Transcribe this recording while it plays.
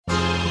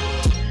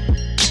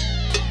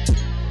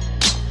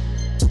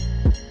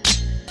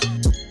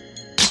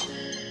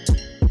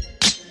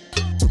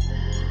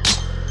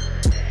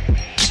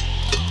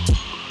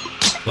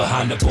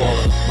behind the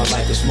baller. My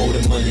life is more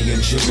than money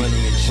and jewelry.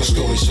 My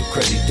story's so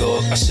crazy,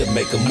 dog. I said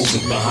make a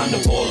movie behind the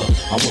baller.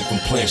 I went from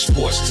playing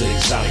sports to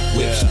exotic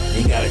whips.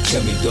 Ain't gotta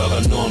tell me, dog.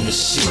 I know I'm the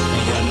shit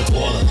behind the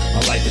baller.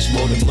 My life is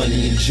more than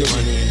money and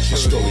jewelry. My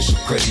story's so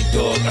crazy,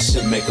 dog. I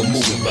said make a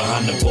movie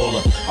behind the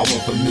baller. I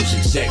went from music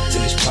exec to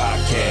this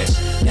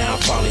podcast. Now I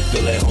finally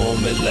feel at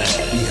home at last.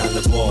 Behind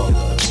the baller.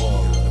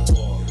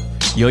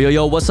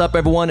 Yo, what's up,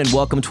 everyone, and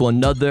welcome to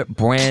another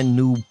brand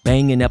new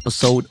banging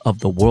episode of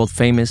the world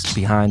famous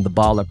Behind the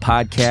Baller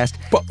podcast,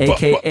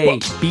 aka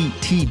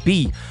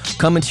BTB,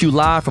 coming to you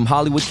live from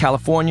Hollywood,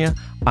 California.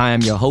 I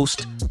am your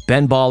host,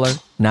 Ben Baller,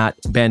 not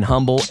Ben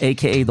Humble,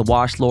 aka the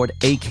Wash Lord,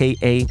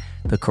 aka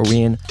the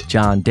Korean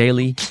John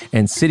Daly,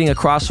 and sitting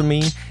across from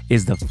me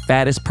is the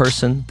fattest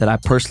person that I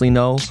personally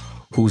know,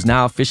 who's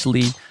now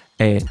officially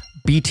a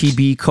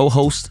BTB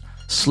co-host /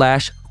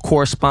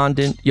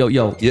 correspondent. Yo.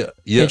 Yeah.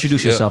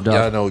 Introduce yourself,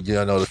 dog.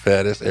 Y'all know the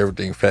fattest.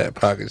 Everything fat,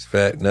 pockets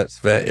fat, nuts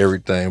fat,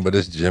 everything. But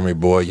it's Jimmy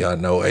Boy, y'all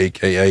know,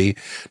 a.k.a.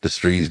 the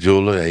Streets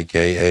Jeweler,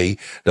 a.k.a.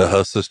 the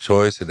Hustler's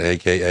Choice, and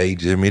a.k.a.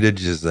 Jimmy the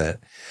Jizzat.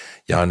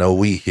 Y'all know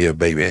we here,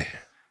 baby.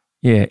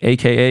 Yeah,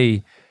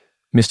 a.k.a.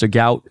 Mr.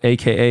 Gout,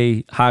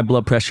 a.k.a. high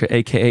blood pressure,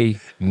 a.k.a.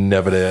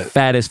 Never that.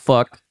 fat as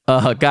fuck.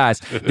 Guys,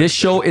 this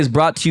show is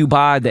brought to you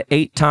by the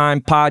 8-time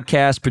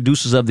podcast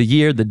producers of the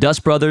year, the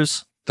Dust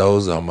Brothers.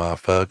 Those are my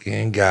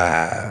fucking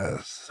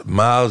guys.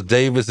 Miles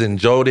Davis and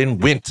Jordan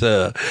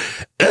Winter.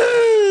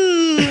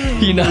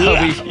 You know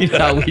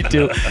how we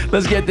do.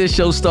 Let's get this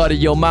show started.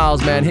 Yo,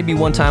 Miles, man, hit me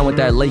one time with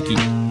that Lakey.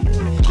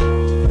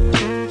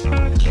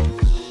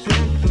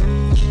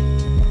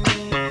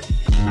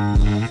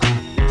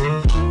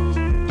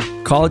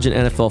 College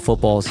and NFL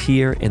football is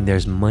here, and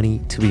there's money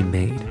to be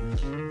made.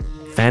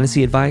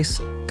 Fantasy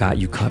advice, got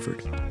you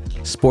covered.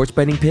 Sports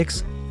betting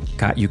picks,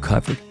 got you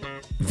covered.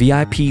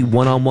 VIP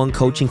one-on-one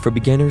coaching for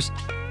beginners,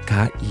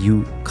 got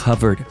you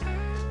covered.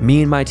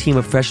 Me and my team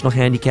of professional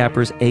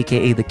handicappers,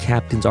 aka the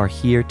captains, are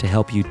here to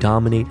help you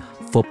dominate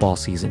football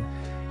season.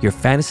 Your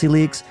fantasy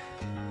leagues,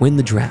 win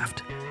the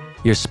draft.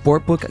 Your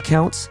sportbook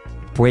accounts,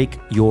 break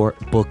your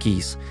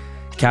bookies.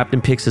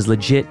 Captain Picks is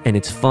legit and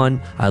it's fun.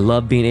 I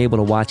love being able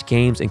to watch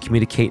games and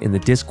communicate in the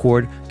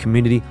Discord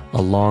community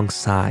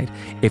alongside.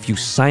 If you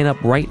sign up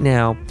right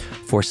now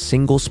for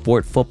single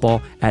sport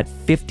football at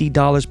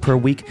 $50 per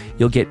week,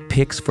 you'll get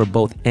picks for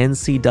both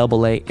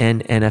NCAA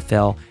and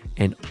NFL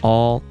and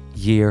all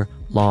year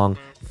long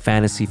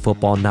fantasy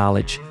football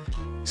knowledge.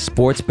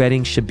 Sports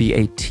betting should be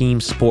a team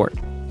sport.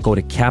 Go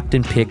to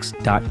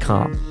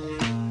CaptainPicks.com.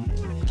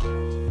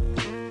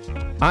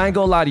 I ain't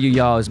gonna lie to you,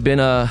 y'all. It's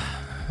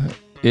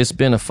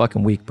been a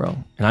fucking week, bro.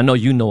 And I know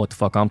you know what the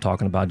fuck I'm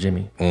talking about,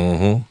 Jimmy.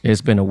 Mm-hmm.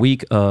 It's been a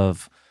week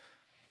of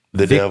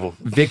the devil.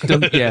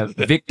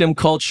 Victim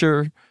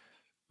culture,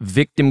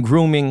 victim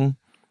grooming.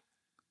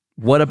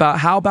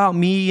 How about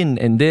me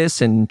and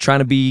this and trying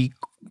to be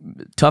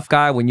tough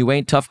guy when you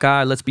ain't tough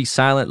guy? Let's be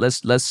silent.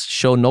 Let's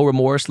show no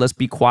remorse. Let's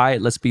be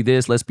quiet. Let's be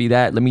this. Let's be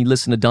that. Let me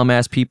listen to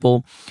dumbass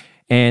people.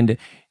 And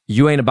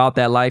you ain't about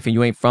that life and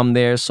you ain't from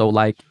there. So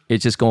like,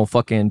 it's just gonna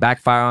fucking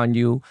backfire on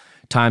you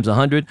times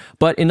 100.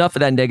 But enough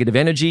of that negative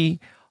energy.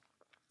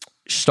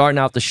 Starting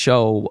out the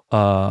show,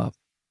 I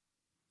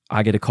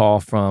get a call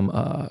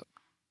from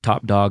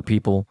Top Dog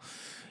people,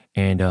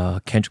 and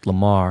Kendrick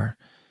Lamar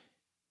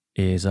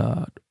is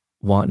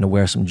wanting to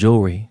wear some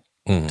jewelry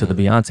to the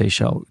Beyonce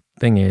show.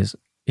 Thing is,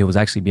 it was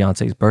actually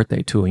Beyonce's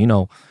birthday too. You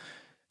know,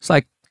 it's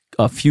like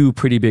a few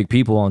pretty big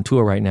people on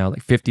tour right now.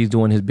 Like 50's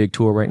doing his big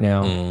tour right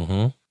now.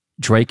 Mm-hmm.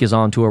 Drake is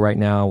on tour right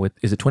now with,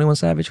 is it 21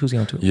 Savage? Who's he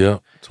on tour? Yeah,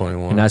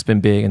 21. And that's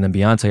been big. And then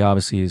Beyonce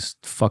obviously is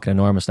fucking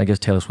enormous. And I guess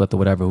Taylor Swift or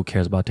whatever, who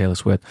cares about Taylor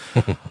Swift?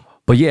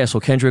 But yeah,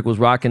 so Kendrick was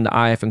rocking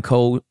the IF and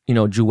Co,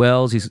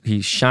 jewels.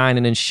 He's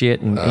shining and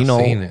shit. And I've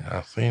seen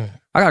it.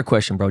 I got a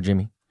question, bro,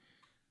 Jimmy.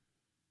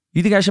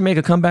 You think I should make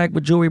a comeback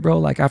with jewelry, bro?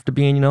 Like after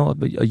being,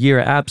 a year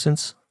of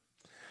absence?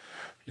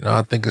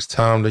 I think it's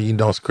time that you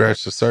don't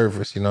scratch the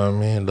surface, you know what I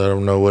mean? Let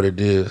them know what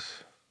it is.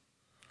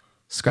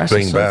 Scratch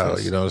the surface? Bow,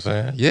 you know what I'm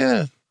saying?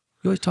 Yeah.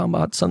 You always talking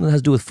about something that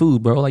has to do with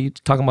food, bro. Like you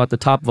talking about the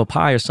top of a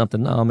pie or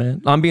something. No,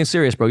 man. I'm being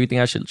serious, bro. You think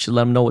I should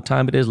let them know what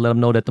time it is? Let them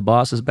know that the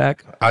boss is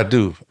back? I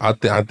do. I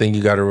think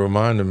you got to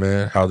remind them,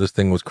 man, how this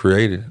thing was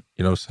created.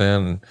 You know what I'm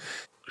saying? And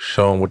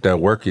show them what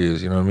that work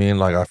is. You know what I mean?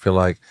 Like I feel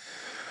like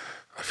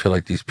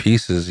these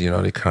pieces, they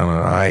kind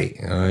of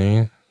aight. You know what I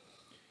mean?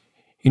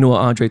 You know what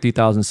Andre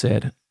 3000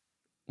 said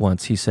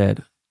once? He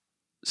said,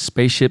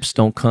 "Spaceships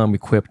don't come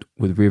equipped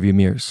with rearview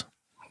mirrors."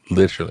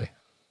 Literally.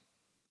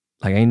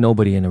 Like, ain't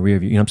nobody in the rear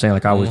view. You know what I'm saying?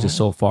 Like, I was just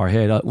so far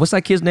ahead. What's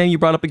that kid's name you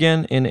brought up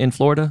again in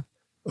Florida?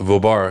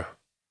 Vobara.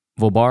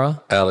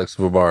 Alex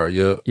Vobara,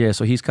 yeah. Yeah,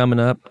 so he's coming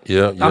up.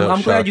 Yeah.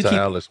 I'm glad you keep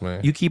Alex,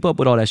 man. You keep up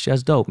with all that shit.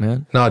 That's dope,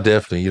 man. No,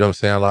 definitely. You know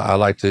what I'm saying? I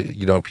like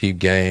to, peep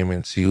game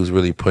and see who's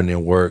really putting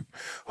in work,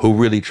 who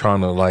really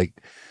trying to like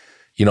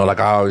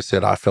I always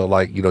said, I felt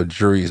like,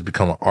 jury has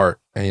become an art.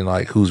 And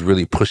like who's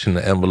really pushing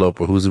the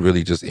envelope or who's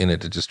really just in it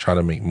to just try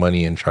to make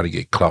money and try to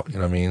get clout, you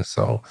know what I mean?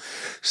 So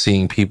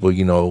seeing people,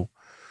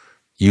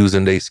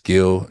 using their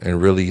skill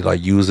and really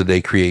like using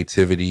their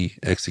creativity,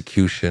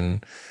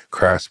 execution,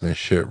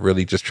 craftsmanship,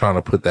 really just trying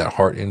to put that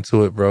heart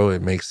into it, bro.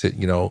 It makes it,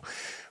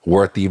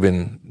 worth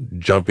even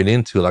jumping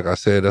into. Like I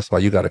said, that's why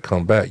you got to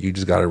come back. You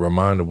just got to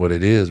remind of what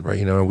it is, bro.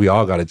 And we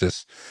all got to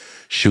just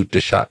shoot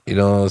the shot. You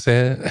know what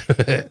I'm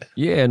saying?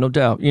 Yeah, no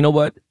doubt. You know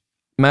what?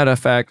 Matter of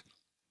fact,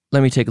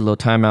 let me take a little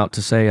time out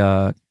to say,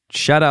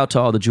 shout out to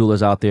all the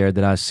jewelers out there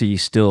that I see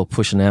still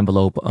pushing the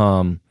envelope.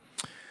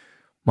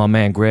 My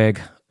man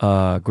Greg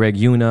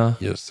Una.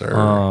 Yes,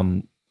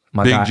 sir.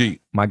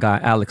 My guy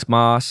Alex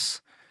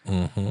Moss.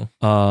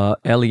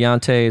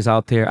 Eliante is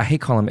out there. I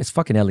hate calling him, it's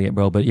fucking Elliot,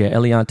 bro. But yeah,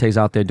 Eliante's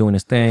out there doing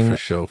his thing. For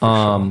sure.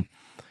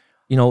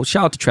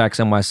 Shout out to Trax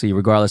NYC,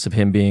 regardless of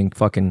him being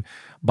fucking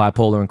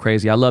bipolar and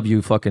crazy. I love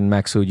you, fucking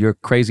Maxud. You're a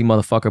crazy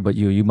motherfucker, but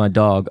you my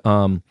dog.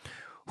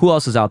 Who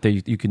else is out there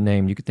you can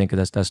name, you could think of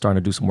that's starting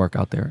to do some work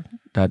out there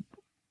that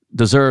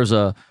deserves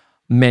a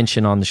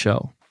mention on the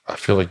show? I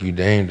feel like you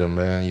named them,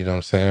 man. You know what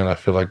I'm saying? I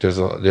feel like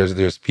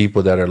there's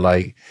people that are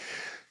like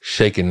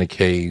shaking the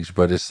cage,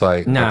 but it's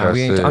like,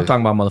 I'm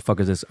talking about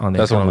motherfuckers that's on there.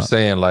 That's what I'm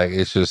saying. Like,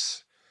 it's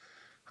just,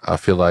 I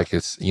feel like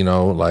it's,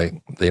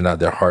 like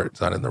their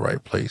heart's not in the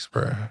right place,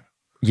 bro.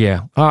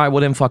 Yeah. All right.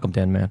 Well, then fuck them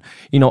then, man.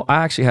 I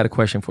actually had a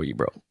question for you,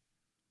 bro.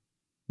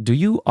 Do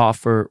you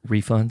offer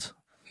refunds?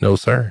 No,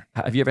 sir.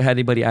 Have you ever had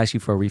anybody ask you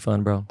for a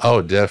refund, bro?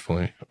 Oh,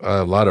 definitely.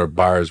 A lot of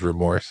buyer's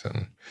remorse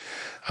and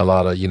a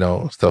lot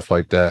of, stuff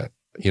like that.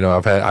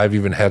 I've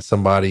even had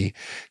somebody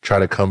try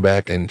to come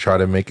back and try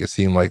to make it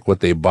seem like what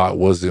they bought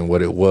wasn't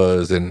what it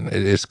was. And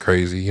it's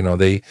crazy.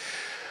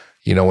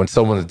 When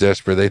someone's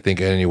desperate, they think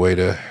any way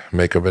to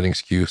make up an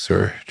excuse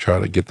or try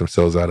to get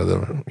themselves out of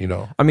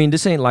the, I mean,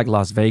 this ain't like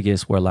Las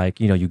Vegas where like,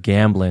 you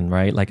gambling,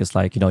 right? Like, it's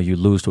like, you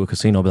lose to a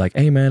casino, be like,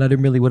 hey man, I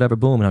didn't really whatever,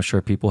 boom. And I'm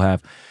sure people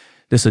have,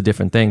 this is a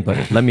different thing,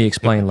 but let me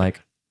explain,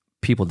 like,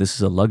 people, this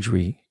is a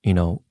luxury,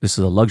 this is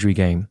a luxury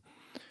game.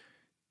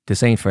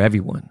 This ain't for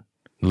everyone.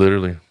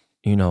 Literally.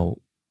 It's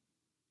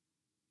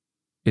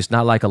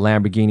not like a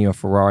Lamborghini or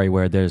Ferrari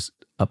where there's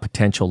a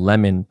potential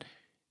lemon.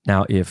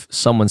 Now, if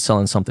someone's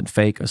selling something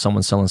fake or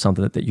someone's selling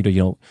something that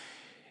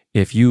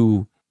if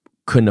you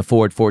couldn't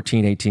afford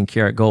 14, 18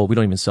 karat gold, we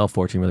don't even sell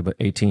 14 really, but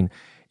 18.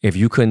 If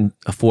you couldn't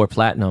afford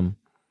platinum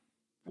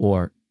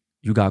or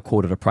you got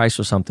quoted a price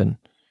or something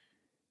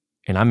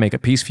and I make a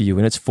piece for you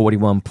and it's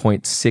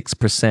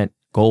 41.6%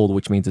 gold,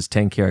 which means it's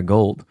 10 karat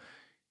gold,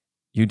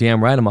 you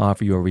damn right I'm gonna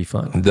offer you a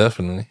refund.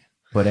 Definitely.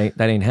 But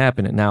that ain't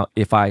happening. Now,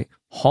 if I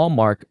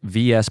hallmark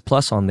VS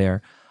Plus on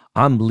there,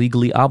 I'm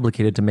legally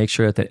obligated to make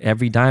sure that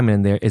every diamond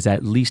in there is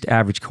at least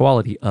average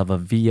quality of a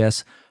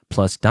VS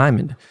Plus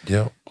diamond.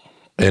 Yeah.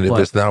 And if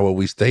it's not what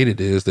we stated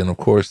is, then of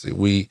course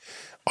we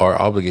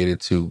are obligated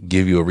to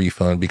give you a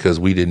refund because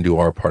we didn't do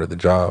our part of the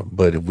job.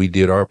 But if we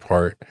did our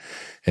part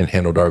and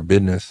handled our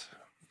business,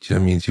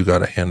 that means you got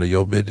to handle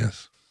your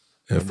business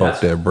and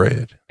fuck that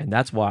bread. And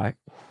that's why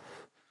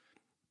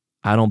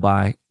I don't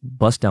buy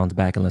bust downs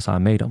back unless I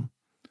made them.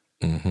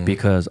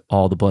 Because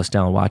all the bust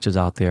down watches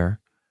out there,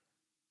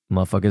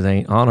 motherfuckers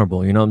ain't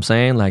honorable. You know what I'm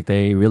saying? Like,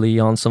 they really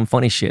on some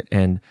funny shit.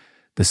 And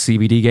the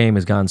CBD game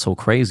has gotten so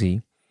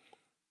crazy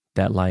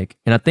that, like,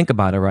 and I think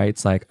about it, right?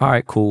 It's like, all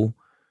right, cool.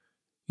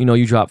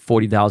 You drop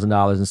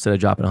 $40,000 instead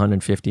of dropping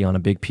 $150 on a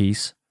big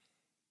piece.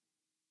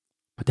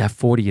 But that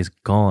 40 is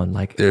gone.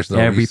 Like, there's no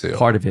every resale.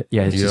 part of it.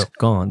 Yeah, it's just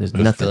gone. There's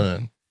nothing.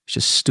 Done. It's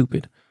just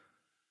stupid.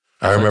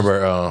 I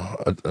remember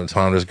a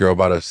time this girl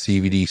bought a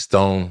CBD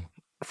stone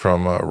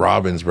from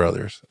Robbins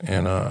Brothers,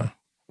 and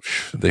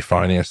they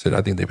financed it.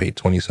 I think they paid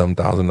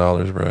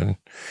 $20,000, bro. And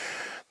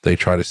they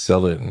tried to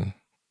sell it, and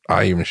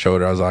I even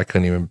showed her. I was like, I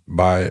couldn't even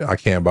buy it. I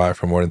can't buy it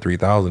for more than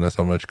 $3,000. That's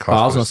how much it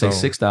costs. I was gonna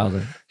say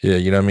 $6,000. Yeah,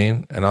 you know what I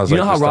mean. And I was you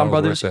know how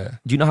Robbins Brothers?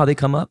 Do you know how they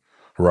come up?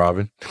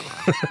 Robin.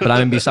 But I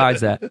mean,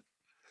 besides that,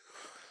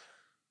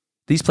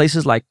 these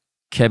places like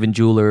Kevin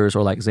Jewelers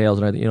or like Zales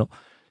and everything,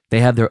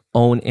 they have their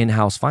own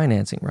in-house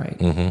financing, right?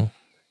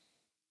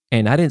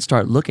 And I didn't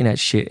start looking at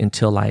shit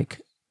until like.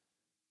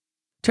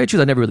 Tell you the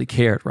truth, I never really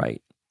cared,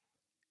 right?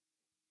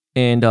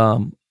 And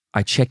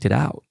I checked it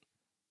out.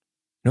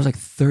 It was like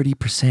 30%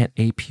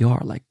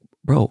 APR. Like,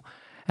 bro,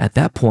 at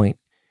that point,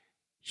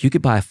 you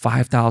could buy a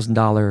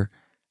 $5,000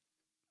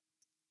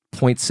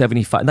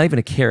 0.75, not even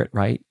a carat,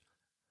 right?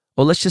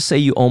 Well, let's just say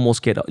you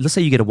let's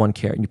say you get a 1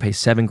 carat and you pay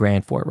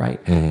 $7,000 for it, right?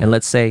 And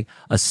let's say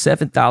a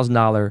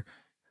 $7,000,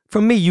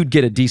 from me, you'd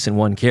get a decent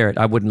 1 carat.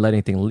 I wouldn't let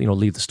anything,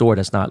 leave the store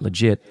that's not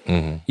legit.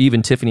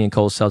 Even Tiffany &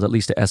 Co. sells at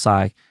least a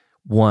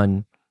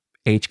SI1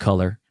 H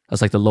color.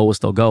 That's like the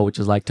lowest they'll go, which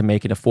is like to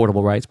make it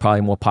affordable, right? It's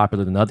probably more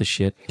popular than other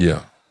shit.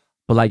 Yeah.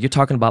 But like, you're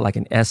talking about like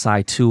an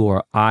SI2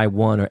 or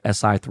I1 or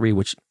SI3,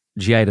 which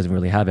GI doesn't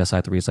really have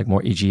SI3. It's like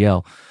more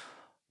EGL.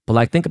 But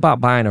like, think about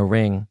buying a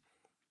ring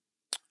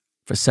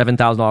for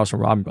 $7,000 from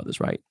Robin Brothers,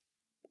 right?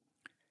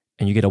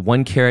 And you get a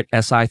 1 carat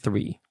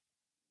SI3,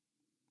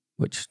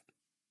 which is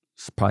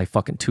probably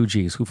fucking 2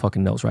 Gs. Who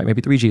fucking knows, right?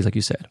 Maybe 3 Gs, like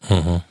you said.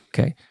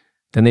 Okay.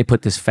 Then they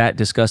put this fat,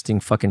 disgusting,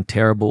 fucking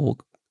terrible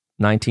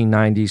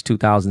 1990s,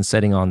 2000s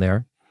setting on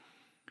there.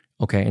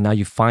 Okay. And now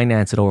you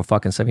finance it over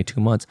fucking 72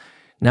 months.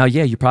 Now,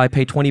 yeah, you probably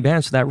pay 20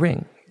 bands for that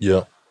ring.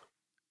 Yeah.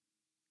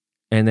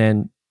 And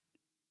then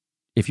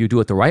if you do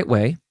it the right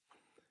way,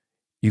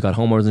 you got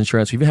homeowners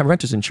insurance, you even have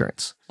renter's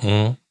insurance.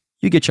 Mm-hmm.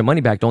 You get your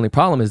money back. The only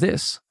problem is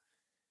this.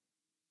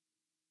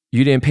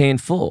 You didn't pay in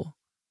full.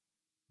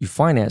 You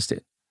financed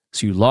it.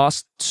 So you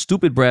lost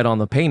stupid bread on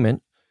the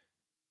payment.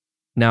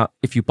 Now,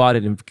 if you bought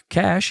it in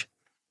cash,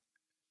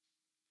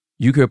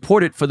 you could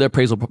report it for the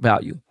appraisal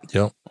value.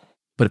 Yep.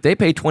 But if they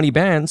pay 20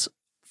 bands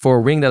for a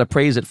ring that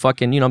appraised at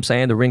fucking, you know what I'm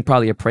saying? The ring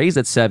probably appraised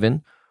at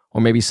 7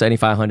 or maybe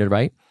 7,500,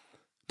 right?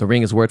 The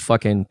ring is worth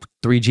fucking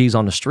 3 G's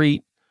on the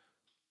street.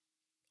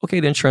 Okay,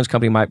 the insurance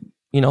company might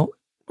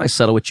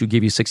settle with you,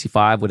 give you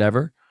 65,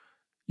 whatever.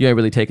 You ain't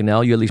really taking an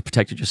L. You at least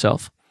protected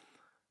yourself.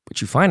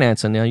 But you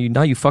finance and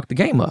now you fucked the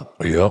game up.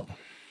 Yep. You know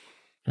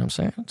what I'm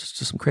saying? It's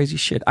just some crazy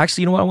shit.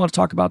 Actually, you know what I want to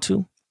talk about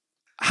too?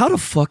 How the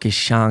fuck is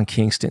Sean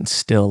Kingston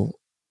still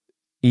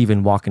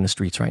even walking the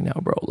streets right now,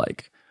 bro?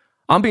 Like,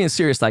 I'm being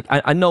serious. Like,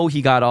 I know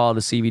he got all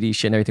the CBD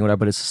shit and everything, whatever,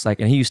 but it's just like,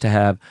 and he used to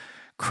have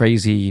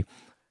crazy,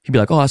 he'd be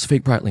like, oh, that's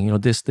fake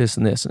Breitling, this,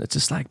 and this. And it's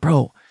just like,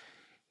 bro,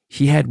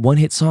 he had one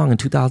hit song in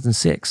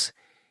 2006.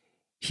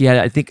 He had,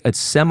 I think, a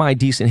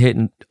semi-decent hit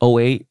in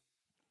 2008.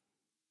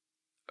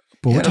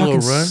 But we're talking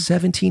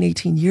 17,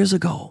 18 years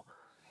ago.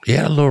 He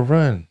had a little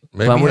run.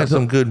 Maybe he had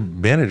some good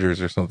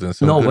managers or something.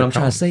 No, what I'm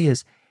trying to say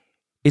is,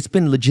 it's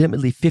been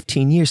legitimately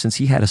 15 years since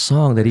he had a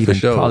song that even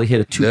probably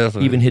hit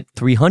even hit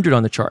 300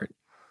 on the chart.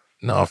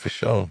 No, for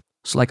sure.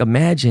 So like,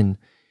 imagine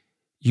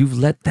you've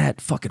let that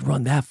fucking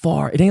run that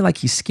far. It ain't like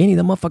he's skinny.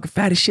 That motherfucker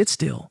fat as shit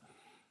still.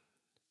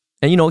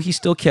 And he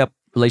still kept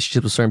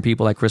relationships with certain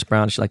people like Chris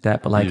Brown and shit like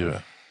that. But like,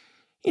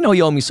 he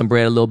owed me some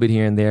bread a little bit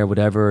here and there,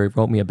 whatever. He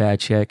wrote me a bad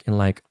check. And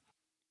like,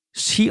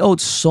 he owed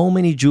so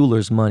many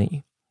jewelers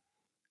money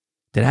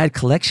that I had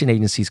collection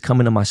agencies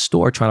coming to my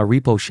store trying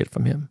to repo shit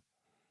from him.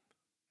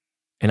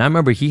 And I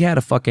remember he had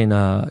a fucking,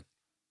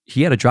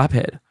 he had a drop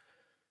head.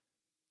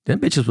 Them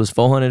bitches was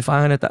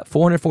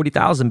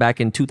 440,000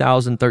 back in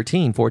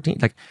 2013, 14,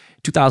 like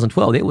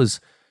 2012. It was,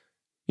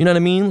 you know what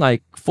I mean?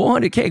 Like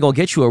 $400K gonna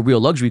get you a real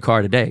luxury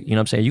car today. You know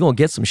what I'm saying? You're gonna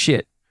get some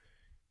shit.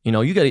 You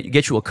gotta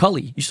get you a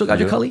Cully. You still got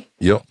your Cully?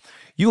 Yep.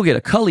 You will get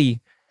a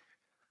Cully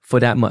for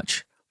that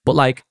much. But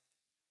like,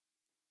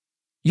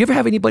 you ever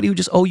have anybody who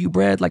just owe you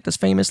bread, like that's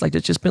famous, like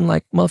that's just been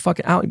like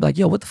motherfucking out? You'd be like,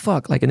 yo, what the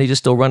fuck? Like, and they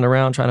just still running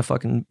around trying to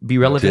fucking be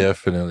relevant?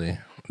 Definitely,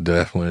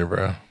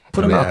 bro.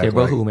 Put them out there,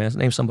 bro. Who, man?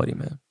 Name somebody,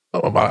 man.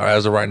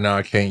 As of right now,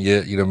 I can't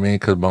yet, you know what I mean?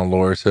 Because my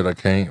lawyer said I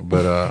can't,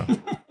 but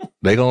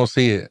they gonna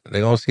see it.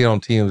 They gonna see it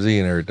on TMZ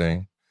and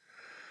everything.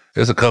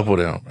 There's a couple of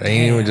them.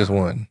 Ain't even just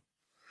one.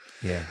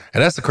 Yeah.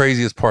 And that's the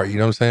craziest part, you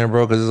know what I'm saying,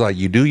 bro? Because it's like,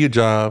 you do your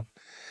job,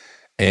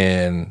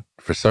 and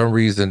for some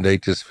reason, they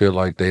just feel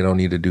like they don't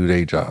need to do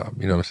their job.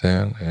 You know what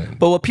I'm saying?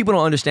 But what people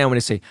don't understand when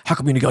they say, how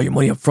come you got your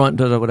money up front,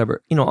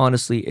 whatever,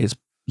 honestly, it's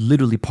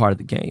literally part of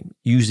the game.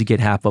 You usually get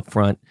half up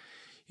front.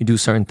 You do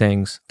certain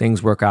things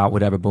work out,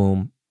 whatever,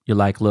 boom. You're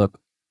like, look,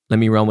 let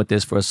me run with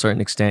this for a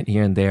certain extent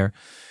here and there.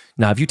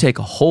 Now, if you take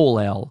a whole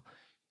L,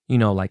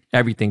 like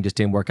everything just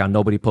didn't work out.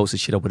 Nobody posted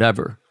shit or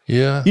whatever.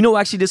 Yeah.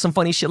 Actually did some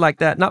funny shit like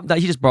that. Not that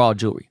he just borrowed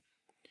jewelry.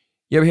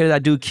 You ever hear of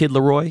that dude, Kid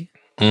Leroy?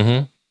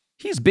 Mm-hmm.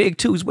 He's big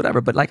too, he's whatever.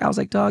 But like, I was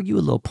like, dog, you a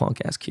little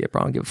punk ass kid,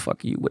 bro. I don't give a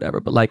fuck you, whatever.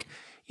 But like,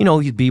 he's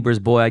Bieber's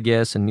boy, I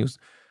guess. And he was,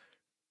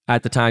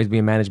 at the time, he's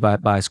being managed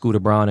by Scooter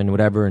Braun and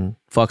whatever, and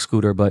fuck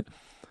Scooter. But,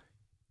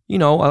 I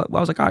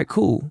was like, all right,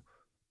 cool.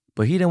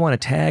 But he didn't want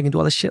to tag and do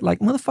all this shit. Like,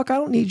 motherfucker, I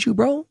don't need you,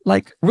 bro.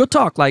 Like, real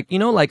talk. Like,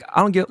 like,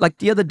 I don't give, like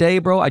the other day,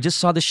 bro, I just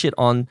saw this shit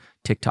on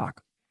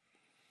TikTok.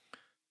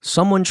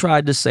 Someone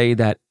tried to say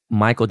that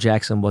Michael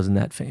Jackson wasn't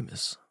that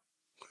famous.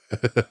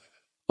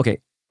 Okay.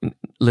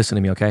 Listen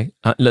to me, okay?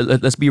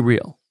 Let's be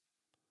real.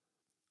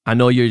 I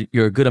know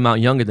you're a good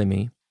amount younger than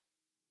me.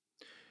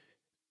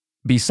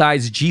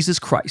 Besides Jesus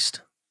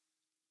Christ,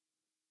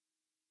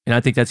 and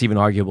I think that's even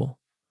arguable,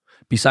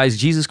 besides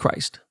Jesus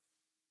Christ,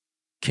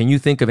 can you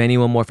think of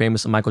anyone more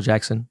famous than Michael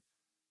Jackson?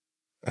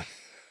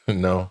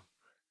 No.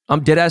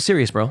 I'm dead ass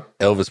serious, bro.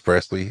 Elvis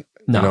Presley.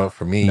 No.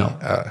 For me.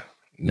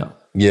 No.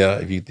 Yeah,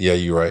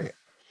 you're right.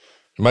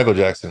 Michael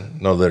Jackson.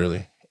 No,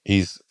 literally.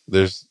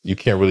 You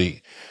can't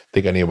really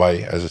think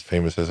anybody as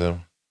famous as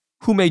him.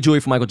 Who made jewelry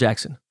for Michael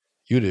Jackson?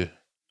 You did.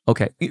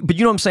 Okay. But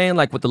you know what I'm saying?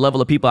 Like with the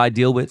level of people I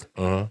deal with,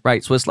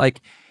 right? So it's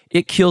like,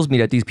 it kills me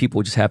that these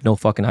people just have no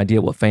fucking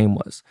idea what fame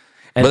was.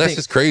 And but that's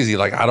just crazy.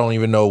 Like, I don't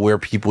even know where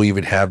people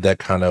even have that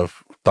kind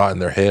of thought in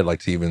their head, like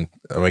to even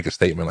make a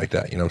statement like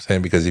that. You know what I'm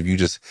saying? Because if you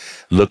just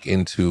look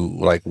into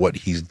like what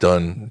he's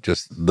done,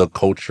 just the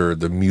culture,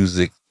 the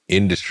music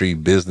industry,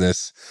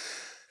 business,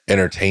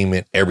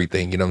 entertainment,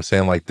 everything, you know what I'm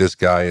saying? Like, this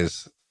guy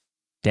is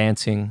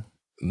dancing.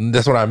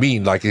 That's what I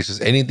mean. Like, it's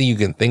just anything you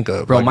can think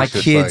of. Bro, like,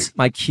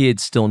 my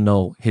kids still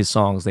know his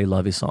songs. They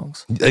love his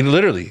songs. Like,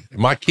 literally,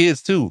 my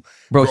kids too.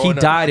 Bro, he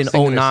died in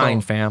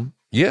 2009, fam.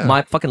 Yeah.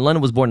 My fucking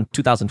London was born in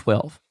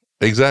 2012.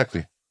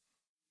 Exactly.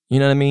 You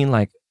know what I mean?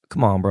 Like,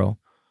 come on, bro.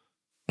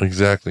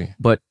 Exactly.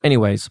 But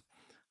anyways,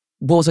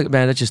 what was it,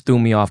 man? That just threw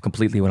me off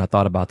completely when I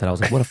thought about that. I was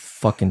like, what a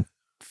fucking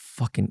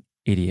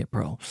Idiot,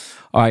 bro.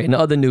 All right, in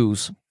other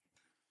news,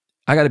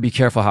 I got to be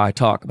careful how I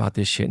talk about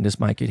this shit, and this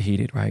might get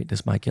heated, right?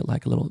 This might get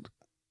like a little,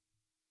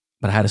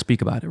 but I had to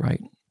speak about it,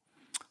 right?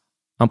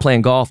 I'm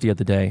playing golf the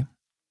other day,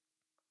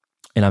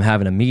 and I'm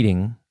having a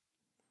meeting,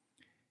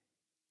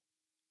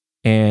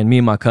 and me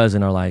and my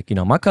cousin are like,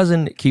 my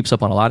cousin keeps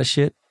up on a lot of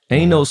shit, and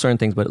he knows certain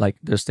things, but like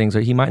there's things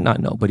that he might not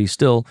know, but he's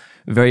still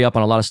very up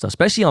on a lot of stuff,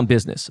 especially on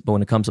business. But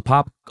when it comes to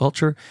pop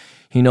culture,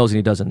 he knows and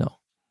he doesn't know.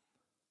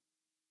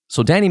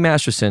 So Danny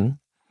Masterson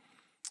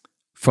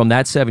from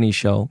That 70s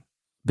Show,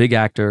 big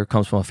actor,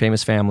 comes from a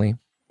famous family.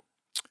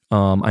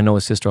 I know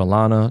his sister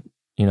Alana,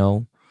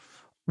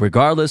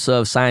 regardless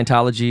of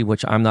Scientology,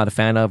 which I'm not a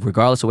fan of,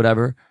 regardless of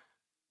whatever,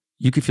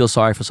 you could feel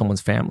sorry for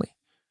someone's family.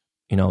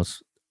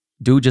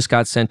 Dude just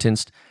got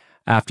sentenced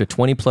after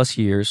 20 plus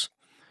years.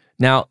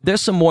 Now,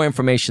 there's some more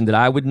information that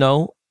I would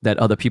know that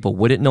other people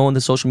wouldn't know in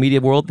the social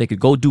media world. They could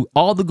go do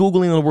all the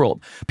Googling in the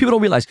world. People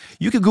don't realize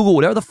you can Google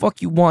whatever the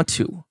fuck you want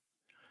to.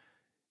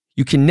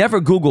 You can never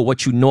Google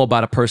what you know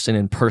about a person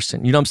in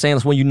person. You know what I'm saying?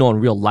 That's when you know in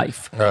real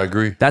life. I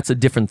agree. That's a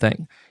different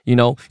thing.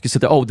 You sit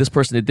there, oh, this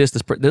person did this,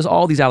 there's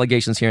all these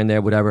allegations here and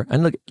there, whatever.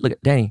 And look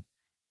at Danny.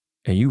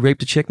 And you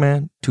raped a chick,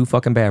 man. Too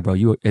fucking bad, bro.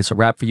 It's a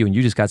wrap for you, and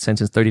you just got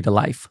sentenced 30 to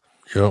life.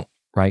 Yep.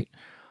 Right?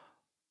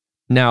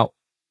 Now,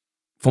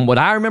 from what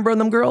I remember of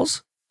them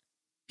girls,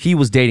 he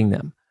was dating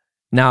them.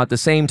 Now, at the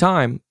same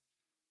time,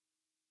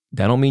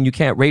 that don't mean you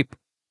can't rape.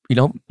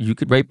 You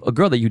could rape a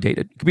girl that you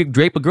dated. You could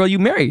rape a girl you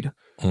married.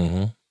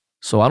 Mm-hmm.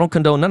 So I don't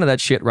condone none of that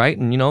shit, right?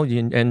 And, you're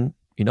going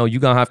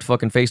to have to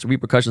fucking face the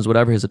repercussions,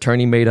 whatever. His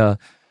attorney made a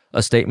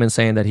statement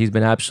saying that he's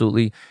been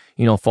absolutely,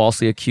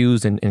 falsely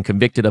accused and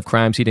convicted of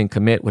crimes he didn't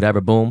commit,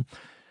 whatever, boom.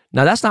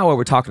 Now, that's not what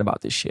we're talking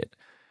about this shit.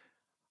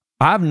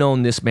 I've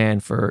known this man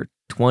for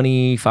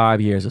 25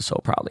 years or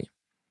so, probably.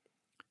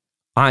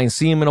 I ain't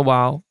seen him in a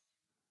while,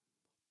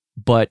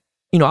 but,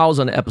 I was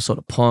on an episode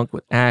of Punk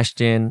with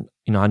Ashton.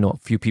 I know a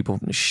few people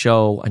from the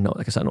show. I know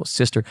his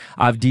sister.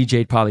 I've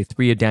DJ'd probably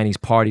 3 of Danny's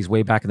parties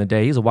way back in the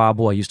day. He's a wild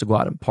boy. He used to go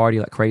out and party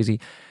like crazy.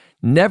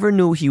 Never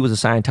knew he was a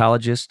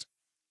Scientologist,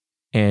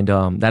 and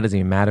that doesn't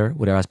even matter.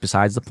 Whatever, that's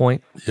besides the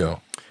point. Yeah.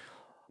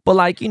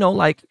 But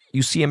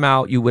you see him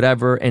out, you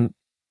whatever, and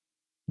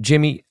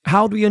Jimmy,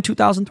 how old were you in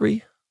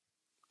 2003?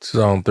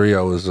 2003,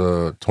 I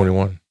was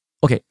 21.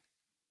 Okay.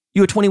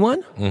 You were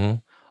 21? Mm-hmm.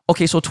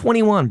 Okay, so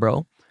 21,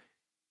 bro.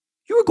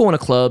 You were going to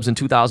clubs in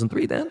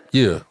 2003 then?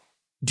 Yeah.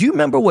 Do you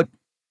remember what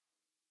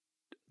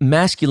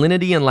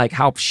masculinity and like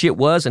how shit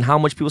was and how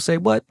much people say,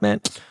 what,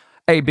 man?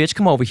 Hey, bitch,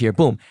 come over here.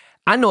 Boom.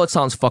 I know it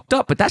sounds fucked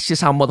up, but that's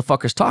just how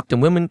motherfuckers talked.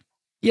 And women,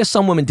 yes,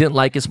 some women didn't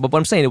like it, but what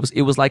I'm saying,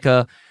 it was like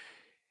of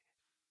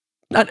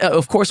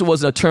course it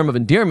wasn't a term of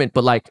endearment,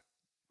 but like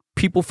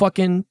people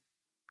fucking,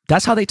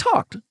 that's how they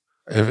talked.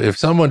 If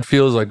someone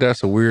feels like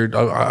that's a weird,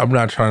 I'm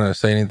not trying to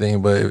say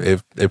anything, but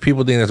if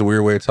people think that's a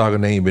weird way of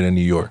talking, they ain't been in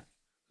New York.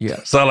 Yeah.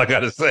 That's all I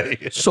got to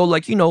say. So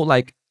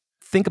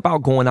think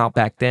about going out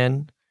back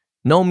then.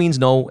 No means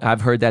no. I've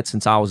heard that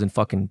since I was in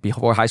fucking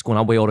before high school, and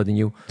I'm way older than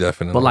you.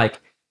 Definitely. But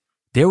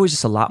there was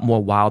just a lot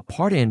more wild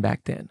partying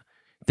back then.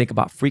 Think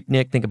about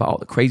Freaknik. Think about all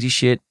the crazy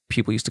shit.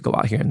 People used to go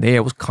out here and there.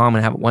 It was common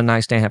to have a one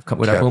night stand, have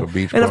whatever.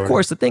 And of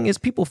course, the thing is,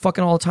 people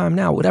fucking all the time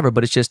now, whatever.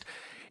 But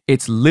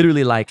it's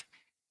literally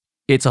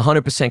it's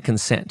 100%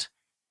 consent.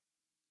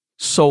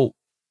 So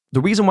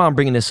the reason why I'm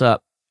bringing this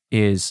up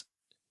is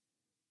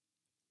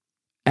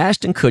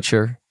Ashton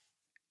Kutcher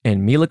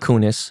and Mila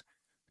Kunis,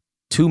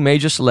 2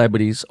 major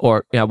celebrities,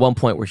 or at one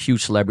point were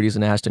huge celebrities,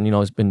 and Ashton,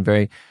 has been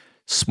very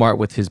smart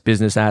with his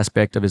business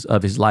aspect of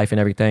his life and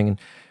everything. And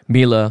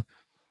Mila,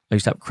 I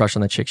used to have a crush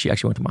on that chick. She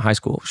actually went to my high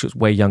school. She was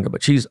way younger,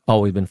 but she's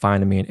always been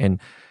fine to me. And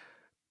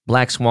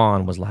Black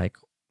Swan was like,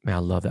 man, I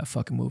love that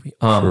fucking movie.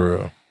 For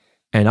real.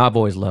 And I've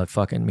always loved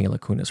fucking Mila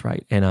Kunis,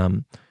 right?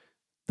 And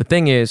the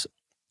thing is,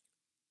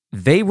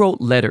 they wrote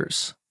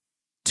letters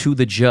to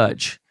the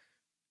judge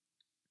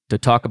to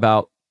talk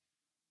about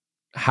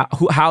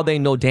how they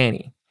know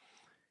Danny.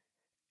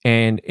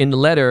 And in the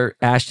letter,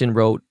 Ashton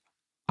wrote,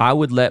 I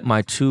would let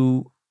my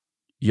 2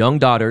 young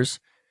daughters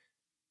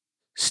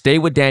stay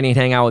with Danny and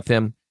hang out with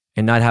him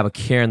and not have a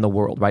care in the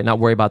world, right? Not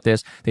worry about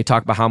this. They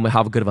talk about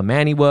how good of a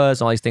man he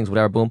was, all these things,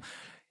 whatever, boom.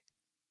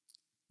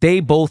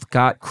 They both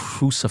got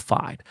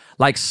crucified.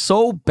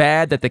 So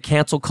bad that the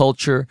cancel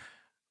culture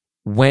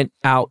went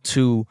out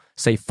to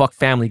say fuck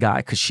Family Guy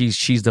because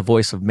she's the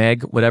voice of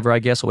Meg, whatever, I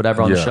guess, or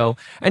whatever on the show,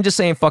 and just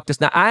saying fuck this.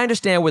 Now, I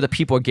understand where the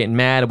people are getting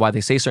mad and why they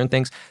say certain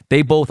things.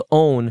 They both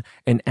own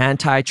an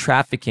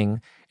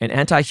anti-trafficking, an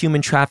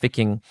anti-human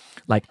trafficking,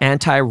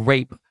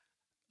 anti-rape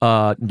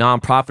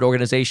nonprofit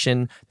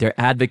organization.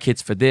 They're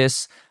advocates for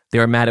this.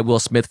 They're mad at Will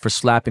Smith for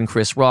slapping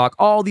Chris Rock.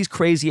 All these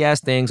crazy ass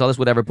things, all this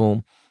whatever,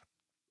 boom.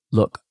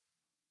 Look,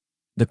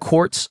 the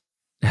courts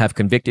have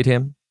convicted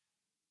him.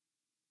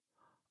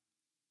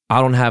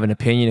 I don't have an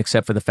opinion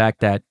except for the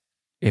fact that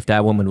if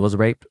that woman was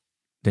raped,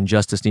 then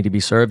justice needed to be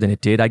served, and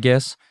it did, I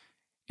guess.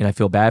 And I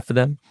feel bad for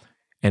them.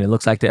 And it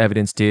looks like the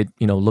evidence did,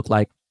 look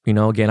like,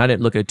 again, I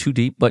didn't look at it too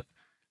deep, but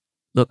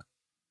look,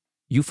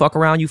 you fuck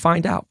around, you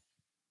find out,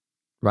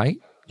 right?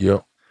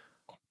 Yep.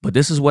 But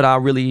this is what I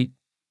really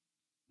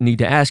need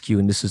to ask you,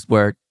 and this is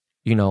where,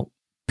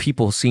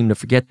 people seem to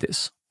forget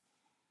this.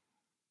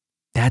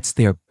 That's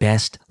their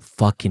best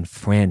fucking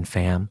friend,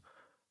 fam.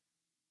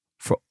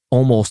 For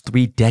almost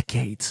 3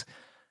 decades.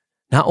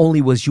 Not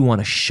only was you on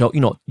a show,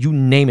 you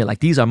name it, like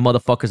these are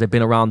motherfuckers that have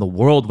been around the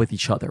world with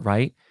each other,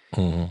 right?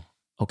 Mm-hmm.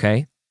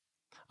 Okay?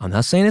 I'm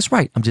not saying it's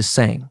right. I'm just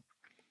saying,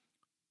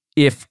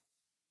 if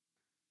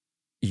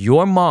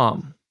your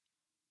mom,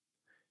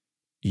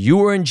 you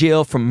were in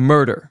jail for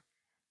murder.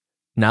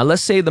 Now,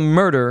 let's say the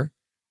murder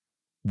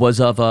was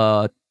of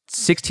a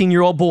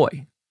 16-year-old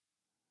boy.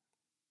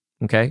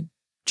 Okay?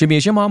 Jimmy,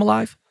 is your mom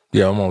alive?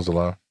 Yeah, my mom's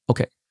alive.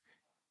 Okay.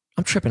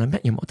 I'm tripping. I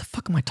met your mom. What the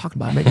fuck am I talking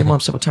about? I met your mom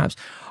several times.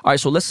 All right,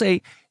 so let's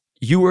say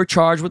you were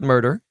charged with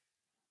murder.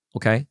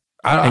 Okay?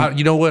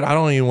 You know what? I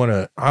don't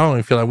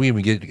even feel like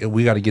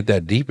we got to get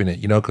that deep in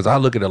it, because I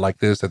look at it like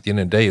this at the end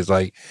of the day. It's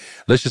like,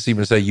 let's just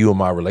even say you and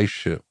my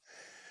relationship.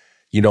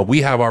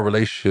 We have our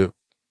relationship,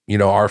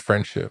 our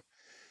friendship.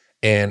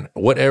 And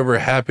whatever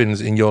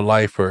happens in your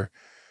life, or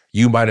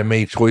you might have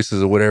made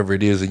choices or whatever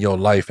it is in your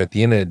life, at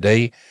the end of the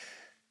day,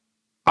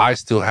 I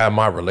still have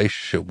my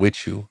relationship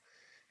with you.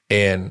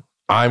 And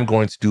I'm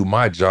going to do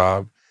my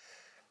job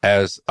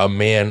as a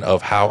man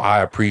of how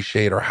I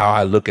appreciate or how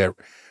I look at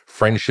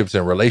friendships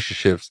and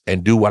relationships,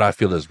 and do what I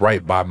feel is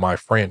right by my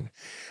friend.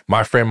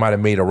 My friend might have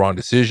made a wrong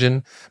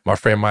decision. My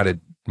friend might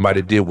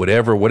have did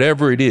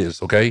whatever it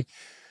is. Okay.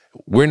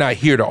 We're not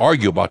here to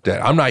argue about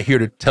that. I'm not here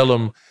to tell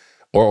him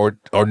or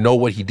know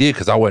what he did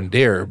because I wasn't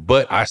there,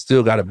 but I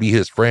still got to be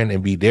his friend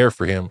and be there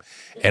for him.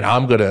 And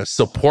I'm going to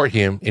support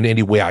him in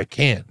any way I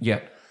can.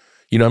 Yeah.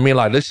 You know what I mean?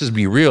 Like, let's just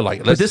be real.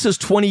 Like, but this is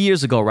 20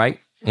 years ago, right?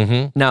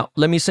 Mm-hmm. Now,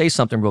 let me say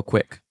something real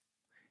quick.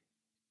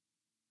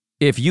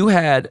 If you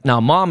had, now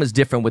mom is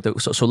different with it.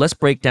 So let's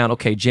break down,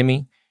 okay,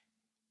 Jimmy,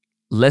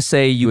 let's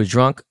say you was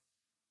drunk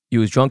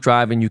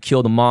driving, you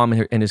killed a mom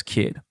and his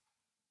kid.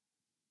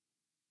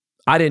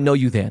 I didn't know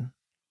you then,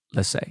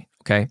 let's say,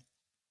 okay?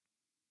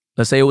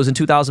 Let's say it was in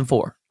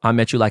 2004. I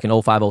met you like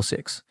in 05,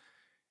 06.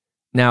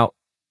 Now,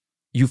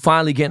 you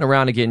finally getting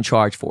around to getting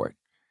charged for it.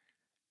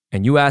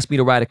 And you asked me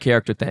to write a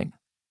character thing.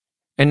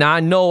 And now I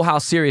know how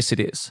serious it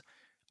is.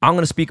 I'm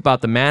going to speak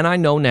about the man I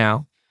know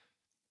now.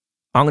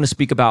 I'm going to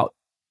speak about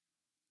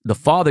the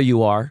father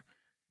you are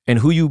and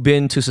who you've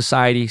been to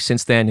society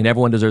since then, and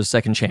everyone deserves a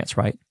second chance,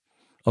 right?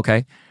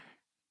 Okay?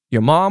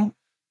 Your mom,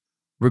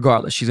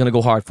 regardless, she's going to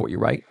go hard for you,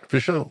 right? For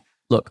sure.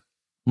 Look,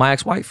 my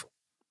ex-wife,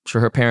 I'm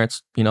sure her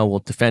parents, will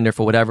defend her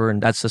for whatever,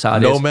 and that's just how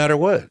it is. No matter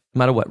what. No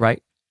matter what,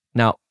 right?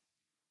 Now,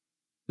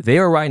 they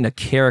are writing a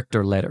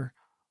character letter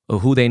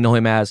of who they know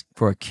him as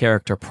for a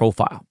character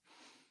profile.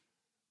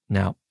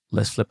 Now,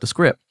 let's flip the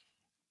script.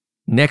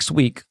 Next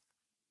week,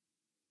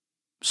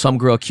 some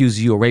girl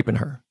accuses you of raping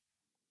her.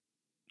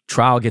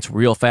 Trial gets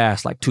real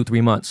fast, like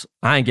 2-3 months.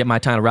 I ain't get my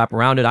time to wrap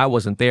around it. I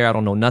wasn't there. I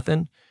don't know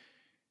nothing.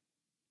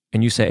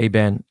 And you say, hey,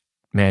 Ben,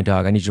 man,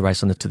 dog, I need you to write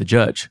something to the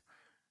judge.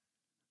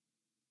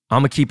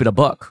 I'm going to keep it a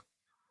buck.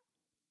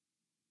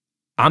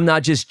 I'm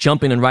not just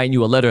jumping and writing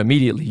you a letter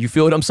immediately. You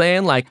feel what I'm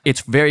saying? Like,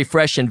 it's very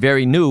fresh and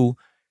very new,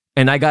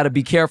 and I got to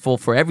be careful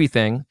for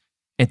everything.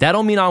 And that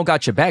don't mean I don't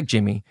got your back,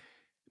 Jimmy,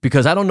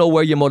 because I don't know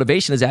where your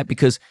motivation is at,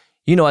 because,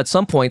 at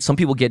some point, some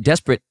people get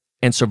desperate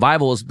and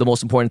survival is the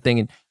most important thing,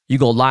 and you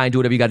go lie and do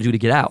whatever you got to do to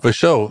get out. For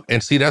sure.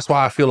 And see, that's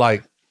why I feel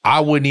like I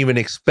wouldn't even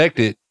expect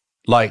it.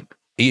 Like,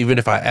 even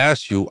if I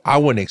asked you, I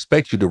wouldn't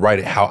expect you to write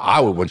it how I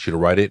would want you to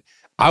write it.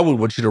 I would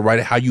want you to write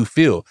it how you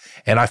feel.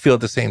 And I feel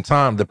at the same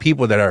time, the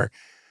people that are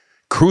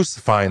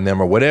crucifying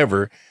them or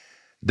whatever,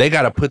 they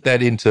got to put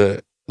that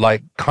into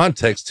like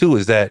context too,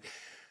 is that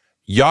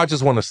y'all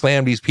just want to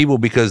slam these people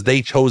because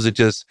they chose to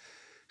just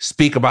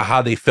speak about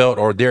how they felt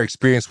or their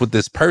experience with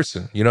this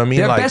person. You know what I mean?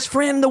 Their like, best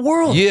friend in the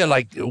world. Yeah,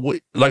 like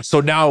so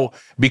now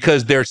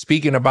because they're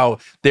speaking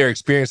about their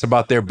experience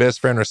about their best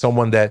friend or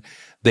someone that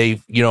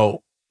they've,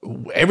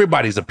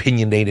 everybody's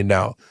opinionated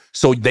now.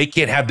 So they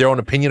can't have their own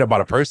opinion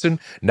about a person.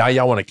 Now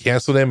y'all want to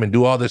cancel them and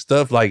do all this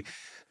stuff. Like,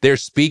 they're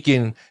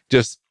speaking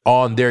just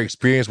on their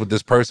experience with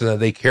this person that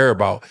they care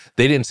about.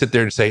 They didn't sit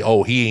there and say,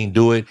 oh, he ain't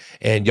do it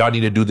and y'all need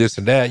to do this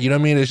and that. You know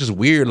what I mean? It's just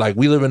weird. Like,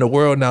 we live in a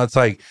world now, it's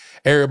like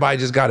everybody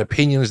just got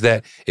opinions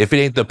that if it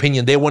ain't the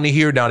opinion they want to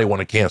hear, now they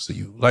want to cancel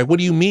you. Like, what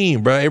do you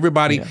mean, bro?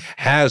 Everybody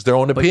has their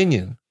own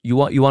opinion. You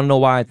want to know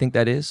why I think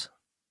that is?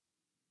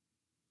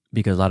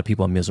 Because a lot of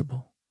people are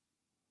miserable.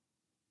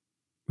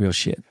 Real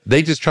shit.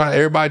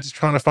 Everybody just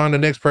trying to find the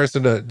next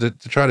person to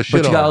try to shit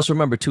on. But you gotta also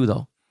remember too,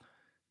 though,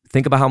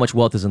 think about how much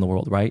wealth is in the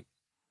world, right?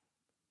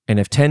 And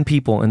if 10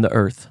 people in the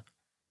earth,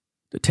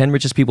 the 10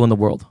 richest people in the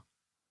world,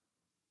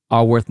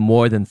 are worth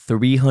more than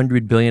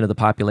 300 billion of the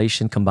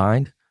population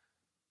combined,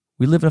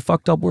 we live in a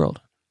fucked up world.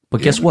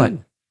 But guess what?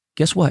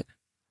 Guess what?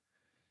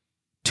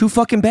 Too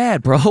fucking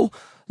bad, bro.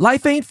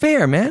 Life ain't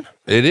fair, man.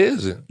 It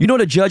isn't. You know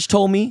what a judge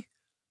told me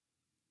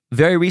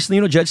very recently?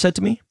 You know what a judge said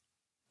to me?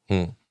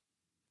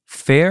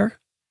 Fair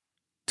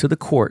to the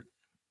court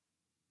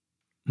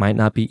might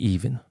not be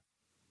even.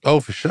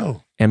 Oh, for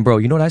sure. And bro,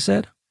 you know what I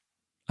said?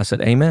 I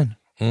said, amen.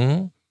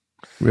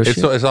 Mm-hmm. Real shit.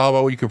 It's all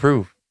about what you can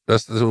prove.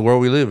 That's the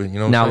world we live in. You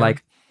know what now, I'm saying?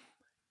 like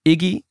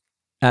Iggy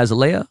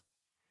Azalea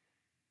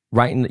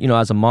writing,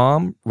 as a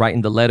mom,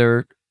 writing the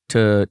letter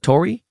to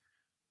Tory.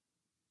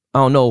 I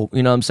don't know,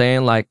 you know what I'm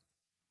saying? Like,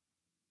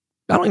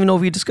 I don't even know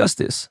if we discussed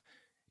this.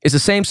 It's the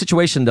same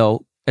situation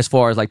though, as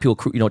far as like people,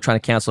 trying to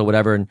cancel or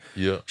whatever. And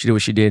she did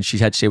what she did. She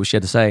had to say what she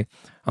had to say. I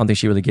don't think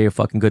she really gave a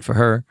fucking good for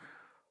her.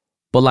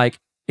 But like,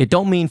 it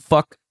don't mean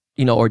fuck,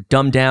 or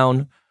dumb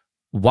down,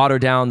 water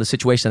down the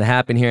situation that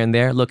happened here and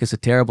there. Look, it's a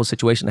terrible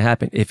situation that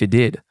happened if it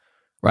did,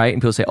 right?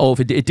 And people say, oh, if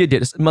it did,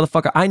 this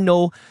motherfucker. I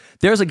know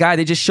there's a guy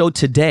they just showed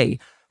today,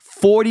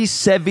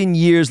 47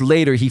 years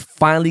later, he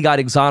finally got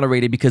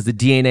exonerated because the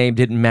DNA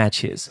didn't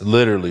match his.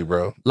 Literally,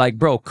 bro. Like,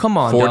 bro, come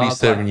on,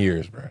 47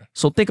 years, bro.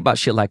 So think about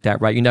shit like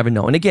that, right? You never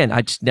know. And again,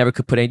 I just never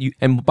could put any.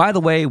 And by the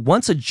way,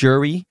 once a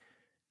jury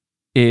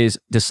is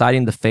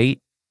deciding the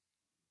fate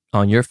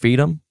on your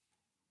freedom,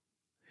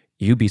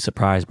 you'd be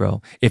surprised,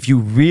 bro. If you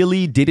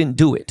really didn't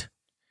do it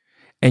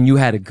and you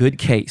had a good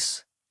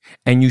case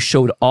and you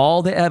showed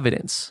all the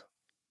evidence,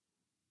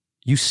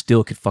 you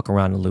still could fuck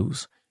around and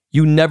lose.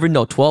 You never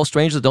know. 12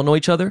 strangers that don't know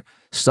each other,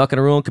 stuck in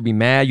a room, could be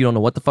mad. You don't know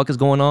what the fuck is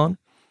going on.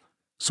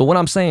 So what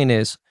I'm saying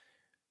is,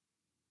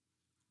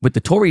 with the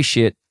Tory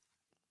shit,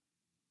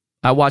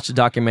 I watched a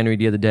documentary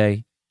the other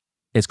day.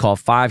 It's called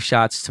 5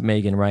 Shots to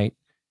Megan, right?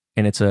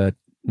 And it's a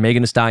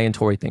Megan Thee Stallion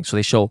Tory thing. So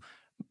they show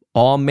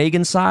all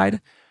Megan's side,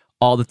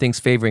 all the things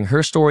favoring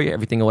her story,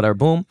 everything or whatever,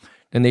 boom.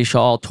 Then they show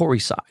all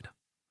Tory's side.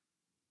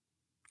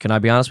 Can I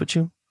be honest with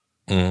you?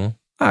 Mm-hmm.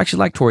 I actually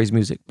liked Tory's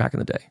music back in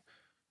the day.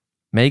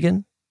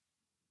 Megan,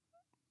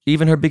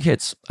 even her big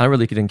hits, I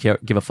really didn't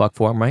give a fuck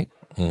for them, right?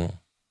 Mm.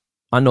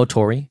 I know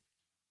Tory.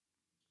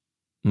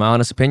 My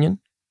honest opinion,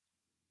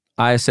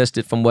 I assessed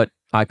it from what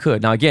I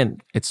could. Now, again,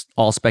 it's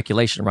all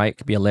speculation, right? It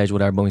could be alleged,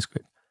 whatever, boom,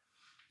 script.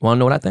 Want to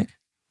know what I think?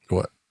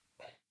 What?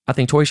 I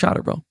think Tory shot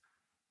her, bro.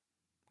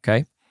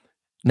 Okay?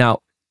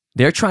 Now,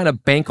 they're trying to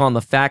bank on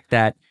the fact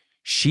that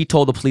she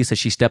told the police that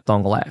she stepped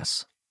on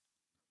glass.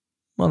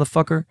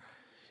 Motherfucker,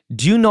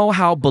 do you know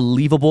how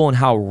believable and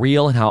how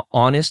real and how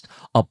honest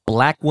a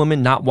black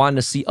woman not wanting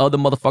to see other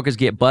motherfuckers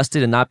get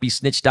busted and not be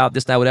snitched out,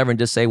 this, that, whatever, and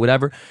just say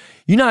whatever?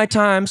 You know how many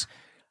times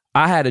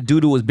I had a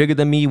dude who was bigger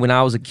than me when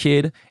I was a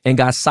kid and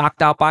got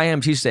socked out by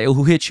him? She say, oh,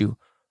 who hit you?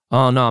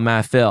 Oh, no, man,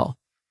 I fell.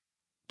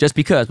 Just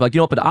because. Like,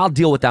 but I'll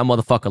deal with that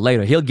motherfucker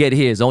later. He'll get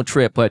his, don't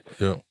trip, but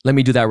let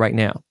me do that right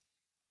now.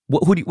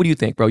 What do you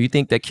think, bro? You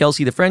think that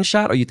Kelsey the friend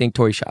shot, or you think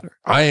Tory shot her?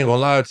 I ain't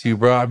gonna lie to you,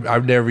 bro.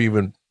 I've never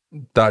even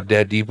thought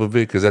that deep of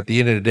it, because at the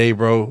end of the day,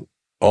 bro,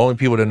 only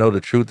people that know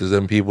the truth is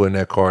them people in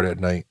that car that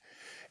night.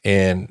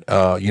 And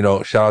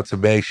shout out to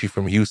Meg, she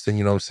from Houston,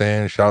 you know what I'm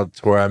saying? Shout out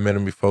to where I met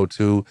him before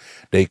too.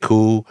 They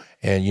cool.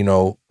 And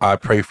I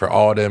pray for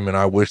all them and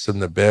I wish them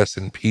the best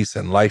and peace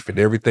and life and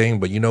everything.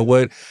 But you know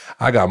what?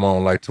 I got my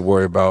own life to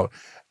worry about.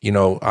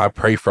 I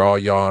pray for all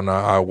y'all and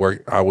I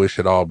wish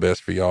it all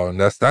best for y'all. And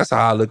that's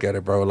how I look at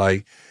it, bro.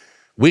 Like,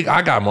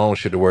 I got my own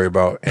shit to worry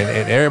about. And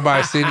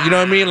everybody see, you know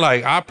what I mean?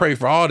 Like, I pray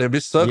for all of them.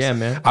 It sucks. Yeah,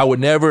 man. I would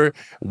never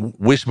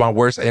wish my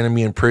worst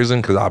enemy in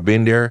prison, because I've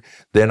been there.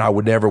 Then I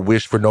would never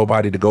wish for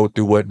nobody to go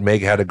through what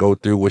Meg had to go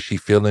through, what she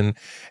feeling.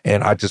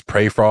 And I just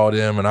pray for all of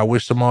them and I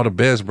wish them all the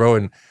best, bro.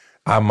 And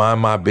I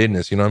mind my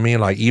business, you know what I mean?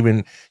 Like,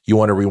 even you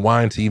want to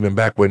rewind to even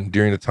back when,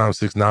 during the time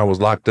 6ix9ine was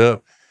locked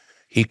up,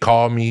 he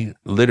called me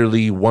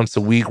literally once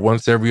a week,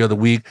 once every other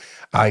week.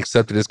 I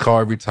accepted his call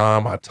every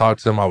time. I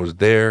talked to him. I was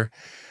there.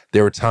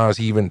 There were times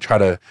he even tried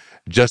to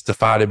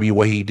justify to me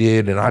what he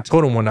did. And I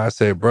told him when I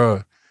said,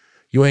 bro,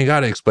 you ain't got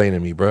to explain to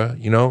me, bro.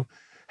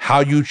 How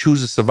you choose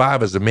to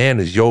survive as a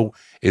man is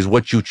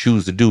what you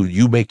choose to do.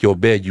 You make your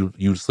bed,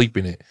 you sleep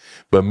in it.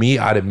 But me,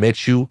 I'd have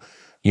met you.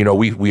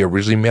 We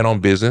originally met on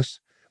business.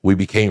 We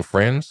became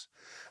friends.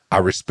 I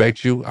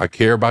respect you. I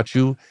care about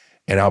you.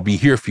 And I'll be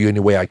here for you any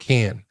way I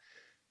can.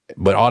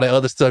 But all that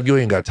other stuff, you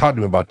ain't got to talk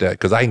to me about that,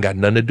 because I ain't got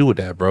nothing to do with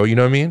that, bro. You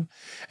know what I mean?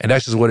 And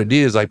that's just what it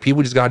is. Like,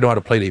 people just got to know how to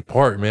play their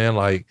part, man.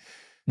 Like,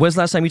 when's the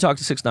last time you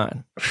talked to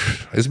 6ix9ine?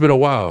 It's been a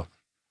while.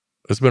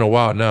 It's been a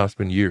while now. It's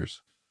been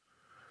years.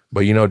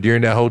 But,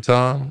 during that whole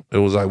time, it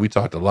was like we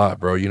talked a lot,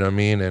 bro. You know what I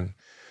mean? And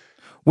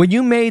when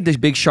you made this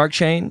big shark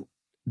chain,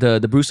 the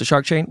Brewster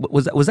shark chain,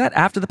 was that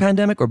after the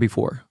pandemic or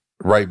before?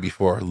 Right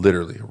before,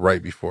 literally,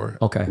 right before.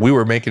 Okay. We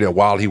were making it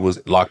while he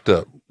was locked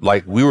up.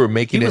 Like, we were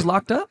making He was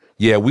locked up?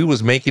 Yeah, we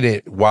was making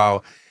it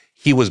while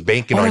he was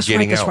banking on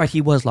getting out. That's right.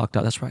 He was locked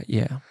up. That's right.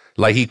 Yeah.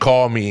 Like, he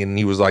called me and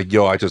he was like,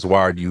 yo, I just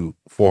wired you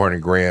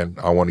 $400,000.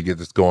 I want to get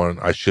this going.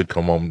 I should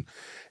come home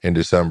in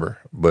December.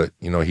 But,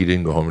 he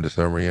didn't go home in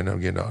December. He ended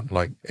up getting out in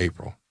like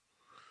April.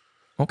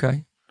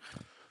 Okay.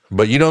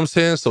 But you know what I'm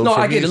saying? So no,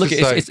 I get it. Look,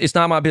 it's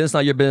not my business,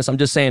 not your business. I'm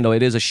just saying, though,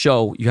 it is a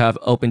show. You have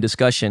open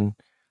discussion.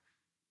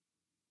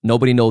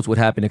 Nobody knows what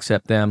happened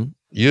except them.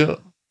 Yeah.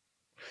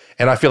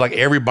 And I feel like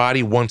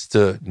everybody wants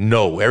to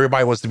know.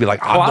 Everybody wants to be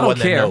like, I'm the one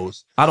that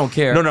knows. I don't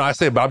care. No, I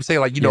say, but I'm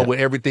saying, like, you know, with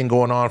everything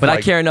going on. But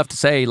I care enough to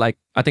say, like,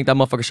 I think that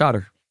motherfucker shot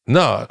her.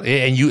 No,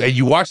 and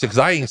you watched it, because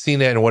I ain't seen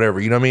that and whatever,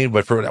 you know what I mean?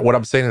 But for what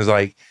I'm saying is,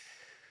 like,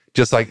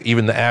 just like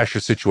even the Asher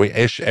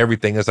situation,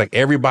 everything. It's like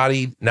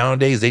everybody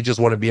nowadays, they just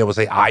want to be able to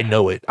say, I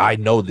know it. I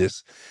know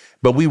this.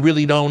 But we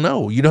really don't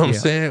know. You know what I'm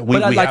saying? We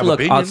have look,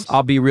 opinions.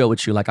 I'll be real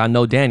with you. Like, I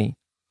know Danny.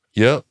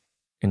 Yep.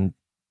 And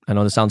I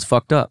know this sounds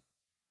fucked up.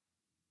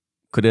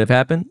 Could it have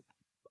happened?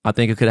 I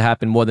think it could have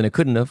happened more than it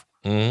couldn't have.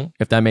 Mm-hmm.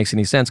 If that makes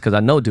any sense, because I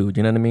know dude,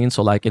 you know what I mean?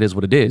 So like, it is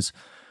what it is.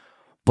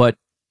 But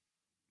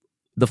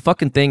the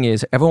fucking thing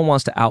is, everyone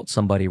wants to out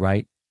somebody,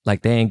 right?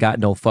 Like, they ain't got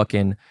no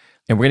fucking,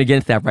 and we're gonna get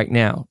into that right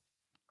now.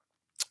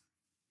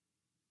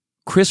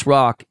 Chris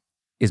Rock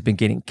has been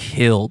getting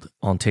killed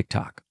on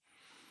TikTok.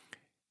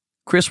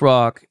 Chris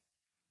Rock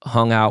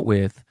hung out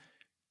with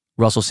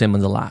Russell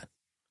Simmons a lot.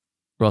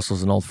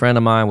 Russell's an old friend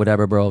of mine,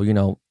 whatever, bro. You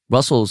know,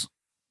 Russell's,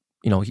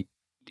 you know,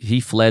 he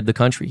fled the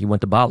country. He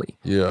went to Bali.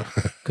 Yeah.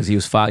 Because he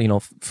was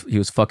he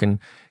was fucking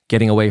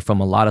getting away from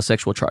a lot of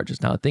sexual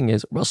charges. Now, the thing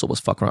is, Russell was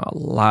fucking around a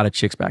lot of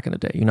chicks back in the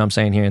day. You know what I'm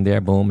saying? Here and there,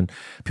 boom, and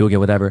people get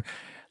whatever.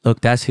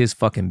 Look, that's his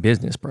fucking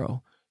business,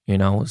 bro. You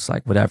know, it's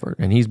like whatever.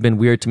 And he's been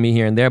weird to me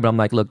here and there, but I'm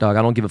like, look, dog,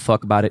 I don't give a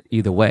fuck about it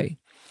either way.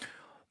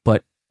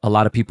 But a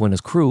lot of people in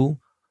his crew,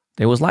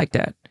 they was like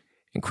that.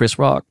 And Chris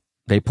Rock,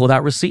 they pulled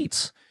out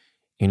receipts,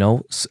 you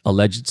know,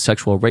 alleged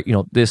sexual rape, you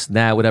know, this,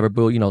 that, whatever,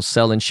 boo, you know,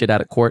 selling shit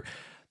out of court.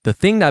 The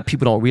thing that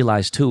people don't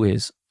realize too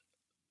is,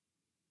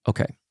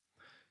 okay,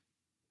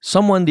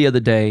 someone the other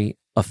day,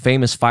 a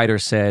famous fighter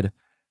said,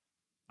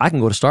 I can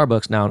go to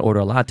Starbucks now and order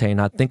a latte and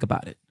not think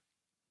about it.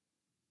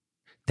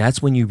 That's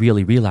when you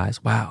really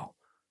realize, wow,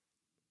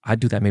 I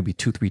do that maybe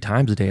 2-3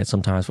 times a day at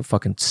sometimes for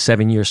fucking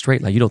 7 years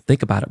straight. Like, you don't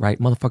think about it, right?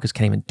 Motherfuckers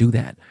can't even do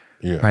that,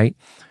 right?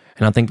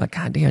 And I think like,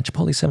 God damn,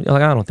 Chipotle 70.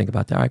 Like, I don't think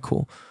about that. All right,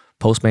 cool.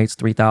 Postmates,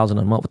 3,000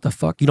 a month. What the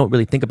fuck? You don't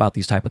really think about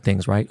these type of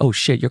things, right? Oh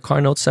shit, your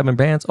car notes 7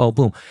 bands. Oh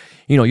boom.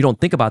 You know, you don't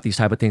think about these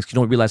type of things. You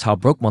don't realize how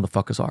broke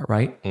motherfuckers are,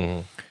 right?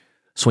 Mm-hmm.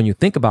 So when you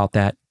think about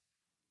that,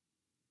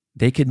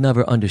 they could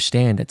never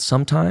understand that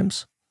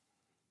sometimes,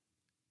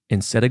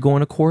 instead of going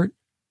to court,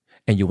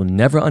 and you will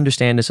never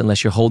understand this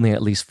unless you're holding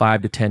at least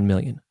 5 to 10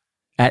 million.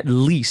 At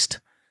least,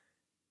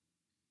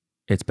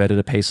 it's better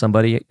to pay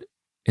somebody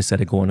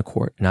instead of going to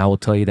court. And I will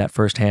tell you that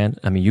firsthand.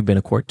 I mean, you've been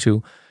to court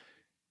too.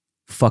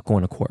 Fuck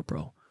going to court,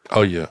 bro.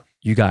 Oh, yeah.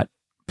 You got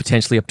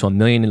potentially up to $1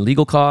 million in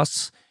legal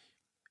costs.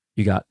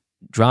 You got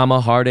drama,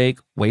 heartache,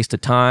 waste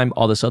of time,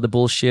 all this other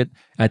bullshit.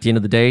 At the end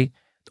of the day,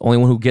 the only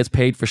one who gets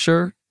paid for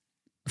sure,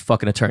 the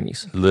fucking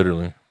attorneys.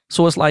 Literally.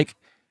 So it's like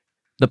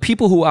the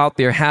people who are out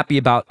there happy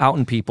about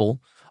outing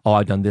people, oh,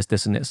 I've done this,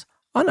 this, and this.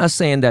 I'm not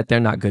saying that they're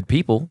not good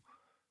people,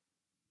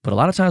 but a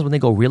lot of times when they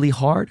go really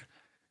hard,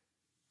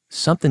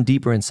 something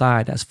deeper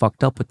inside has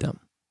fucked up with them.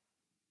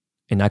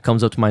 And that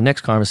comes up to my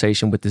next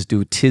conversation with this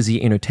dude,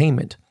 Tizzy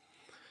Entertainment.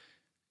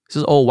 This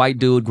is old white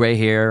dude, gray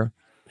hair.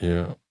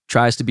 Yeah.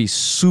 Tries to be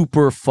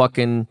super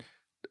fucking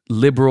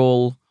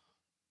liberal,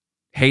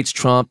 hates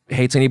Trump,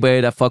 hates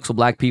anybody that fucks with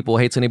black people,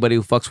 hates anybody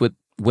who fucks with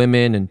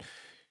women, and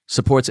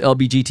supports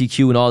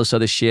LGBTQ and all this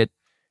other shit.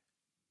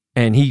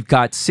 And he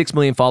got 6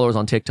 million followers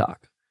on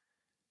TikTok.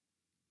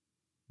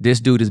 This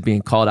dude is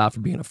being called out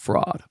for being a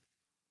fraud.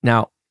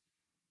 Now,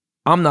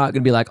 I'm not going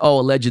to be like, oh,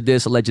 alleged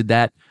this, alleged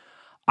that.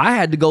 I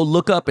had to go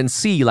look up and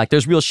see, like,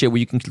 there's real shit where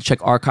you can check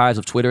archives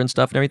of Twitter and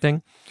stuff and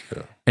everything.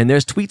 Yeah. And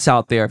there's tweets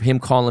out there of him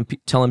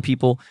telling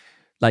people,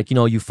 like, you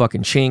know, you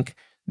fucking chink,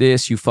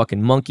 this, you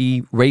fucking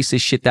monkey,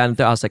 racist shit, that and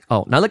that. I was like,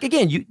 oh, now look,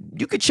 again,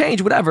 you could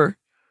change whatever,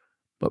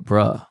 but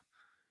bruh,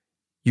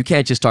 you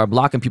can't just start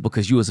blocking people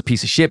because you was a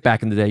piece of shit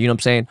back in the day. You know what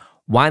I'm saying?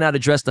 Why not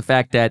address the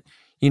fact that,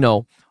 you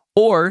know,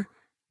 or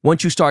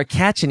once you start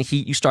catching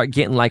heat, you start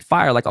getting like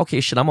fire, like, okay,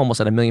 shit, I'm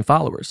almost at 1 million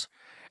followers.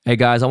 Hey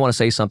guys, I want to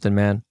say something,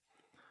 man.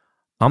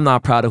 I'm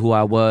not proud of who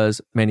I was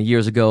many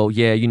years ago.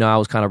 Yeah, you know, I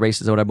was kind of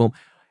racist or whatever, boom.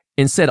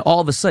 Instead, all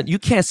of a sudden, you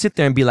can't sit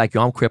there and be like,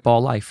 yo, I'm Crip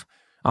all life.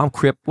 I'm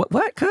Crip, what,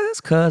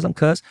 cuz, I'm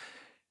cuz.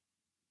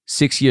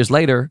 6 years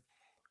later,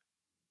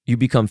 you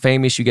become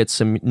famous, you get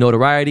some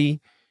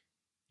notoriety,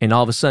 and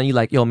all of a sudden, you're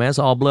like, yo, man, it's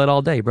all blood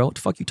all day, bro. What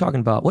the fuck you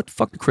talking about? What the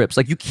fuck the Crips?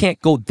 Like, you can't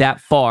go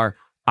that far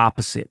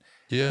opposite.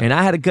 Yeah. And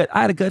I had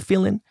a gut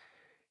feeling.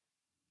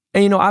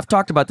 And you know, I've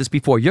talked about this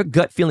before. Your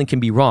gut feeling can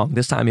be wrong.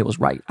 This time it was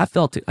right. I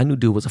felt it. I knew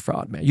dude was a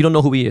fraud, man. You don't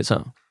know who he is,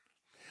 huh?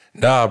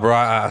 Nah, bro.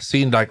 I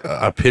seen like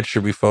a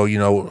picture before, you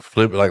know,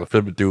 flip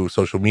it through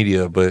social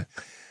media. But,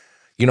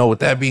 you know, with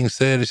that being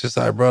said, it's just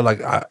like, bro, like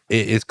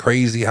it's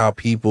crazy how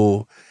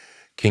people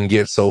can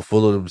get so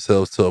full of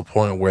themselves to a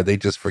point where they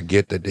just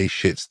forget that they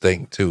shit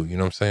stink too. You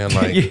know what I'm saying?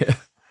 Like, yeah.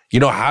 You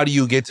know, how do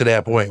you get to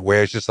that point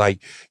where it's just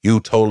like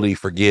you totally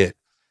forget,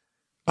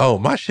 oh,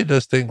 my shit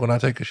does stink when I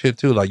take a shit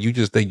too. Like, you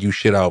just think you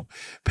shit out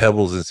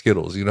Pebbles and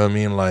Skittles. You know what I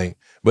mean? Like,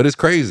 but it's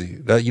crazy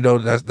that, you know,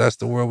 that's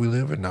the world we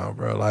live in now,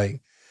 bro.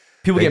 Like,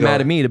 people get mad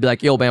at me to be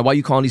like, yo, man, why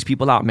you calling these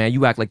people out, man?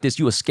 You act like this.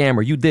 You a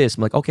scammer. You this.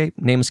 I'm like, okay,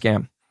 name a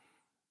scam.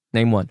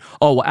 Name one.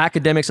 Oh, well,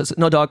 academics.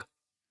 No, dog.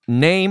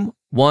 Name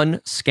one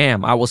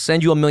scam. I will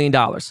send you $1 million.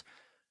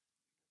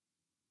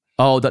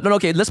 Oh, no,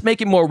 okay, let's make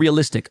it more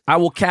realistic. I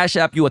will Cash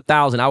App you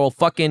 1,000. I will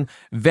fucking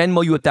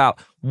Venmo you 1,000.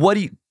 What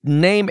do you,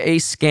 name a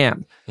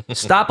scam.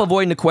 Stop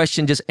avoiding the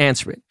question, just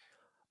answer it.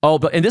 Oh,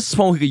 and this is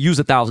someone who could use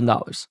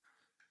 $1,000.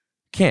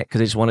 can't because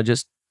they just want to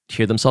just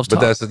hear themselves talk.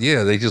 But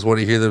they just want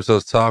to hear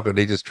themselves talk, or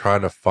they just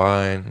trying to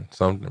find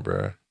something,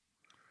 bro.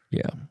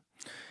 Yeah.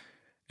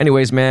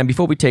 Anyways, man,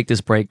 before we take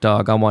this break,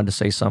 dog, I wanted to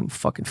say something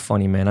fucking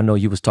funny, man. I know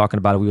you was talking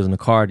about it. We was in the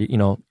car,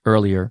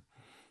 earlier,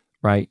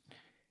 right?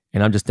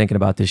 And I'm just thinking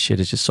about this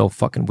shit. It's just so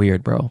fucking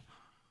weird, bro.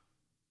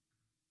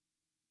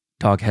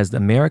 Dog, has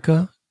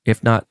America,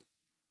 if not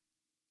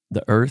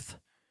the earth,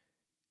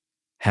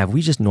 have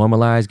we just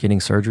normalized getting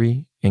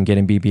surgery and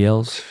getting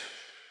BBLs?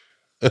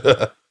 We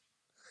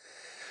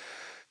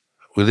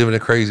live in a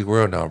crazy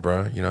world now,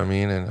 bro. You know what I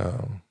mean?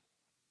 And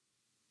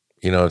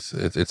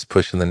it's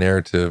pushing the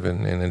narrative,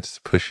 and it's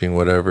pushing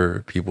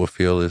whatever people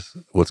feel is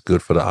what's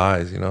good for the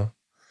eyes.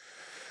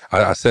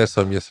 I said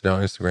something yesterday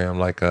on Instagram,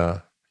 like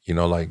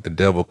like the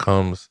devil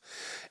comes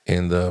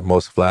in the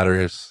most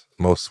flatterous,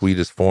 most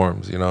sweetest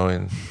forms, and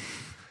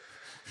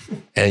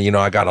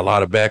I got a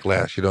lot of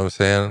backlash, you know what I'm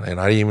saying?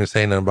 And I didn't even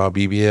say nothing about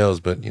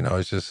BBLs, but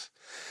it's just,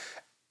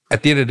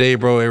 at the end of the day,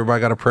 bro,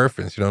 everybody got a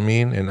preference, you know what I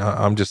mean? And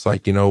I'm just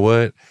like, you know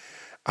what?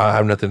 I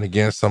have nothing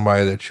against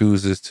somebody that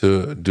chooses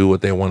to do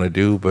what they want to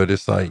do, but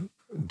it's like,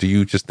 do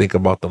you just think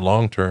about the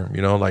long term,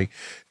 like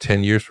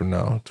 10 years from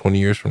now, 20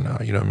 years from now,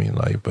 you know what I mean?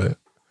 Like, but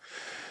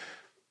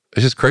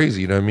it's just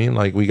crazy, you know what I mean?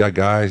 Like, we got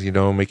guys,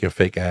 making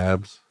fake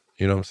abs,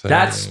 you know what I'm saying?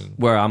 That's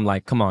where I'm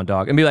like, come on,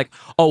 dog. And be like,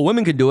 oh,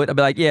 women could do it. I'd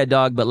be like, yeah,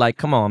 dog, but like,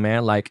 come on,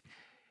 man. Like,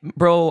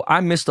 bro, I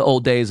miss the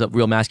old days of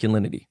real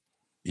masculinity.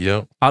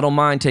 Yep. I don't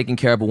mind taking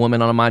care of a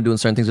woman. I don't mind doing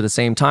certain things. At the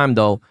same time,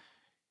 though,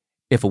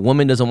 if a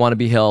woman doesn't want to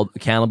be held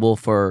accountable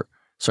for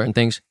certain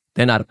things,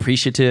 they're not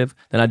appreciative,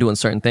 they're not doing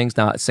certain things.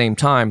 Now, at the same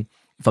time,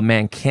 if a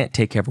man can't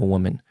take care of a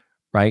woman,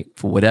 right,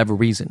 for whatever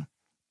reason,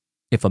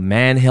 if a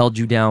man held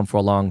you down for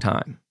a long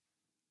time,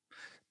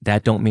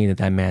 that don't mean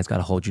that man's got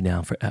to hold you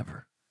down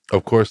forever.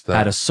 Of course not.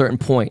 At a certain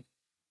point,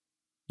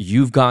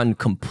 you've gotten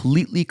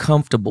completely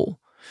comfortable.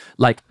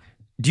 Like,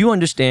 do you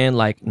understand,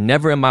 like,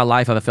 never in my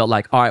life have I felt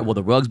like, all right, well,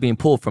 the rug's being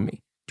pulled from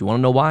me. Do you want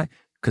to know why?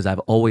 Because I've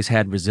always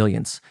had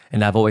resilience,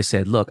 and I've always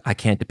said, look, I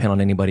can't depend on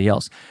anybody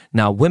else.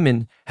 Now,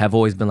 women have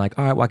always been like,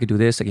 all right, well, I could do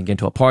this. I can get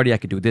into a party. I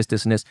could do this,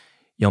 this, and this.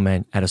 Yo,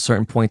 man, at a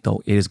certain point,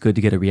 though, it is good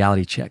to get a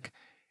reality check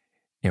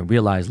and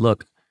realize,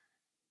 look,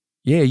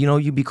 yeah,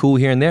 you'd be cool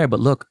here and there, but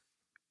look,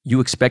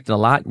 you expected a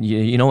lot,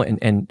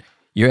 and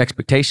your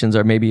expectations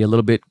are maybe a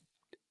little bit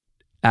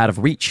out of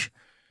reach.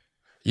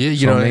 Yeah,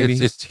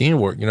 it's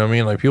teamwork. You know what I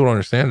mean? Like, people don't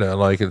understand that.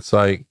 Like, it's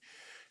like,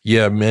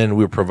 yeah, men,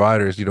 we're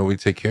providers. We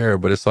take care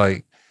of, but it's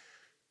like,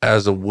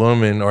 as a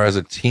woman or as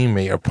a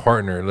teammate, a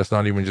partner, let's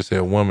not even just say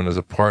a woman, as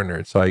a partner,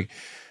 it's like,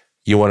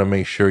 you want to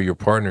make sure your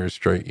partner is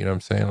straight. You know what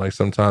I'm saying? Like,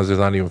 sometimes it's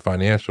not even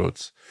financial.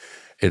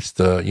 It's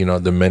the,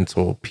 the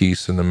mental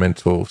piece and the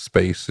mental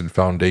space and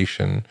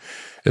foundation.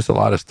 It's a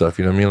lot of stuff.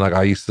 You know what I mean? Like,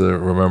 I used to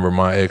remember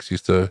my ex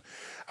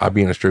I'd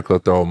be in a strip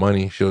club throwing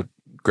money. She'll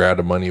grab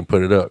the money and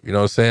put it up. You know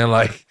what I'm saying?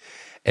 Like,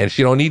 and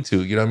she don't need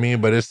to, you know what I mean?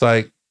 But it's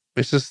like,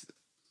 it's just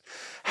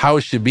how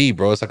it should be,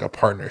 bro. It's like a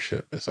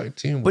partnership. It's like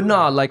teamwork. But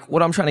no, like,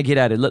 what I'm trying to get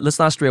at it, let's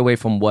not stray away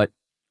from what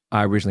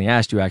I originally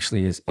asked you,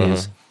 actually, is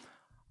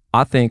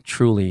I think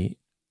truly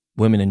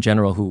women in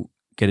general who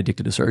get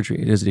addicted to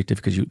surgery, it is addictive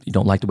because you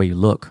don't like the way you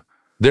look.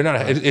 They're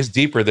not, it's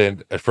deeper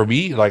than, for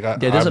me, like,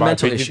 there's a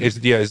mental issue.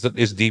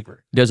 It's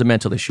deeper. There's a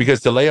mental issue. Because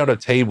to lay on a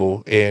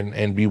table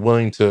and be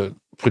willing to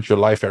put your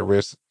life at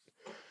risk,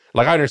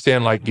 like, I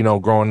understand, like,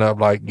 growing up,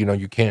 like,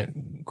 you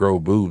can't grow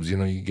boobs,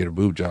 you get a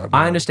boob job.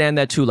 I understand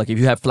that too. Like, if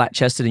you have flat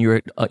chested and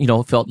you're,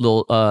 felt a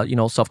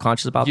little,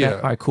 self-conscious about that.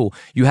 All right, cool.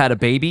 You had a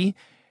baby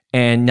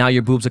and now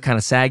your boobs are kind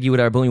of saggy,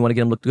 whatever, boom, you want to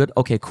get them look good.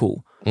 Okay,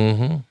 cool.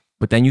 Mm-hmm.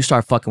 But then you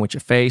start fucking with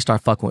your face,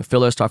 start fucking with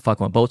fillers, start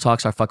fucking with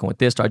Botox, start fucking with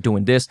this, start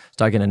doing this,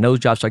 start getting a nose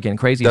job, start getting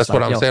crazy. That's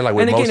what I'm saying. Like,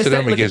 with most of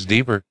them, it gets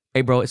deeper.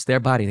 Hey, bro, it's their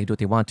body. They do what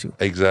they want to.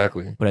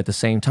 Exactly. But at the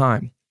same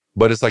time.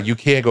 But it's like, you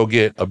can't go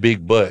get a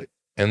big butt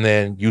and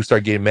then you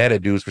start getting mad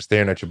at dudes for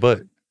staring at your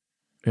butt.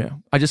 Yeah.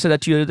 I just said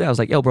that to you the other day. I was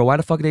like, yo, bro, why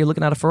the fuck are they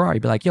looking at a Ferrari?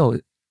 Be like, yo,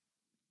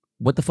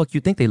 what the fuck you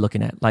think they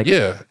looking at? Like,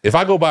 yeah, if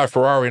I go by a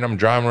Ferrari and I'm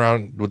driving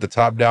around with the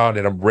top down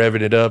and I'm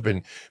revving it up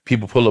and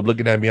people pull up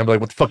looking at me, I'm like,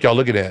 what the fuck y'all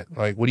looking at?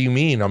 Like, what do you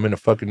mean I'm in a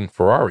fucking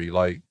Ferrari?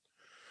 Like,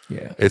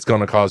 yeah, it's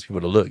gonna cause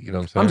people to look, you know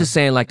what I'm saying? I'm just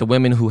saying, like, the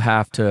women who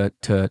have to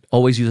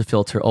always use a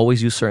filter,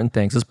 always use certain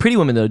things. There's pretty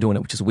women that are doing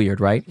it, which is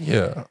weird, right?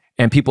 Yeah.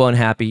 And people are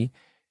unhappy.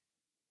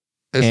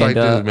 It's and, like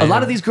this, man. A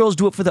lot of these girls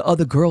do it for the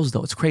other girls,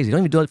 though. It's crazy. They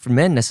don't even do it for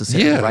men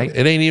necessarily, right?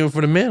 It ain't even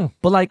for the men.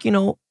 But, like,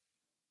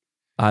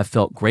 I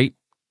felt great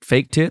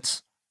fake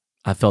tits.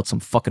 I felt some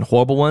fucking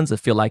horrible ones that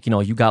feel like,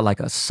 you got like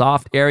a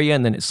soft area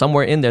and then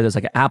somewhere in there's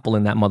like an apple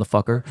in that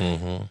motherfucker.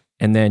 Mm-hmm.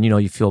 And then,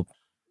 you feel,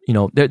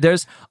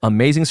 there's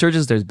amazing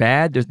surgeons, there's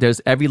bad, there's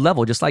every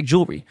level, just like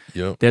jewelry.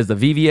 Yep. There's the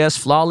VVS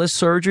flawless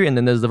surgery and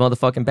then there's the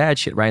motherfucking bad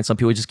shit, right? And some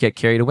people just get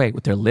carried away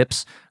with their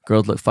lips.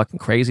 Girls look fucking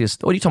crazy.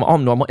 What are you talking about? Oh,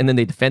 I'm normal. And then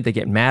they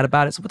get mad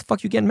about it. So what the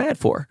fuck you getting mad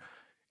for?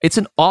 It's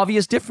an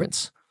obvious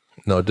difference.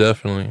 No,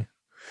 definitely.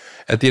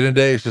 At the end of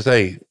the day, it's just,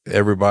 hey,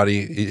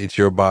 everybody, it's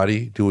your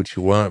body. Do what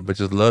you want, but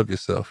just love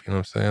yourself. You know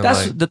what I'm saying?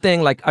 That's the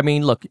thing. Like, I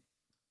mean, look,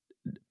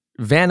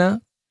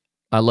 Vanna,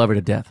 I love her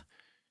to death.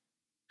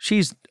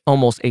 She's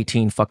almost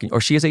 18 or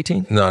she is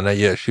 18? No, not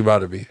yet. She about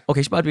to be. Okay,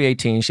 she's about to be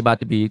 18. She's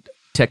about to be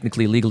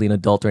technically legally an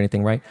adult or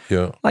anything, right?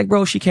 Yeah. Like,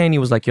 bro, she came and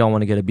was like, yo, I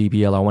want to get a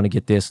BBL. I want to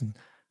get this.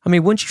 I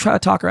mean, wouldn't you try to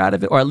talk her out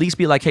of it? Or at least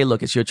be like, hey,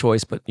 look, it's your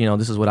choice, but,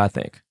 this is what I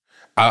think.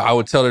 I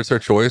would tell her it's her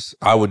choice.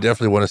 I would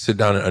definitely want to sit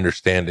down and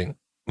understanding.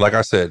 Like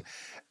I said,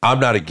 I'm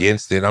not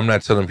against it. I'm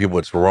not telling people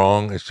it's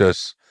wrong. It's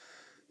just,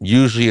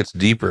 usually it's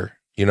deeper.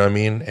 You know what I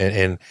mean?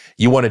 And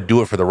you want to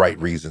do it for the right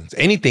reasons.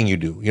 Anything you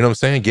do, you know what I'm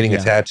saying? Getting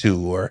a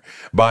tattoo or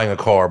buying a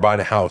car, buying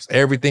a house,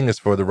 everything is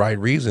for the right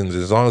reasons.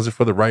 As long as it's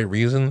for the right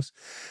reasons,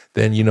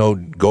 then,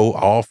 go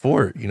all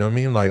for it. You know what I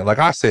mean? Like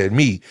I said,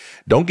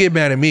 don't get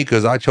mad at me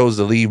because I chose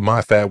to leave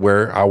my fat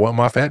where I want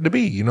my fat to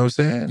be. You know what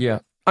I'm saying? Yeah.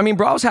 I mean,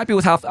 bro, I was happy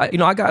with how,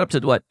 I got up to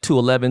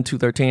 211,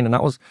 213, and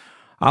I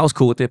was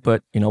cool with it,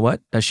 but you know what?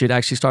 That shit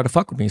actually started to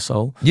fuck with me,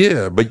 so.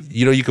 Yeah, but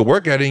you could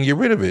work at it and get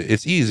rid of it.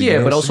 It's easy.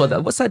 Yeah, but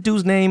also, what's that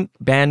dude's name?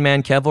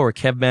 Bandman Kevo or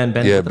Kevman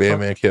Ben? Yeah,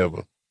 Bandman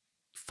Kevo.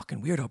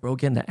 Fucking weirdo, bro.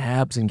 Getting the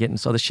abs and getting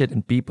this other shit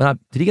and beat. Did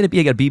he get a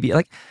BB?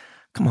 Like,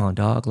 come on,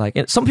 dog. Like,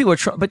 and some people are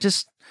but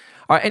just,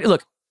 all right, and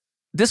look,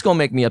 this gonna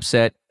make me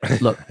upset.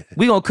 Look,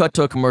 we gonna cut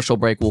to a commercial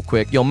break real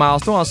quick. Yo,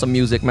 Miles, throw on some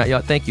music, man. Yo,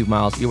 thank you,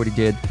 Miles. You already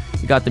did.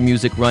 You got the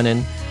music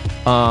running.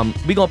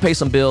 We gonna pay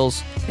some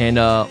bills and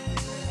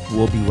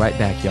we'll be right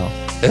back, y'all.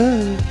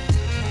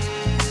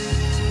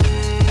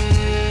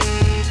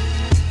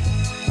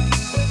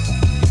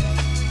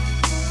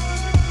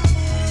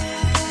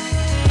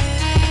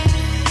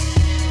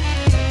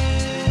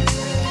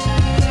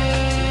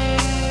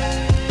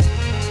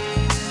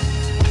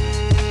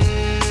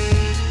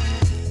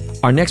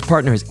 Our next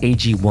partner is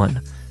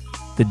AG1,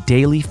 the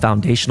daily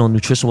foundational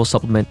nutritional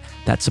supplement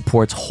that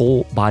supports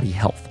whole body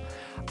health.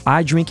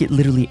 I drink it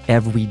literally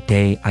every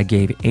day. I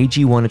gave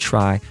AG1 a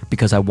try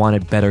because I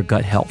wanted better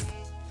gut health.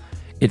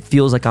 It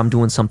feels like I'm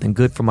doing something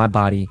good for my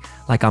body,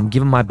 like I'm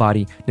giving my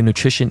body the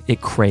nutrition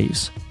it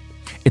craves.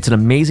 It's an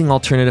amazing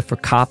alternative for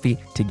coffee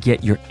to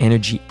get your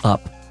energy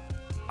up.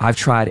 I've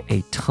tried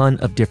a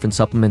ton of different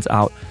supplements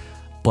out,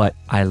 but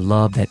I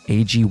love that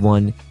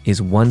AG1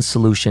 is one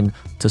solution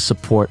to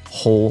support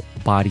whole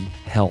body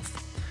health.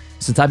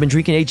 Since I've been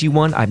drinking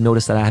AG1, I've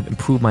noticed that I have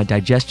improved my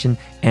digestion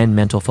and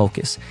mental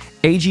focus.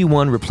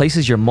 AG1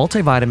 replaces your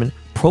multivitamin,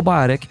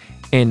 probiotic,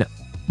 and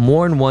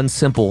more in one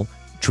simple,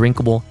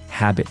 drinkable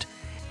habit.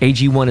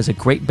 AG1 is a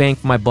great bang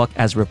for my buck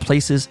as it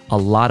replaces a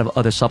lot of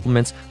other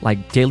supplements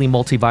like daily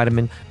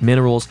multivitamin,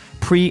 minerals,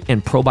 pre-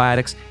 and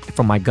probiotics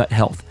for my gut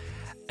health,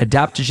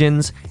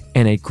 adaptogens,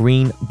 and a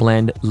green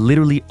blend,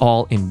 literally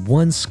all in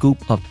one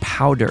scoop of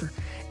powder.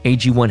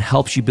 AG1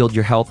 helps you build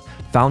your health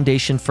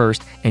foundation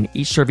first, and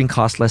each serving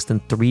costs less than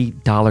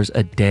 $3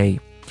 a day.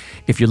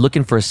 If you're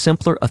looking for a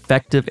simpler,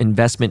 effective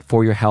investment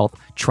for your health,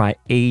 try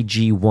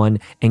AG1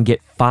 and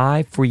get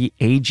 5 free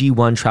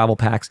AG1 travel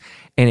packs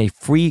and a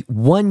free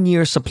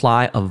 1-year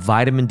supply of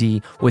vitamin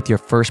D with your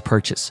first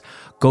purchase.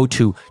 Go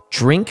to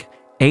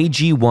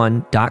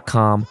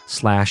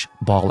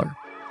drinkag1.com/baller.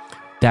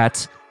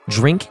 That's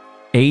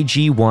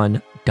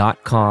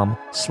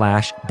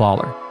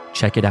drinkag1.com/baller.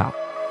 Check it out.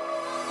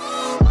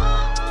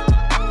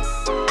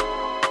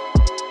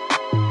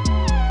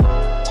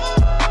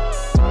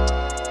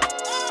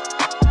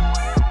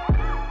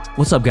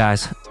 What's up,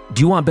 guys?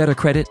 Do you want better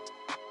credit?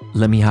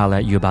 Let me holler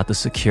at you about the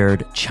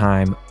secured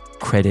Chime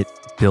Credit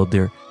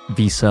Builder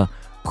Visa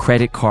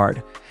credit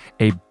card,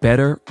 a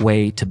better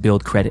way to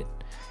build credit.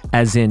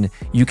 As in,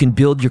 you can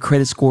build your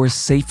credit scores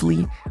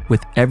safely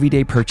with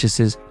everyday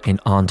purchases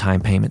and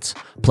on-time payments.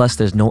 Plus,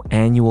 there's no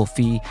annual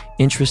fee,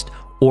 interest,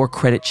 or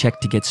credit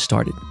check to get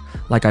started.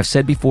 Like I've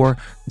said before,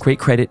 great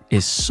credit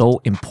is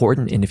so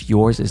important, and if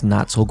yours is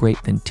not so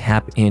great, then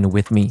tap in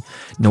with me.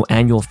 No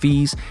annual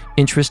fees,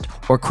 interest,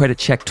 or credit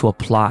check to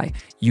apply.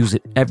 Use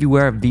it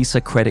everywhere Visa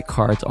credit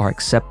cards are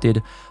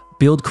accepted.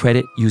 Build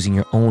credit using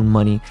your own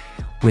money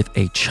with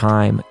a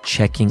Chime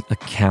checking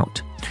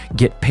account.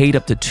 Get paid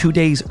up to 2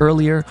 days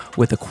earlier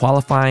with a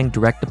qualifying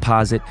direct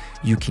deposit.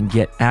 You can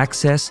get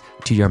access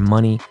to your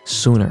money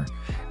sooner.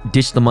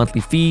 Ditch the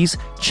monthly fees.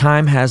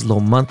 Chime has low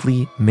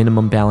monthly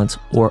minimum balance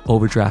or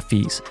overdraft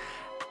fees.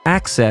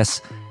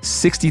 Access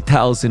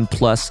 60,000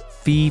 plus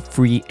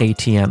fee-free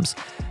ATMs.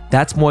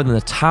 That's more than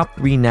the top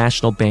 3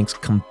 national banks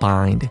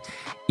combined.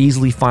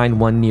 Easily find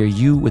one near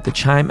you with the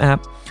Chime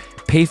app.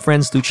 Pay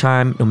friends through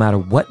Chime no matter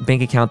what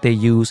bank account they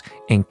use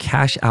and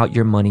cash out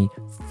your money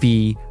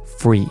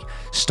fee-free.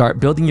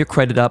 Start building your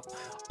credit up.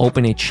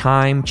 Open a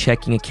Chime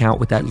checking account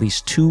with at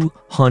least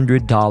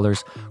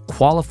 $200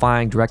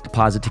 qualifying direct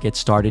deposit to get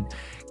started.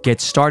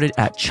 Get started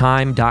at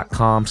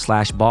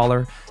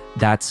chime.com/baller.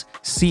 That's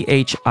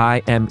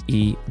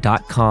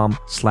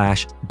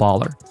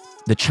CHIME.com/baller.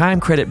 The Chime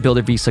Credit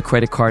Builder Visa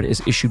credit card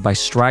is issued by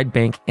Stride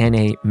Bank,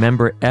 NA,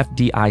 member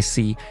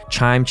FDIC.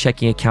 Chime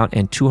checking account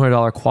and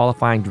 $200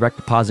 qualifying direct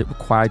deposit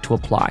required to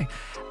apply.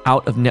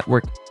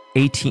 Out-of-network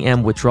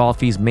ATM withdrawal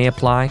fees may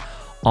apply.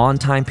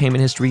 On-time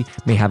payment history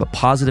may have a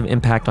positive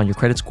impact on your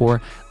credit score.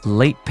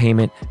 Late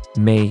payment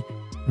may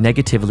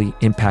negatively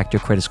impact your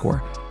credit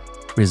score.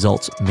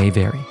 Results may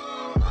vary.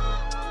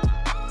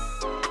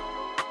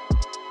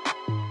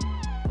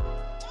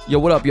 Yo,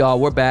 what up, y'all?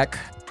 We're back.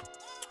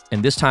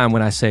 And this time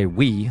when I say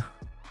we,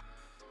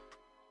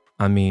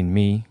 I mean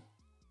me,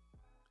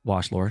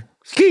 Wash Lord,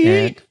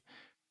 and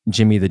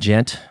Jimmy the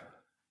Gent,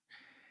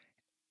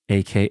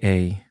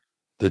 a.k.a.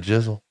 The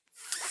Jizzle.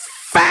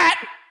 Fat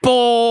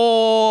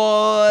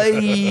Boy!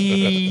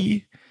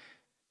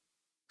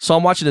 So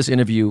I'm watching this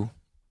interview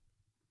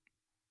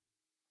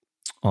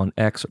on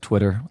X or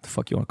Twitter, what the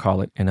fuck you want to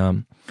call it.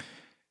 And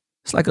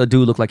it's like a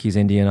dude look like he's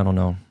Indian, I don't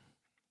know.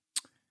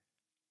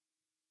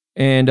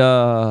 And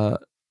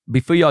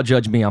before y'all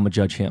judge me, I'm gonna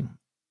judge him.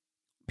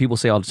 People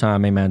say all the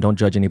time, hey man, don't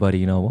judge anybody,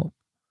 you know. Well,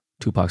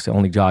 Tupac said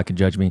only God can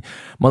judge me.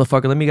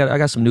 Motherfucker, I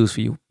got some news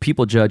for you.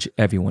 People judge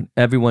everyone.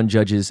 Everyone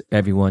judges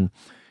everyone.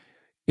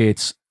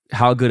 It's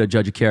how good a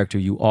judge of character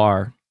you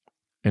are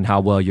and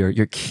how well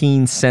your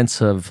keen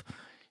sense of,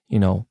 you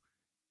know,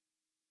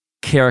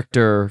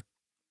 character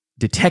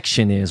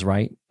detection is,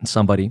 right? In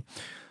somebody.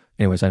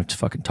 Anyways, I'm just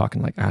fucking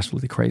talking like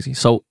absolutely crazy.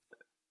 So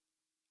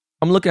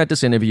I'm looking at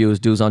this interview. This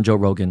dude's on Joe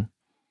Rogan.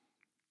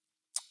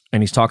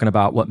 And he's talking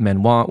about what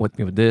men want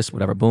with this,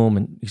 whatever, boom.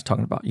 And he's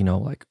talking about, you know,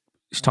 like,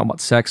 he's talking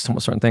about sex, talking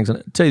about certain things.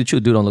 And to tell you the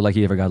truth, dude don't look like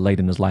he ever got laid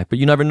in his life. But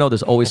you never know.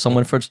 There's always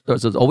someone for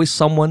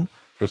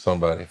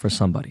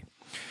somebody.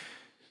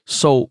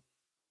 So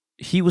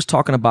he was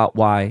talking about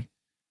why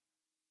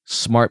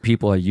smart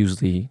people are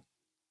usually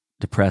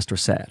depressed or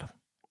sad.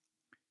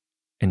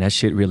 And that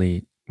shit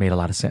really made a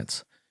lot of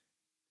sense.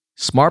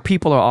 Smart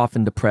people are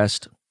often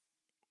depressed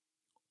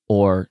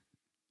or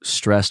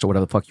stressed or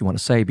whatever the fuck you want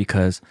to say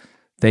because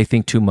they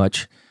think too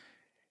much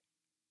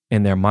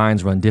and their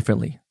minds run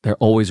differently. They're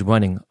always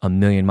running a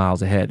million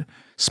miles ahead.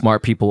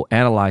 Smart people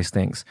analyze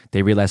things.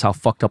 They realize how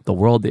fucked up the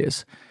world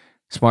is.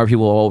 Smart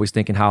people are always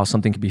thinking how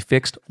something can be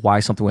fixed,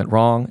 why something went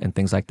wrong, and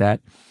things like that.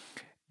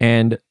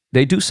 And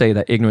they do say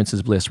that ignorance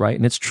is bliss, right?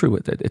 And it's true.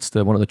 It's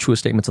one of the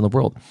truest statements in the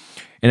world.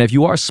 And if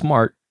you are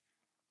smart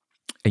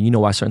and you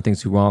know why certain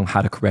things do wrong,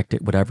 how to correct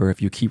it, whatever,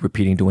 if you keep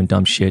repeating doing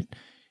dumb shit,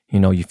 you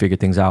know, you figure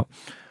things out.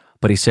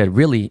 But he said,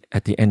 really,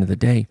 at the end of the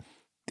day,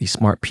 these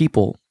smart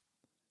people,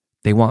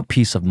 they want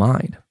peace of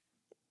mind.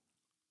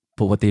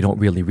 But what they don't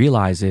really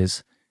realize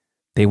is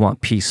they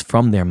want peace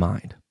from their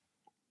mind.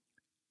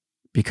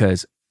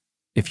 Because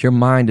if your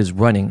mind is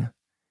running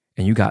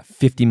and you got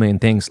 50 million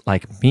things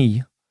like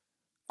me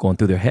going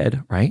through their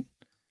head, right?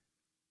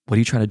 What are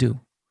you trying to do?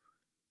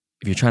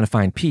 If you're trying to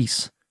find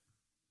peace,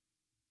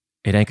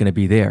 it ain't going to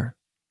be there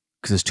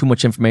because there's too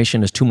much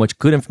information. There's too much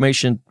good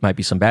information. Might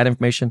be some bad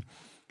information.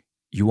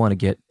 You want to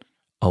get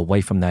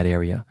away from that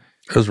area.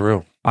 That's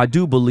real. I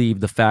do believe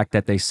the fact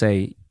that they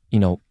say, you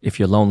know, if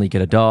you're lonely,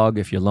 get a dog.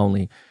 If you're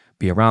lonely,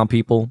 be around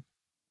people.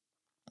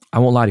 I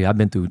won't lie to you. I've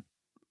been through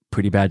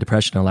pretty bad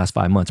depression in the last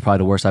 5 months. Probably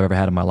the worst I've ever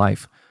had in my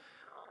life.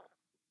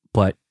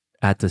 But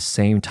at the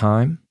same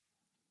time,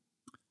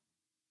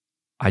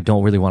 I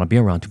don't really want to be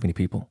around too many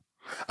people.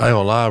 I ain't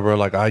gonna lie, bro.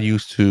 Like I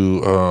used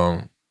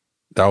to,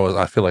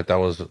 I feel like that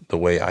was the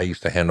way I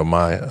used to handle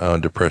my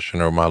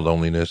depression or my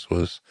loneliness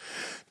was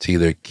to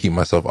either keep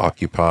myself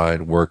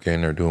occupied,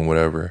 working or doing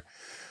whatever.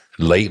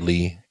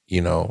 Lately,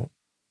 you know,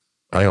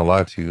 I ain't gonna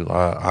lie to you.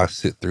 I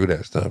sit through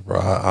that stuff, bro.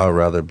 I'd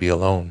rather be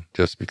alone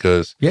just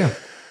because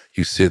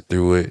you sit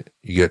through it,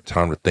 you get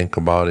time to think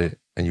about it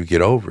and you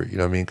get over it. You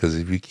know what I mean? Because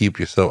if you keep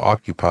yourself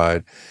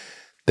occupied,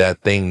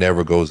 that thing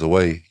never goes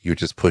away. You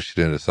just push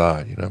it in the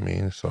side. You know what I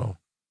mean? So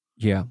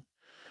yeah,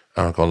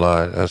 I ain't gonna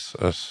lie.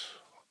 That's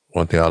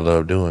one thing I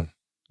love doing.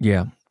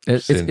 Yeah,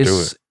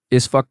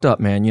 it's fucked up,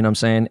 man. You know what I'm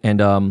saying?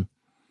 And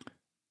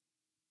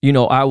you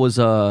know, I was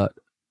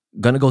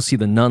gonna go see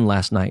The Nun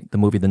last night, the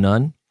movie The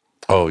Nun.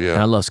 Oh yeah.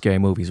 And I love scary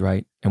movies,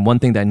 right? And one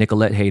thing that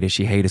Nicolette hated,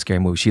 she hated scary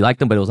movies. She liked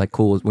them, but it was like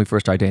cool when we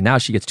first started dating. Now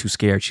she gets too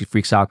scared. She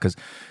freaks out because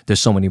there's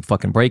so many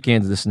fucking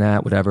break-ins, this and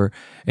that, whatever.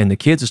 And the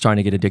kids are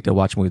starting to get addicted to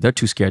watching movies. They're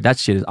too scared. That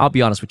shit is, I'll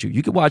be honest with you.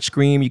 You could watch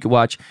Scream, you could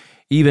watch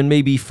even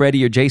maybe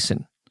Freddy or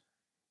Jason.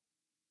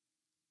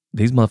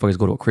 These motherfuckers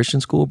go to a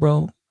Christian school,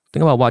 bro.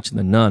 Think about watching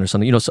The Nun or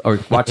something, you know, or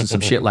watching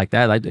some shit like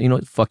that. Like, you know,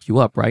 it fuck you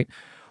up, right?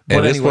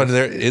 But and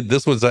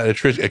this was at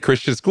a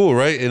Christian school,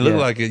 right? It looked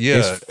like it, yeah.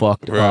 It's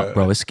fucked up,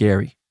 bro. It's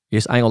scary. I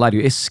ain't gonna lie to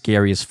you, it's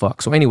scary as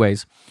fuck. So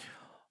anyways,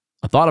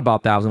 I thought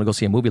about that. I was gonna go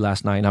see a movie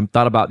last night, and I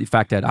thought about the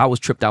fact that I was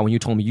tripped out when you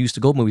told me you used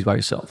to go to movies by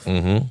yourself.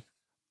 Mm-hmm.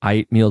 I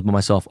eat meals by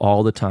myself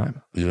all the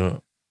time. Yeah.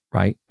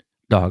 Right?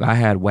 Dog, I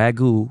had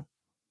Wagyu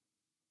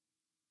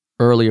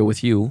earlier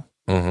with you.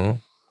 Mm-hmm.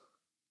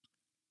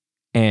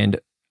 And,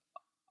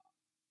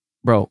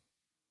 bro,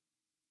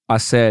 I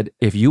said,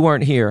 if you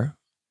weren't here,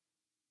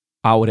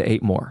 I would have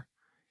ate more.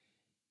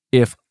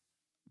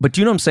 But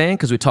you know what I'm saying?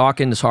 Because we're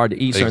talking, it's hard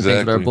to eat certain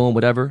things, whatever, boom,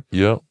 whatever.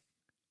 Yeah.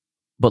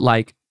 But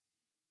like,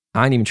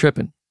 I ain't even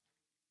tripping,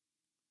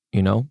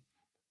 you know?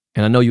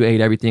 And I know you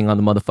ate everything on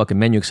the motherfucking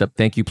menu except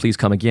thank you, please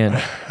come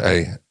again.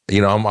 Hey,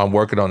 you know, I'm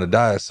working on the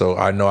diet, so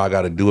I know I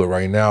got to do it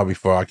right now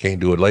before I can't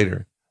do it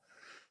later.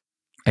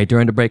 Hey,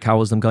 during the break, how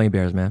was them gummy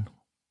bears, man?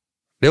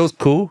 It was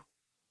cool.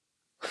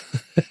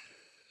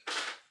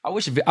 I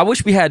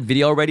wish we had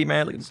video already,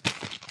 man. Look at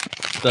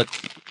this.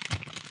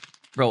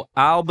 Bro,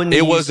 Albanese.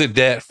 It wasn't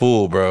that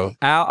full, bro.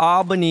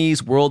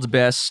 Albanese, world's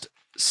best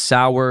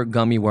sour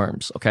gummy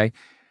worms, okay?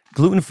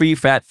 Gluten-free,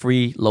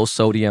 fat-free, low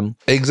sodium.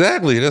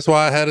 Exactly. That's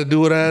why I had to do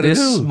what I had to This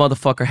do.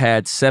 motherfucker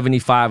had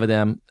 75 of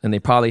them, and they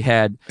probably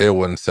had... It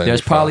wasn't 75.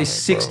 There's probably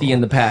 60 bro.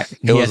 in the pack.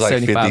 It was like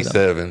 75 of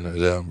them. 57 of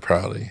them,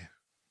 probably.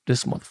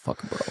 This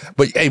motherfucker, bro.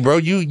 But hey, bro,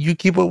 you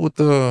keep up with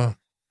the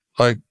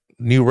like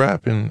new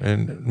rap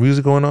and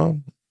music going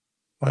on?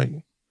 Like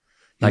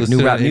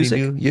new rap any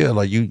music? Yeah,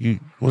 like you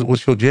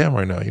what's your jam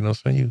right now? You know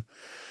what I'm saying?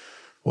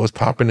 What's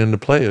popping in the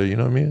player, you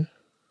know what I mean?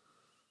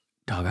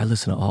 Dog, I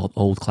listen to all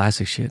old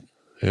classic shit.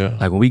 Yeah.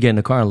 Like when we get in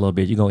the car in a little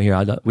bit, you're gonna hear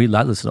I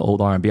listen to old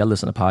R&B. I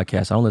listen to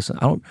podcasts.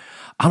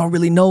 I don't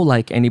really know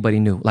like anybody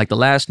new. Like the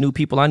last new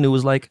people I knew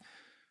was like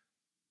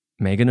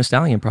Megan Thee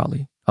Stallion,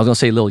 probably. I was gonna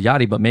say Lil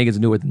Yachty, but Megan's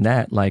newer than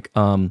that. Like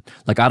I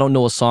don't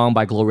know a song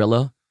by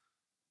Glorilla.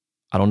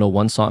 I don't know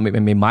one song. Maybe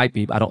it might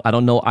be. I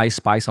don't know Ice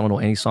Spice. I don't know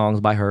any songs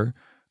by her.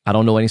 I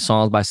don't know any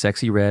songs by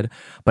Sexy Red.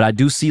 But I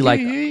do see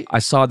like I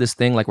saw this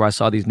thing like where I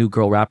saw these new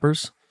girl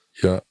rappers.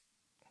 Yeah.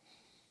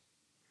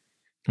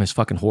 And it's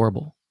fucking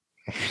horrible.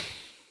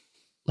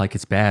 Like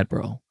it's bad,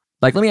 bro.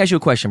 Like let me ask you a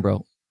question,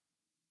 bro.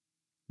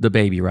 The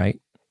Baby, right?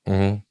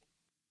 Mm-hmm.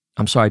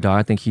 I'm sorry, dog.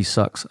 I think he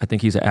sucks. I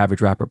think he's an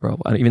average rapper, bro.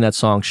 Even that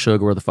song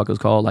Sugar, where the fuck it was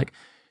called. Like,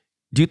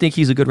 do you think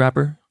he's a good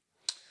rapper?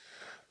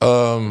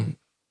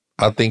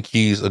 I think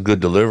he's a good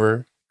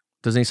deliverer.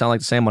 Doesn't he sound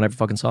like the same on every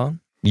fucking song?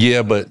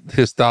 Yeah, but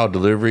his style of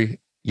delivery,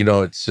 you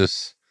know,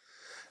 it's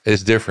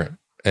different.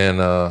 And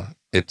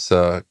it's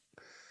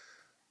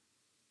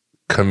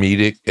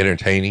comedic,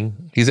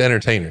 entertaining. He's an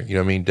entertainer, you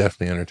know what I mean?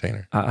 Definitely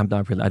entertainer. I'm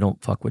not really, I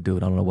don't fuck with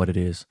dude. I don't know what it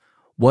is.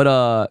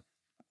 What,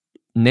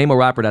 name a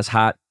rapper that's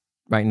hot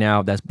right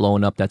now, that's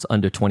blowing up, that's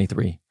under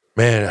 23.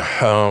 Man,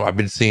 I've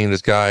been seeing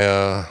this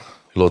guy,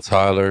 Lil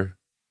Tyler,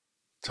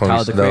 Tony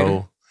Tyler, the Snow.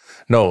 Creator?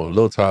 No,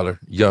 Lil Tyler,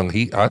 young.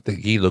 I think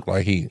he looked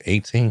like he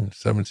 18,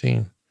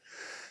 17.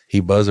 He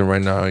buzzing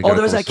right now. Oh,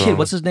 there was that kid.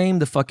 What's his name?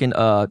 The fucking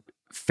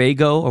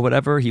Fago or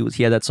whatever.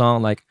 He had that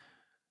song like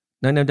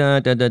dun dun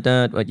dun dun dun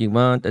dun what you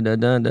want dun dun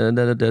dun dun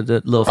dun dun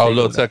dun. Lil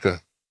Tecca.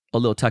 Oh,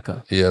 Lil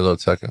Tecca. Yeah, Lil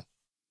Tecca.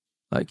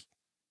 Like,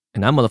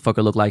 and that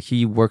motherfucker looked like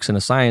he works in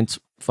a science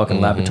fucking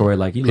laboratory.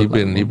 Like he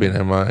been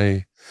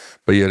MIA.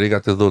 But yeah, they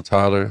got this Lil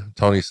Tyler,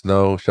 Tony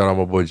Snow. Shout out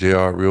my boy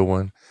JR, real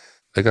one.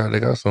 They got a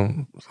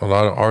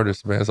lot of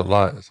artists, man. It's a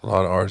lot of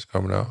artists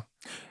coming out.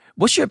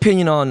 What's your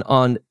opinion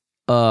on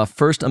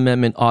First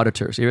Amendment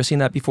auditors? You ever seen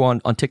that before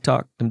on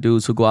TikTok? Them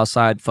dudes who go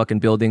outside fucking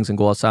buildings and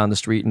go outside on the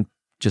street and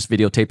just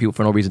videotape people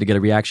for no reason to get a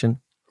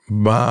reaction?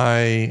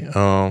 My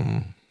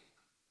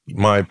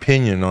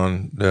opinion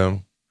on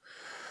them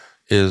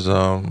is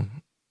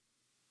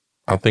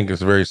I think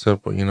it's very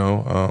simple, you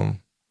know.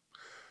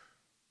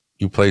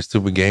 You play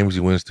stupid games,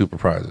 you win stupid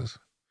prizes.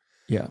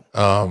 Yeah.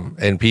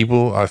 And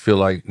people, I feel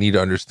like, need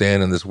to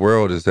understand in this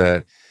world is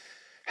that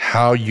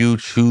how you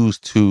choose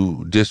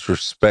to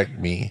disrespect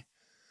me,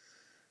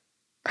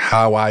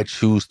 how I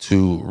choose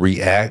to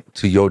react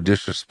to your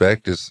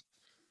disrespect is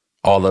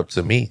all up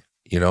to me,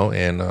 you know?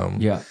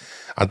 And yeah.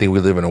 I think we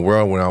live in a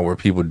world now where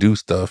people do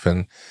stuff,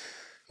 and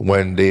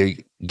when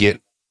they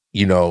get,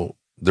 you know,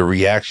 the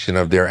reaction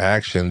of their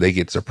action, they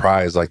get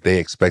surprised like they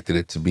expected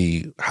it to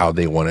be how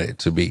they wanted it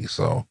to be.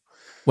 So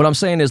what I'm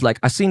saying is, like,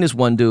 I seen this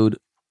one dude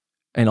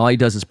and all he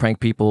does is prank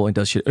people and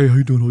does shit. Hey, how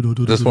you doing?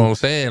 That's what I'm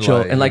saying. Chill.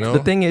 Like, and like you know?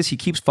 the thing is, he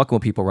keeps fucking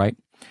with people, right?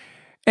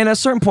 And at a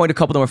certain point, a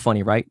couple of them are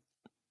funny, right?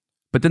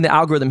 But then the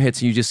algorithm hits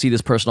and you just see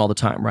this person all the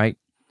time, right?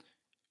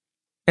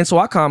 And so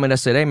I commented, I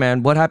said, hey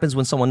man, what happens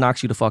when someone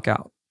knocks you the fuck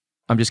out?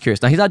 I'm just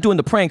curious. Now he's not doing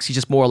the pranks, he's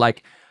just more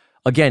like,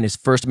 again, his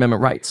First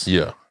Amendment rights.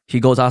 Yeah. He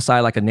goes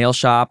outside like a nail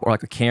shop or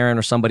like a Karen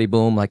or somebody,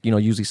 boom, like, you know,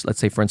 usually, let's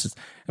say for instance,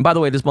 and by the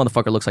way, this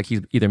motherfucker looks like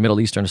he's either Middle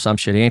Eastern or some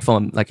shit. He ain't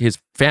from, like his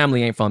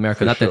family ain't from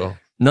America. Not that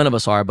none of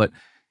us are, but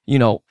you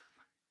know,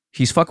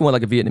 he's fucking with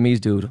like a Vietnamese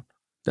dude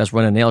that's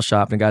running a nail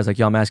shop, and the guy's like,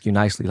 yo, I'm asking you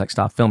nicely, like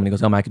stop filming. He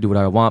goes, I can do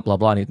whatever I want, blah,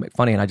 blah, and he's make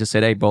funny. And I just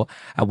said, hey bro,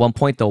 at one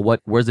point though,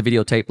 where's the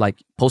videotape?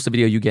 Like post a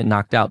video you get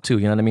knocked out too,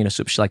 you know what I mean? Or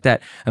shit like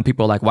that. And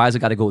people are like, why is it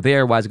gotta go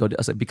there? Why is it go there?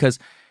 I said, because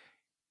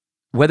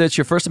whether it's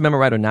your First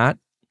Amendment right or not,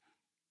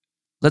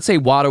 let's say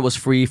water was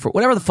free for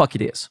whatever the fuck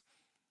it is,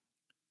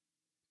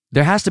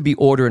 there has to be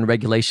order and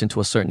regulation to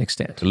a certain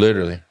extent.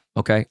 Literally.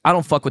 Okay? I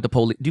don't fuck with the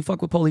police. Do you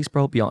fuck with police,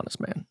 bro? Be honest,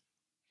 man.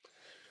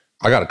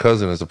 I got a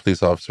cousin as a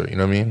police officer, you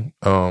know what I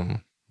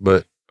mean?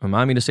 But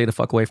remind me to stay the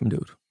fuck away from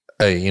dude.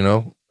 Hey, you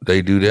know,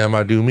 they do them,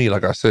 I do me.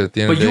 Like I said, at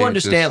the end of the day. But you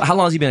understand, how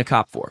long has he been a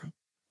cop for?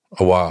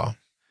 A while.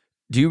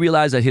 Do you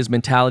realize that his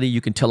mentality, you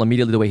can tell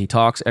immediately the way he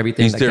talks,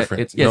 everything? He's like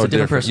different. It's a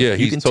different person. Yeah,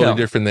 he's totally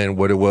different than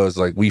what it was.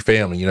 Like, we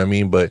family, you know what I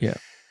mean? But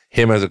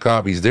him as a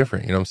cop, he's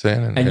different, you know what I'm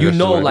saying? And you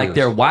know, like,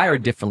 they're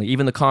wired differently.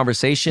 Even the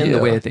conversation, the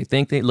way that they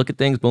think, they look at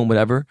things, boom,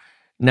 whatever.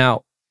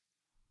 Now,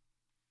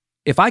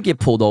 if I get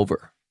pulled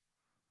over,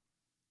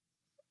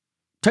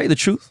 tell you the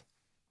truth,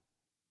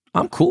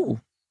 I'm cool.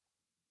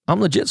 I'm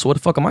legit, so what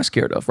the fuck am I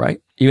scared of,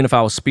 right? Even if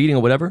I was speeding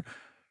or whatever,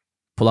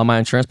 pull out my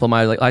insurance, pull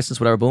my license,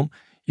 whatever, boom.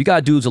 You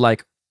got dudes who are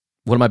like,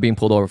 what am I being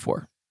pulled over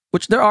for?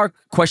 Which there are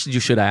questions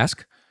you should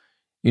ask.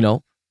 You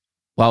know,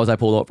 why was I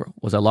pulled over?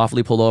 Was I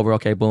lawfully pulled over?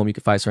 Okay, boom, you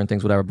can fight certain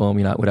things, whatever,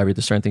 boom, whatever,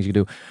 there's certain things you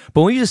do.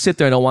 But when you just sit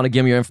there and don't want to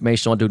give them your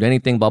information, don't do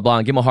anything, blah, blah,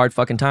 and give them a hard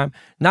fucking time,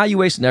 now you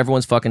wasting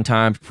everyone's fucking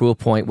time to prove a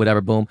point,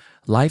 whatever, boom.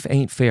 Life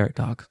ain't fair,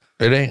 dog.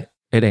 It ain't.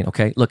 It ain't,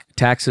 okay? Look,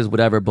 taxes,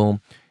 whatever,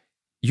 boom.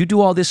 You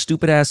do all this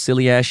stupid ass,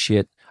 silly ass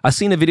shit. I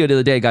seen a video the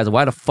other day, guys.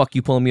 Why the fuck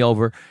you pulling me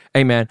over?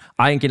 Hey, man,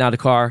 I ain't getting out of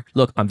the car.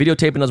 Look, I'm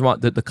videotaping us wrong.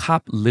 The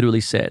cop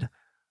literally said,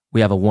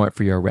 we have a warrant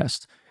for your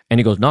arrest. And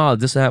he goes, nah,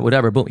 this, that,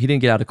 whatever. Boom. He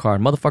didn't get out of the car.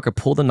 Motherfucker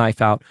pulled the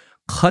knife out,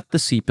 cut the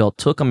seatbelt,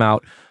 took him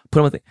out, put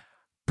him with the...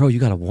 Bro, you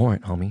got a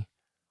warrant, homie.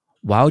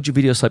 Why would you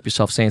video slap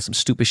yourself saying some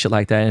stupid shit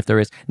like that? And if there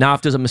is... Now,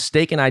 if there's a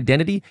mistaken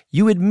identity,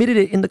 you admitted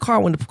it in the car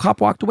when the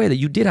cop walked away that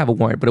you did have a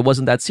warrant, but it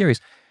wasn't that serious.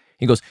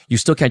 He goes, you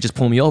still can't just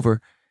pull me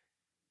over.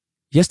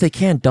 Yes, they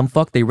can, dumb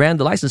fuck. They ran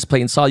the license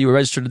plate and saw you were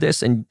registered to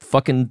this and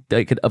fucking,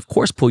 they could, of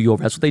course, pull you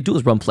over. That's what they do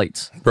is run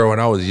plates. Bro, when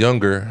I was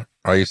younger,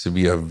 I used to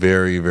be a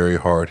very, very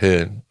hard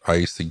head. I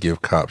used to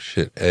give cops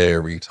shit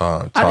every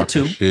time. I did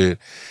too. Shit,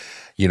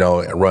 you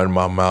know, run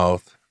my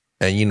mouth.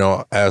 And, you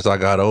know, as I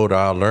got older,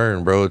 I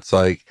learned, bro, it's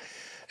like,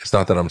 it's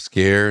not that I'm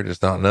scared.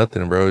 It's not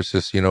nothing, bro. It's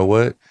just, you know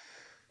what?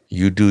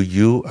 You do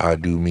you, I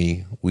do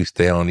me. We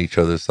stay on each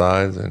other's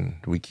sides and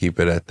we keep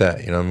it at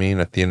that. You know what I mean?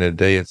 At the end of the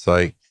day, it's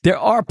like, there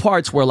are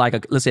parts where,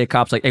 like, let's say a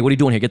cop's like, hey, what are you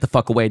doing here? Get the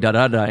fuck away,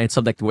 da-da-da. And it's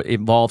something that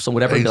involves some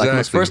whatever. Exactly.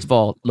 Like, first of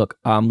all, look,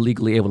 I'm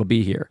legally able to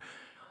be here.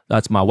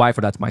 That's my wife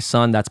or that's my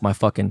son. That's my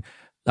fucking,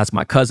 that's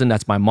my cousin.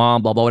 That's my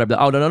mom, blah, blah, whatever.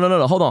 Oh,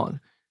 no. Hold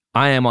on.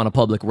 I am on a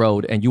public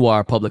road and you are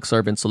a public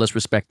servant. So let's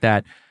respect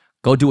that.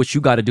 Go do what you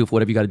got to do for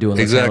whatever you got to do.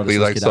 Exactly.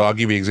 Like, so I'll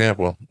give you an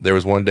example. There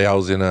was one day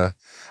I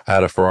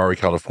had a Ferrari,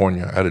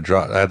 California. I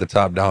had the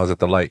top down, I was at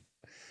the light.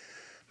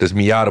 This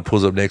Miata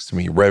pulls up next to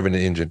me, revving the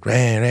engine.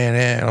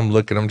 I'm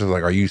looking, I'm just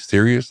like, are you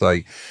serious?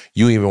 Like,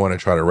 you even want to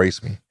try to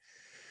race me?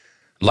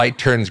 Light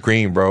turns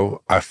green,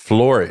 bro. I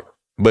floor it.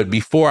 But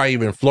before I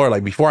even floor it,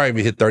 like before I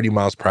even hit 30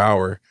 miles per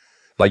hour,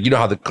 like, you know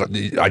how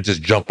I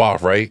just jump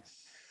off, right?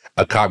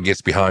 A cop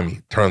gets behind me,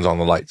 turns on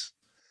the lights.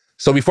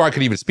 So before I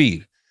could even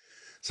speed.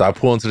 So I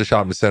pull into the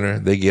shopping center,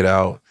 they get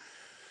out,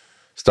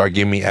 start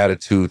giving me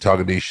attitude,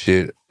 talking this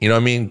shit. You know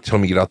what I mean? Tell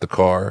me to get out the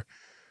car.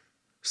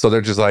 So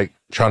they're just like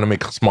trying to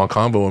make a small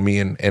convo with me.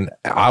 And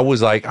I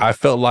was like, I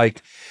felt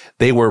like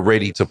they were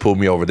ready to pull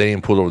me over. They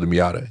didn't pull over the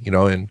Miata, you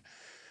know? And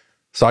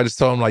so I just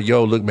told them like,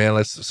 yo, look, man,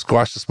 let's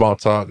squash the small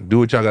talk. Do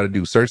what y'all got to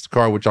do. Search the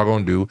car, what y'all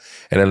going to do.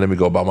 And then let me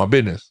go about my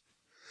business.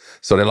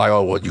 So they're like,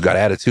 oh, well, you got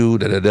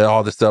attitude,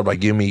 all this stuff, like,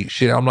 give me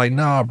shit. I'm like,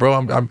 nah, bro,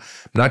 I'm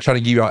not trying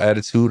to give y'all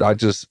attitude. I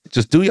just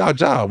do y'all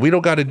job. We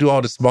don't got to do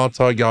all the small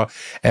talk. Y'all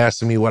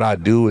asking me what I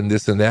do and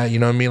this and that. You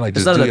know what I mean? Like,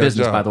 it's just none do of the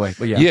business, job. by the way.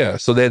 But yeah. Yeah.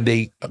 So then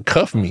they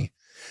cuffed me,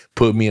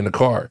 put me in the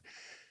car.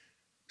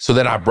 So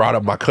then I brought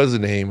up my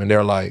cousin's name and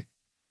they're like,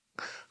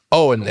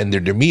 oh, and their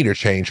demeanor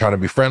changed, trying to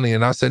be friendly.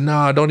 And I said,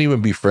 nah, don't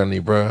even be friendly,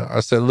 bro. I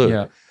said,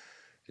 look,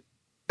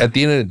 at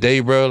the end of the day,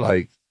 bro,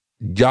 like,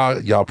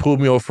 y'all pulled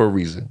me over for a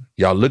reason.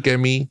 Y'all look at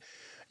me.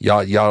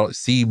 Y'all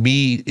see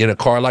me in a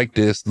car like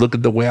this. Look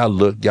at the way I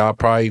look. Y'all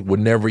probably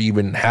would never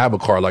even have a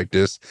car like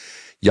this.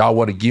 Y'all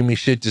want to give me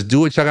shit. Just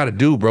do what y'all got to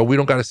do, bro. We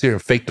don't got to sit here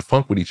and fake the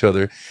funk with each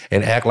other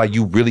and act like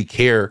you really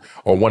care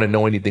or want to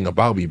know anything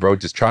about me, bro.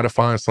 Just try to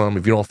find something.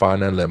 If you don't find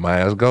nothing, let my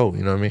ass go.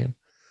 You know what I mean?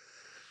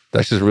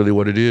 That's just really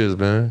what it is,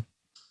 man.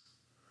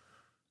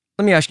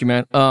 Let me ask you,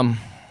 man.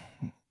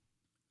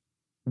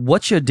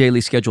 What's your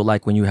daily schedule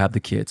like when you have the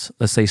kids?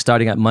 Let's say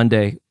starting at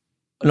Monday.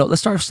 No,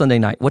 let's start with Sunday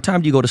night. What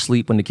time do you go to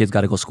sleep when the kids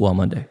got to go to school on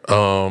Monday?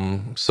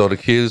 So the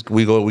kids,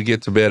 we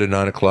get to bed at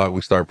 9 o'clock.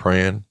 We start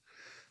praying.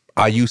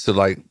 I used to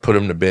like put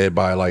them to bed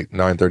by like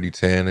 9:30,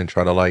 10 and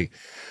try to like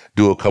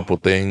do a couple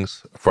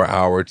things for an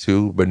hour or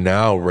two. But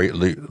now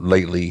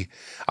lately,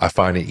 I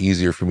find it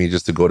easier for me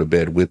just to go to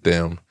bed with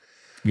them.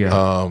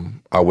 Yeah.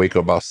 I wake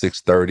up about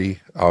 6:30.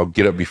 I'll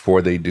get up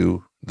before they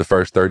do. The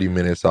first 30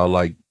 minutes, I'll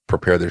like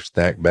prepare their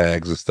snack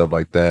bags and stuff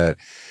like that.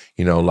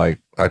 You know, like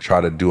I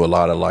try to do a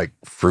lot of like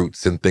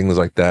fruits and things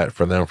like that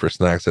for them for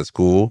snacks at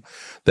school.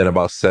 Then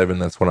about 7,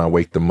 that's when I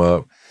wake them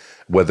up.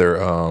 Whether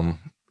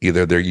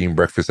either they're eating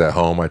breakfast at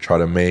home, I try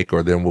to make,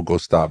 or then we'll go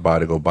stop by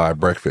to go buy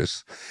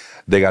breakfast.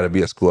 They got to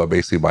be at school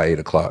basically by 8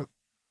 o'clock.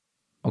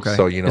 Okay.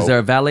 So, you know, is there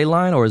a valet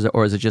line or is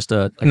it just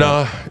a you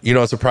know,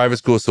 it's a private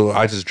school, so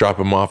I just drop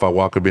them off. I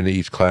walk them into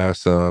each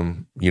class.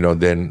 You know,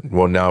 then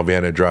now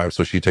Vanna drives,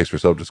 so she takes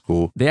herself to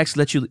school. They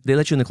actually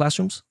let you in the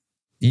classrooms?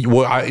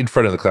 Well, in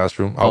front of the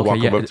classroom. I'll walk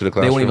them up to the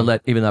classroom. They won't even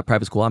let even that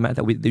private school I'm at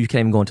that you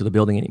can't even go into the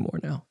building anymore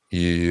now.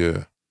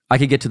 Yeah. I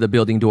could get to the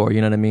building door,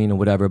 you know what I mean, or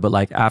whatever. But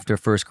like after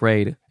first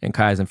grade, and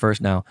Kai's in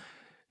first now,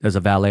 there's a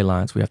valet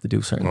line, so we have to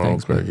do certain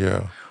things. Okay,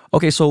 yeah.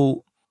 Okay,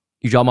 so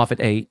you drop them off at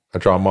 8. I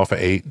drop them off at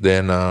 8.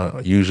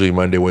 Then usually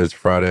Monday, Wednesday,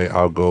 Friday,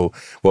 I'll go.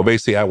 Well,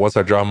 basically, once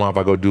I drop them off,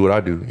 I go do what I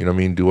do. You know what I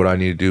mean? Do what I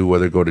need to do,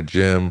 whether go to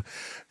gym,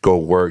 go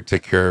work,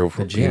 take care of,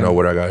 you know,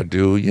 what I got to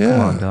do. Yeah.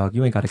 Come on, dog.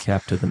 You ain't got to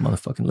cap to the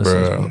motherfucking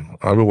listeners, bro.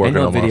 I've been working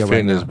on my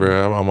fitness,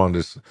 bro. I'm on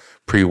this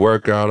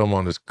pre-workout. I'm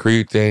on this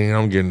creatine.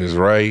 I'm getting this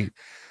right,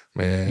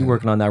 man. You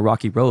working on that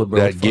rocky road, bro.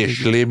 That get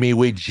slimmy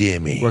with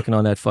Jimmy. Working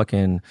on that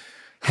fucking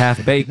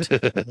half baked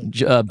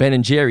Ben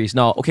and Jerry's.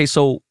 No, okay.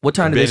 So what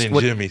time Ben and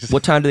Jimmy's.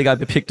 What time do they got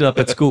picked up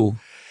at school?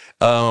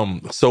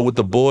 So with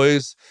the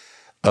boys,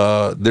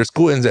 their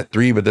school ends at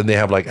 3, but then they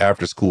have like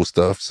after school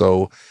stuff.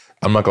 So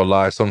I'm not gonna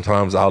lie,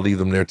 sometimes I'll leave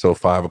them there till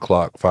 5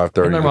 o'clock,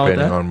 5:30,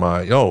 depending on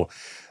my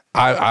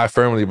I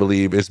firmly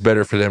believe it's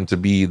better for them to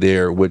be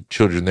there with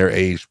children their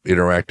age,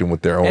 interacting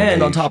with their own age.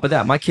 And on top of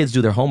that, my kids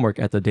do their homework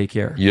at the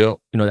daycare. Yep.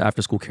 You know, the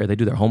after school care, they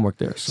do their homework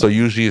there. So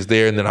usually it's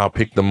there, and then I'll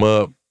pick them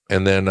up,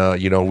 and then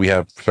we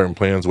have certain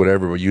plans,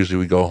 whatever, but usually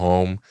we go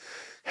home,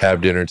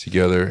 have dinner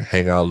together,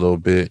 hang out a little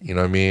bit, you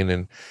know what I mean,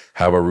 and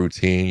have a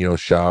routine,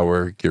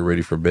 shower, get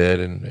ready for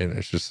bed, and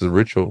it's just a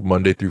ritual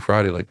Monday through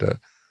Friday like that.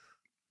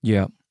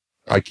 Yeah.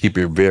 I keep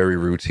it very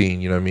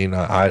routine, you know what I mean?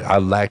 I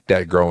lacked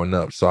that growing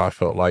up, so I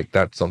felt like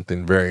that's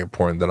something very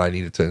important that I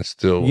needed to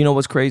instill. You know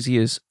what's crazy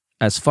is,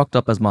 as fucked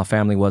up as my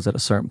family was at a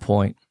certain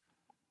point,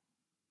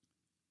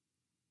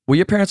 were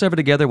your parents ever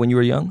together when you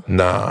were young?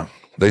 Nah,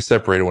 they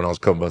separated when I was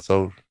a couple months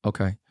old.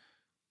 Okay.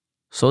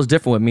 So it's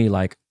different with me.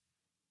 Like,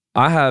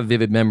 I have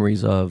vivid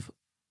memories of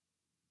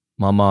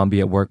my mom be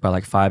at work by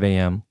like 5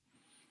 a.m.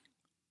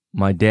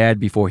 My dad,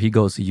 before he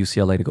goes to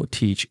UCLA to go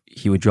teach,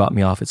 he would drop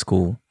me off at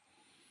school.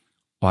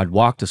 Or I'd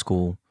walk to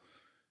school.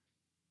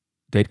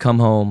 They'd come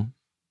home.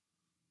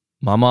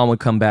 My mom would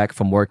come back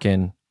from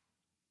working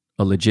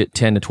a legit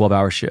 10 to 12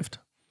 hour shift.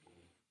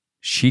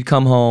 She'd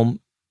come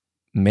home,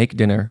 make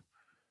dinner,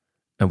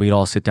 and we'd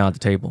all sit down at the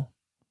table.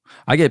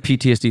 I get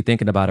PTSD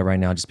thinking about it right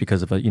now just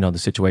because of the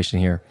situation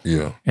here.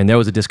 Yeah. And there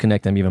was a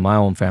disconnect in even my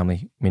own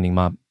family, meaning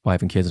my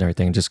wife and kids and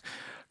everything, just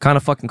kind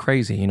of fucking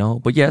crazy,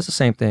 But yeah, it's the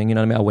same thing, you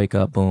know what I mean? I wake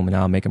up, boom, and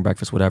now I'm making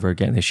breakfast, whatever,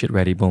 getting this shit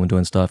ready, boom,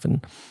 doing stuff,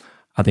 and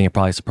I think it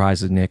probably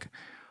surprises Nick.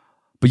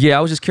 But yeah,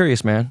 I was just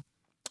curious, man.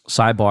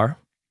 Sidebar.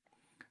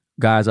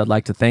 Guys, I'd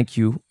like to thank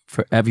you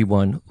for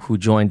everyone who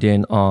joined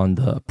in on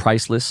the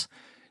Priceless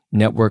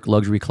Network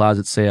Luxury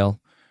Closet sale.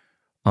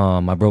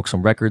 I broke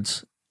some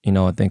records.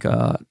 I think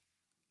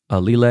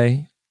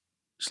Lile,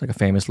 just like a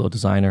famous little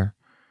designer.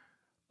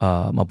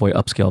 My boy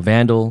Upscale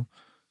Vandal.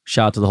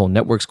 Shout out to the whole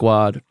network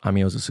squad. I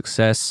mean, it was a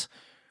success.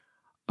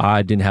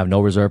 I didn't have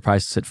no reserve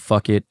price. I said,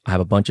 fuck it. I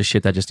have a bunch of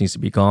shit that just needs to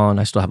be gone.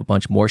 I still have a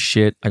bunch more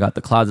shit. I got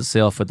the closet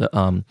sale for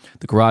the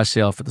garage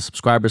sale for the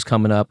subscribers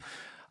coming up.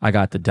 I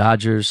got the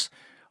Dodgers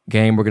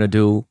game we're going to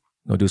do.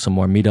 We'll do some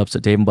more meetups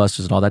at Dave &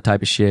 Buster's and all that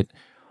type of shit.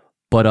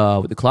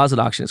 But with the closet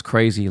auction, it's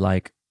crazy.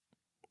 Like,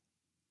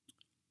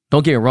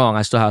 don't get me wrong.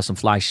 I still have some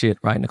fly shit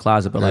right in the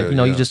closet. But like,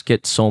 you just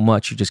get so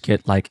much. You just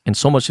get like, and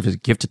so much of it's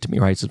gifted to me,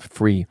 right? It's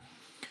free.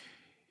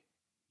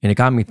 And it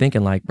got me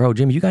thinking like, bro,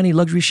 Jimmy, you got any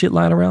luxury shit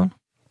lying around?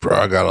 Bro,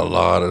 I got a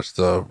lot of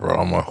stuff, bro.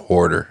 I'm a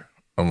hoarder.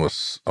 I'm a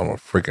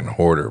freaking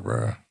hoarder,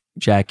 bro.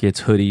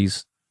 Jackets,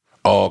 hoodies.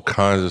 All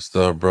kinds of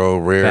stuff, bro.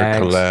 Rare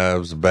bags.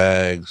 Collabs,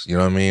 bags. You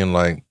know what I mean?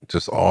 Like,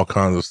 just all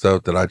kinds of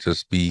stuff that I'll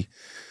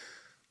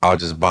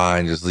just buy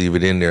and just leave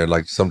it in there.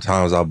 Like,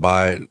 sometimes I'll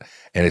buy it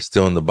and it's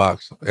still in the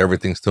box.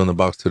 Everything's still in the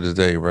box to this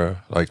day, bro.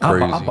 Like,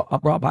 crazy.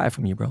 I'll buy it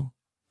from you, bro.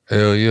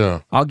 Hell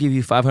yeah. I'll give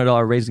you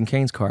 $500 Raising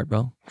Cane's card,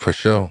 bro. For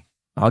sure.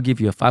 I'll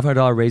give you a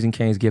 $500 Raising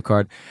Cane's gift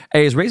card.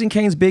 Hey, is Raising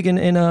Cane's big in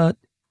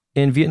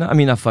Vietnam? I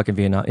mean, not fucking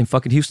Vietnam. In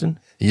fucking Houston?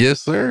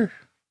 Yes, sir.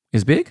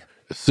 It's big?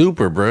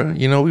 Super, bro.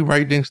 We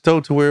right next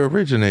door to where it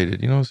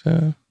originated. You know what I'm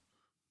saying?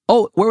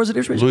 Oh, where was it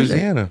originated?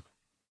 Louisiana.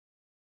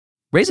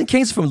 Raising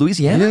Cane's is from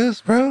Louisiana?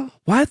 Yes, bro.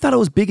 Why I thought it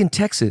was big in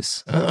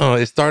Texas?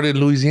 It started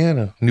in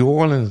Louisiana, New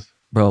Orleans.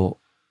 Bro,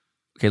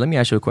 okay, let me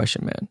ask you a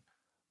question, man.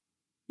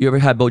 You ever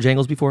had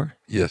Bojangles before?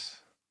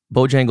 Yes.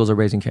 Bojangles or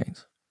Raising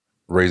Cane's?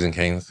 Raising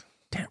Cane's.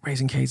 Damn,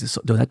 Raising Cane's is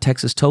dude, that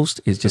Texas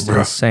toast is just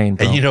insane,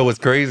 bro. And you know what's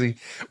crazy?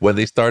 When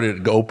they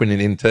started opening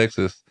in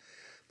Texas,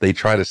 they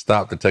tried to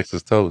stop the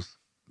Texas toast.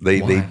 They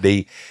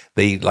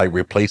like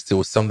replaced it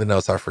with something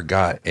else I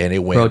forgot, and it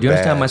went bro, do you bad.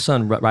 understand my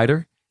son,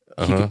 Ryder?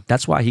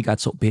 That's why he got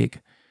so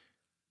big.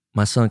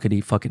 My son could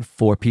eat fucking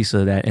 4 pieces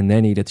of that and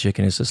then eat the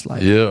chicken. It's just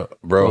like, yeah,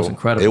 bro. It was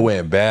incredible. It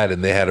went bad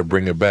and they had to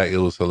bring it back. It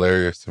was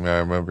hilarious to me. I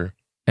remember.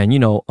 And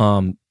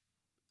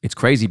it's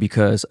crazy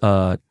because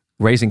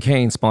Raising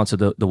Cane's sponsored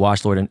the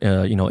Wash Lord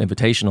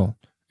Invitational,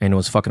 and it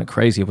was fucking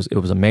crazy. It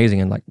was amazing,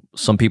 and like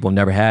some people have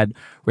never had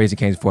Raising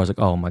Cane's before. I was like,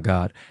 oh my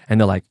god, and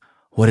they're like,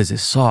 what is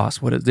this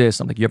sauce? What is this?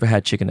 I'm like, you ever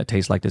had chicken that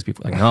tastes like this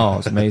before? Like, no,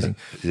 it's amazing.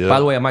 Yeah. By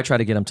the way, I might try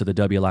to get them to the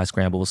WLI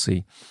Scramble. We'll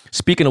see.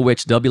 Speaking of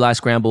which, WLI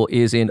Scramble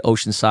is in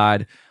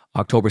Oceanside,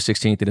 October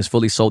 16th. It is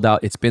fully sold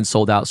out. It's been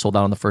sold out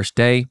on the first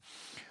day.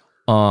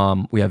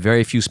 We have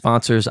very few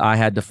sponsors. I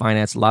had to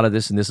finance a lot of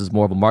this, and this is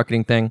more of a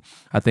marketing thing.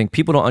 I think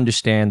people don't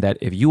understand that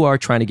if you are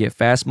trying to get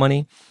fast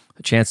money,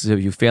 the chances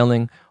of you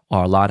failing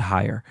are a lot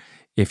higher.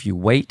 If you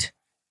wait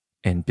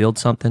and build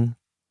something,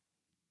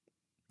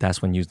 that's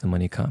when the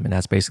money come. And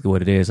that's basically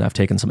what it is. I've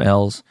taken some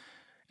L's.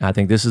 And I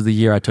think this is the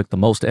year I took the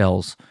most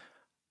L's.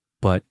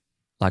 But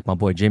like my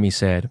boy Jimmy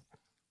said,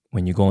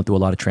 when you're going through a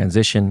lot of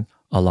transition,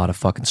 a lot of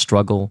fucking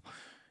struggle,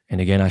 and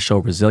again, I show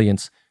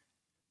resilience.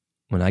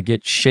 When I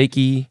get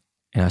shaky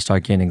and I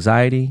start getting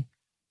anxiety,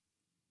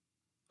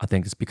 I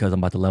think it's because I'm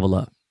about to level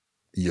up.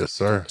 Yes,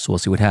 sir. So we'll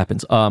see what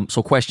happens.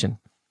 So question.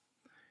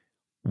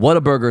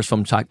 Whataburger's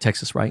from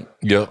Texas, right?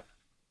 Yep.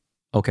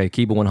 Okay,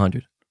 keep it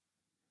 100.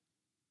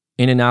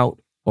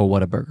 In-N-Out or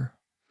Whataburger?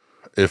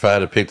 If I had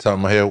to pick top of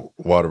my head,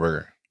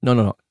 Whataburger.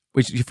 No.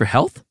 Which for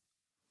health?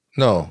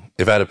 No,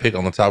 if I had to pick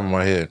on the top of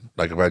my head,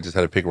 like if I just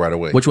had to pick right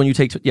away. Which one you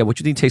take? What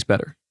you think tastes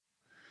better?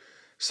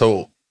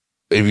 So,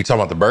 if you're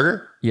talking about the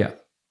burger, Yeah.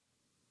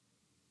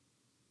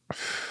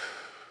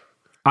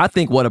 I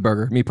think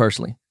Whataburger, me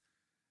personally.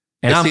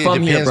 And I'm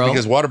from here, bro.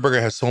 Because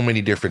Whataburger has so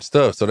many different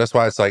stuff. So that's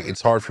why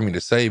it's hard for me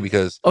to say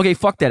because... Okay,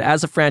 fuck that.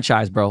 As a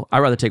franchise, bro, I'd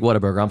rather take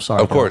Whataburger. I'm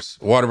sorry. Of course.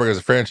 Whataburger is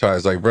a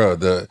franchise. Like, bro,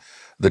 the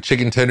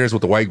chicken tenders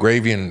with the white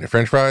gravy and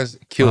french fries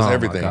kills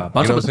everything.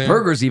 But the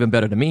burger's even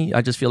better to me.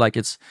 I just feel like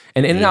it's...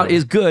 And In-N-Out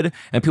is good,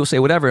 and people say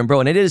whatever, and bro,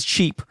 and it is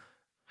cheap.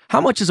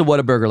 How much is a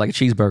Whataburger, like a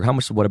cheeseburger? How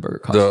much does a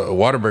Whataburger cost? The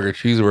Whataburger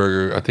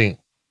cheeseburger, I think,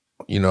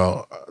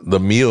 the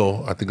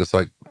meal, I think it's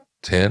like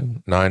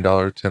 $9,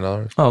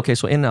 $10. Oh, okay,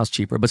 so In-N-Out's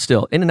cheaper, but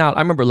still, In-N-Out,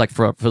 I remember like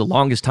for the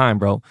longest time,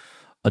 bro,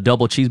 a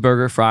double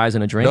cheeseburger, fries,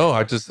 and a drink. No,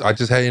 I just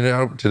had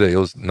In-N-Out today. It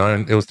was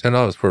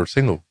 $10 for a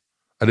single.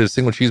 I did a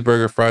single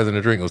cheeseburger, fries, and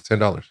a drink. It was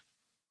 $10.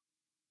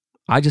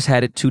 I just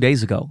had it 2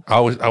 days ago. I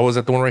was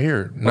at the one right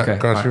here. Okay.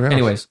 Right.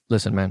 Anyways,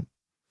 listen, man.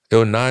 It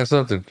was $9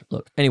 something.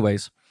 Look,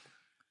 anyways,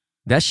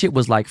 that shit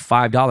was like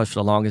 $5 for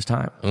the longest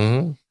time.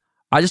 Mm-hmm.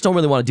 I just don't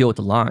really want to deal with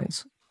the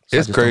lines. So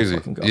it's crazy.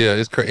 Yeah,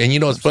 it's crazy.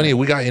 And it's funny.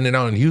 We got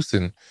In-N-Out in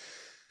Houston,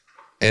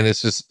 and it's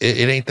just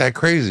it ain't that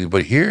crazy.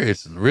 But here,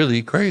 it's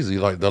really crazy.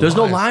 Like there's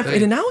no line for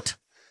In-N-Out.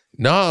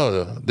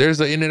 No, there's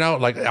an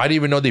In-N-Out. Like I didn't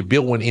even know they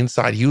built one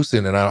inside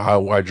Houston, and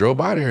I drove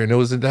by there, and it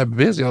wasn't that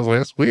busy. I was like,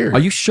 that's weird. Are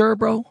you sure,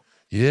 bro?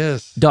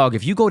 Yes, dog.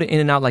 If you go to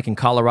In-N-Out like in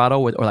Colorado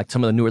or like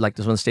some of the newer like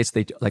there's one of the states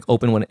they like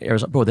open one in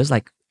Arizona, bro. There's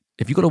like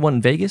if you go to one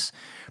in Vegas,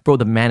 bro,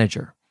 the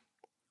manager.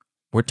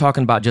 We're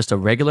talking about just a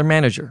regular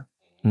manager.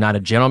 Not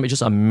a gentleman,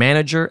 just a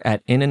manager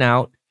at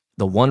In-N-Out,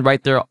 the one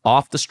right there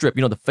off the strip.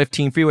 The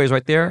 15 freeways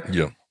right there.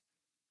 Yeah.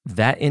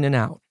 That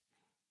In-N-Out,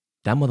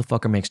 that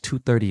motherfucker makes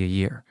 $230 a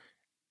year.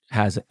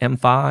 Has an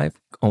M5,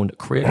 owned a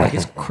crib. Like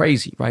it's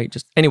crazy, right?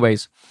 Just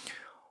anyways,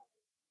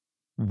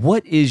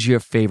 what is your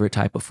favorite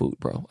type of food,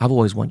 bro? I've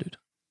always wondered.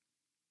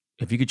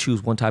 If you could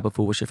choose one type of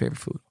food, what's your favorite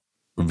food?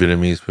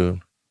 Vietnamese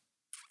food.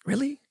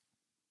 Really?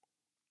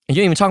 And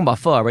you ain't even talking about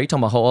pho, right? You're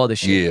talking about whole other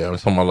shit. Yeah, I'm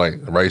talking about like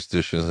rice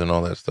dishes and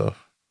all that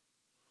stuff.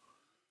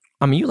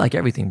 I mean, you like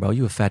everything, bro.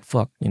 You a fat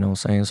fuck, you know what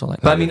I'm saying? So like,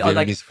 but I mean,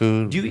 Vietnamese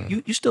food. Do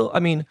you still? I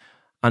mean,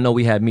 I know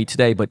we had meat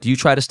today, but do you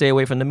try to stay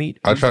away from the meat?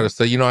 I try to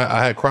stay.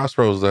 I had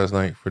Crossroads last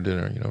night for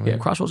dinner. You know. What I mean?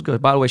 Crossroads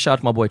good. By the way, shout out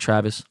to my boy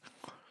Travis.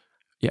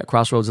 Yeah,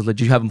 Crossroads is legit.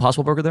 Did you have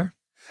Impossible Burger there?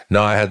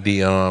 No, I had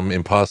the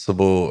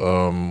Impossible.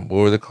 What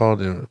were they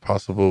called?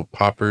 Impossible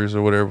Poppers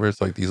or whatever. It's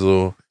like these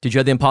little. Did you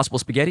have the Impossible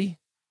Spaghetti?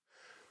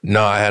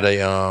 No, I had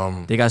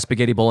a They got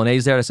spaghetti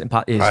bolognese there.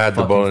 I had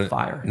the bolognese,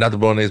 fire. Not the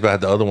bolognese, but I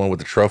had the other one with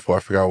the truffle. I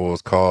forgot what it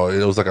was called.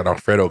 It was like an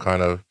Alfredo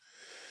kind of.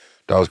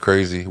 That was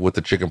crazy with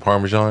the chicken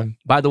parmesan.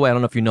 By the way, I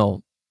don't know if you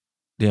know,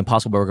 the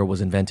Impossible Burger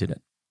was invented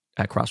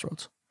at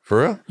Crossroads.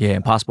 For real? Yeah,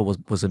 Impossible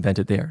was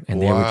invented there,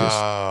 and they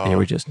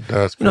were just.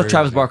 That's crazy.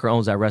 Travis Barker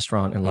owns that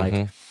restaurant, and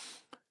like,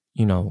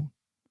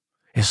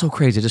 it's so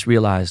crazy. I just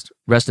realized.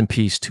 Rest in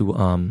peace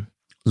to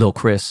Lil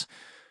Chris.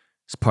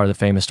 He's part of the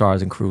Famous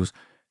Stars and Crews.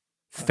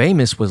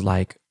 Famous was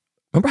like,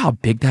 remember how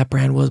big that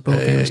brand was, bro?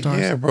 Famous Stars?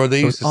 Yeah, bro.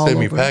 They used to send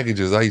me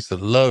packages. I used to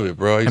love it,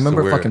 bro. I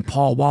remember fucking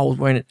Paul Wall was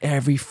wearing it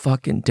every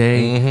fucking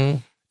day. Mm-hmm.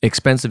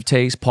 Expensive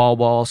Taste, Paul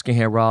Wall,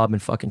 Skinhead Rob,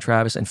 and fucking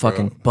Travis, and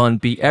fucking Bun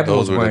B. Everyone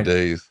was wearing the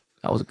days.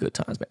 That was a good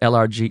times, man.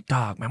 LRG,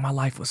 dog, man, my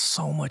life was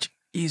so much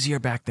easier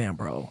back then,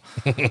 bro.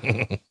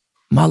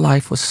 My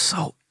life was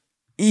so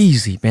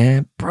easy,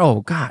 man.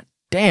 Bro, god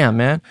damn,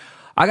 man.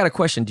 I got a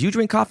question. Do you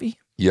drink coffee?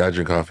 Yeah, I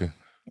drink coffee.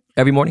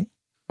 Every morning?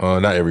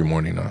 Not every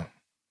morning, no.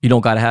 You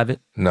don't gotta have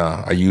it?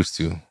 Nah, I used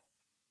to.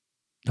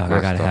 Dog,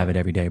 I gotta have it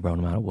every day, bro,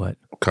 no matter what.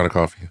 What kind of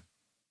coffee?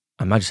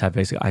 I might just have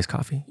basic iced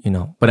coffee,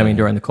 But I mean,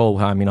 during the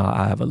cold time,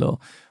 I have a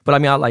little. But I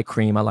mean, I like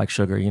cream. I like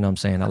sugar. You know what I'm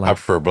saying? I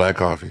prefer black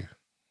coffee.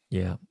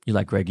 Yeah, you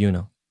like Greg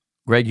Uno.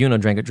 Greg Uno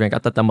drank a drink. I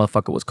thought that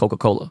motherfucker was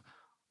Coca-Cola.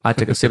 I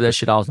took a sip of that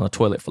shit. I was on the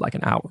toilet for like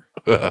an hour.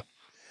 Yep.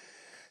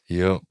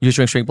 You just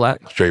drink straight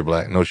black? Straight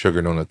black. No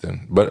sugar, no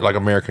nothing. But like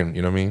American,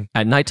 you know what I mean?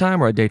 At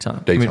nighttime or at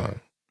daytime?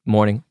 Daytime.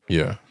 Morning?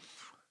 Yeah.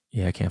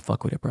 Yeah, I can't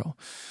fuck with it, bro.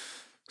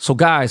 So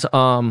guys,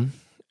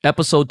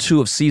 episode 2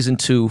 of season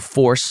 2,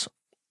 Force,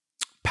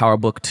 Power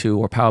Book 2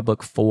 or Power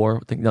Book 4. I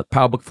think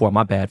Power Book 4,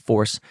 my bad,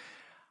 Force.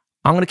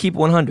 I'm going to keep it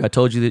 100. I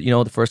told you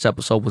that, the first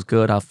episode was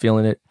good. I was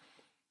feeling it.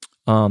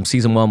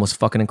 Season 1 was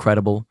fucking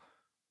incredible.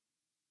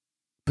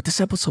 But this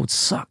episode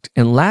sucked.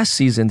 And last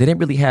season, they didn't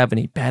really have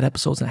any bad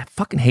episodes. And I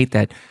fucking hate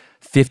that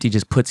 50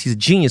 just puts, he's a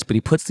genius, but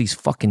he puts these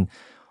fucking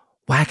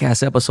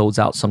whack-ass episodes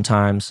out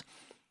sometimes.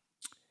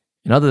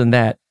 And other than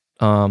that,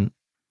 I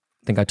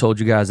think I told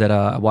you guys that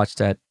I watched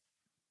that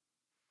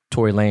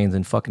Tory Lanez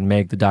and fucking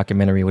Meg, the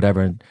documentary,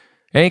 whatever. And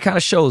any kind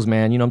of shows,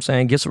 man. You know what I'm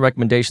saying? Get some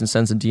recommendations,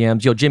 send some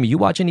DMs. Yo, Jimmy, you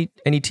watch any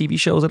TV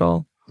shows at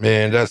all?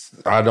 Man,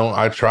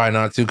 I try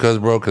not to, because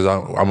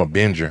I'm a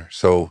binger.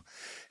 So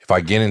if I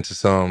get into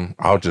some,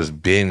 I'll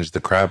just binge the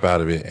crap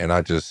out of it. And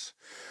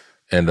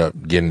end up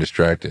getting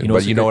distracted.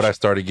 But you know what I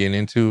started getting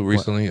into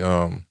recently?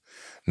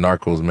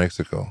 Narcos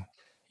Mexico.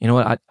 You know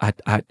what?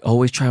 I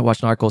always try to watch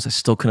Narcos. I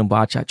still couldn't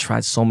watch it. I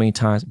tried so many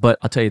times. But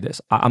I'll tell you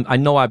this. I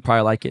know I'd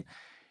probably like it.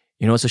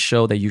 You know, it's a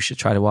show that you should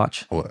try to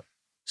watch. What?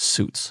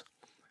 Suits.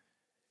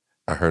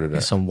 I heard of that.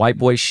 It's some white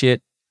boy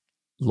shit.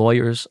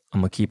 Lawyers.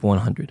 I'm going to keep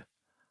 100.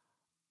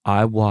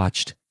 I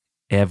watched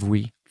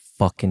every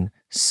fucking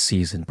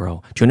season,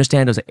 bro. Do you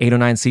understand? There's 8 or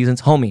 9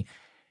 seasons. Homie,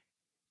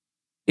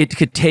 it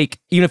could take,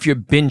 even if you're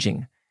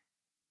binging,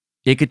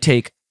 it could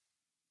take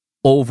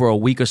over a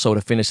week or so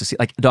to finish the season.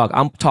 Like, dog,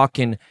 I'm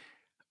talking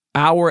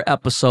hour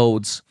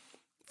episodes,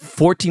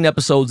 14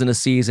 episodes in a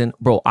season.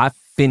 Bro, I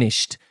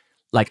finished,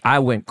 like, I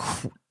went,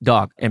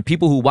 dog. And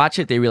people who watch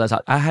it, they realize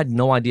I had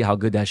no idea how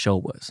good that show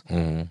was.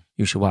 Mm-hmm.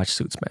 You should watch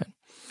Suits, man.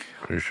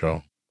 Pretty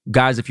sure.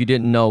 Guys, if you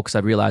didn't know, because I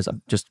realized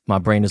my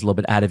brain is a little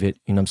bit out of it,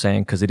 you know what I'm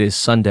saying? Because it is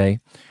Sunday.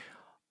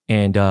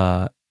 And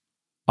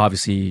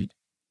obviously,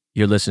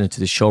 you're listening to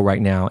the show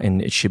right now,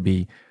 and it should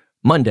be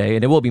Monday.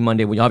 And it will be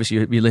Monday when obviously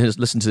you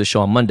listen to the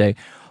show on Monday.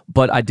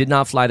 But I did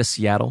not fly to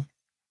Seattle.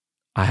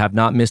 I have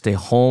not missed a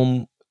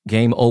home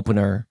game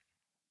opener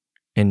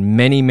in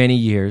many, many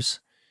years.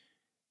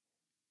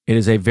 It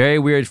is a very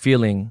weird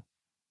feeling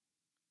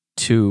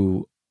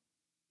to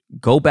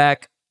go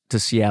back to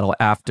Seattle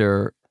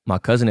after my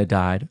cousin had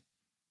died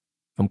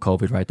from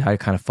COVID, right? That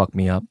kind of fucked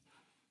me up.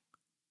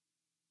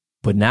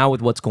 But now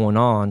with what's going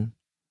on,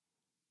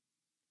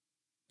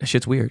 that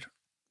shit's weird.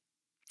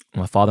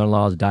 My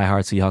father-in-law is a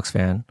diehard Seahawks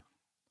fan.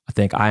 I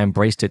think I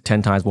embraced it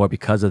 10 times more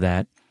because of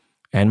that.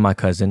 And my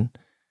cousin.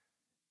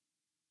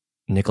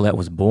 Nicolette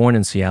was born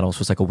in Seattle,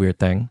 so it's like a weird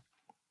thing.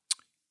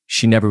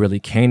 She never really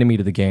came to me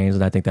to the games,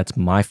 and I think that's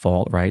my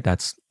fault, right?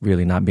 That's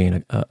really not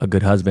being a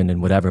good husband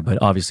and whatever, but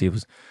obviously it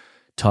was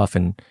tough.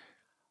 And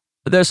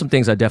there's some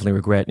things I definitely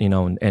regret, you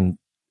know, and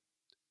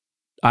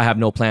I have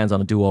no plans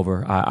on a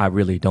do-over. I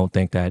really don't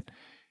think that.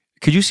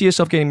 Could you see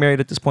yourself getting married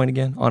at this point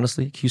again,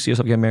 honestly? Could you see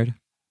yourself getting married?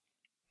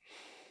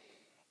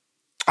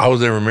 I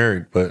was never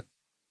married, but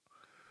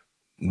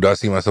do I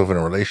see myself in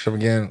a relationship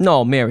again?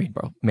 No, married,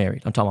 bro.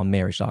 Married. I'm talking about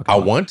marriage, dog. I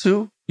want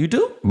to. You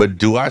do? But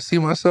do I see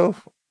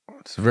myself?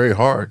 It's very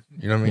hard.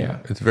 You know what I mean? Yeah.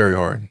 It's very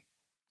hard.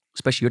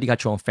 Especially you already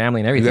got your own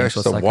family and everything. That's so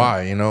just it's a like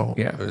why, you know?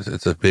 Yeah.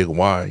 It's a big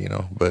why, you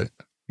know? But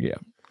yeah,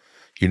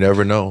 you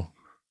never know.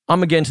 I'm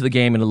going to get into the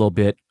game in a little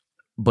bit.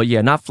 But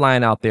yeah, not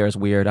flying out there is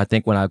weird. I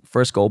think when I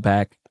first go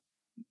back,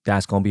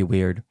 that's going to be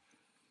weird.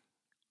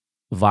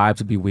 Vibes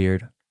would be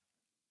weird.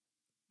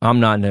 I'm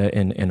not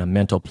in a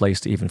mental place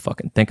to even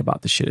fucking think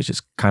about this shit. It's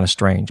just kind of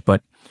strange.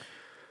 But,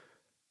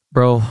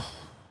 bro,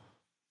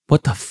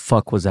 what the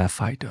fuck was that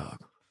fight,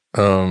 dog?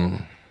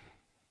 I'm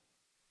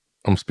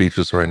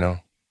speechless right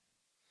now.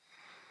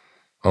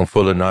 I'm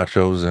full of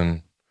nachos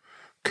and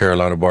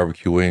Carolina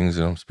barbecue wings,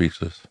 and I'm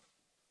speechless.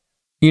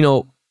 You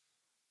know,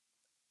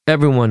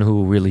 everyone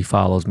who really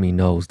follows me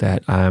knows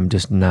that I'm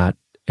just not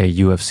a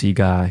UFC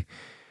guy.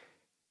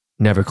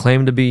 Never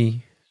claimed to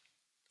be.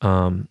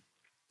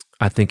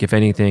 I think if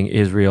anything,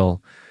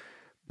 Israel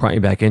brought me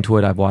back into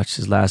it. I've watched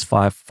his last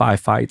five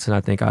fights, and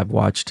I think I've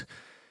watched,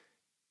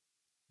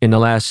 in the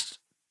last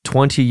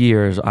 20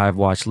 years, I've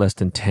watched less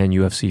than 10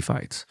 UFC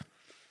fights.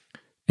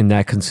 And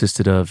that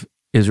consisted of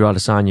Israel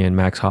Adesanya and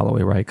Max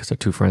Holloway, right? Because they're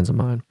two friends of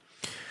mine.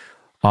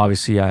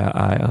 Obviously,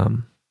 I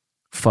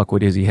fuck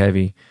with Izzy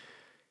heavy.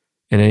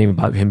 And it ain't even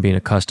about him being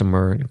a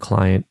customer and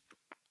client.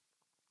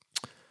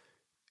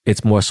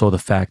 It's more so the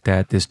fact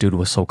that this dude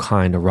was so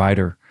kind, a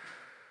writer.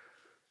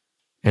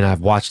 And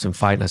I've watched him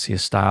fight and I see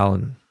his style.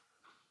 And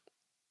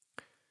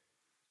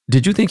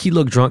did you think he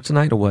looked drunk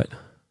tonight or what?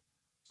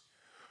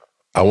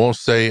 I won't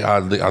say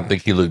I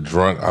think he looked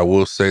drunk. I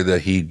will say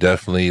that he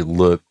definitely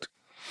looked,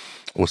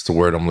 what's the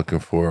word I'm looking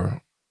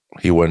for?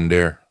 He wasn't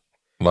there.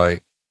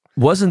 Like,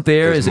 wasn't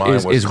there is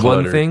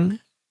one thing.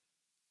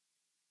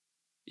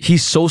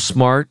 He's so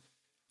smart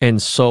and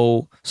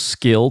so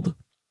skilled.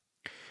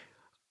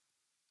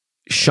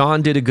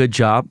 Sean did a good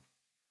job.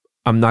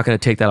 I'm not going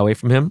to take that away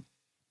from him.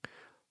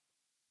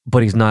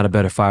 But he's not a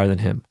better fighter than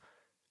him.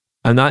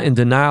 I'm not in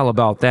denial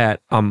about that.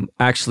 I'm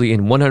actually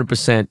in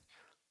 100%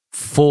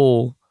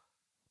 full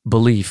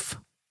belief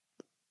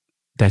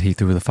that he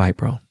threw the fight,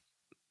 bro.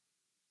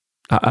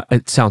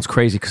 It sounds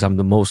crazy because I'm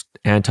the most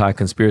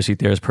anti-conspiracy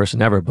theorist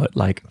person ever, but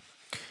like,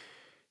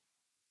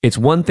 it's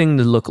one thing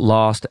to look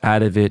lost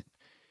out of it.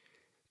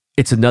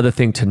 It's another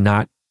thing to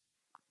not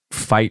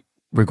fight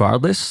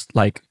regardless.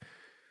 Like,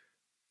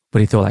 but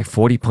he threw like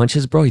 40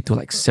 punches, bro. He threw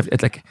like 7.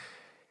 It's like,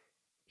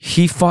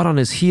 he fought on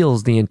his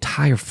heels the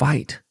entire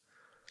fight.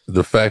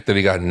 The fact that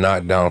he got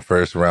knocked down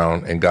first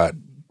round and got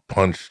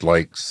punched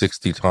like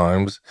 60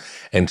 times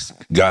and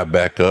got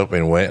back up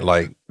and went,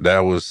 like, that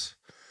was,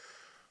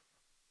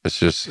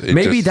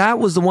 that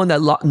was the one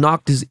that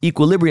knocked his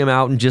equilibrium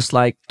out and just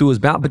like threw his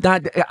bounce. But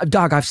that,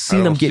 dog, I've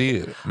seen him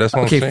get, that's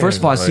what I'm saying. First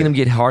of all, I've seen him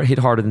get hit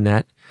harder than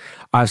that.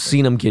 I've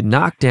seen him get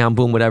knocked down,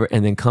 boom, whatever,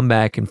 and then come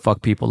back and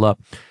fuck people up.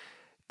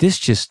 This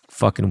just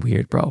fucking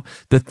weird, bro.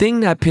 The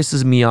thing that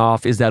pisses me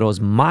off is that it was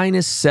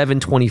minus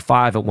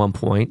 725 at one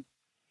point,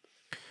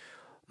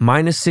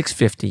 minus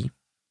 650.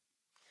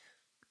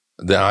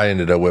 Then I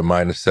ended up with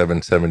minus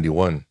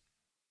 771.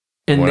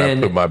 And when then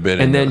I put my bid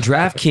in. And then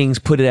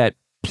DraftKings put it at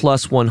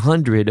plus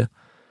 100.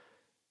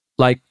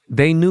 Like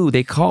they knew,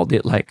 they called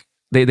it, like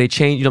they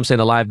changed, you know what I'm saying,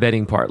 the live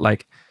betting part.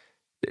 Like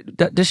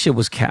this shit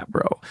was cap,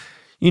 bro.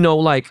 You know,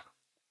 like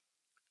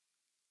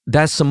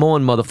that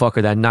Samoan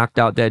motherfucker that knocked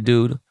out that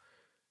dude.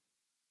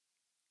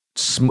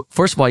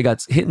 First of all, he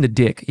got hit in the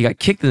dick. He got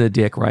kicked in the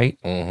dick, right?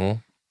 Mm-hmm.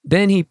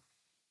 Then he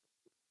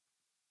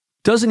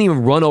doesn't even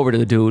run over to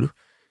the dude.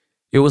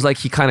 It was like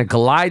he kind of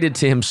glided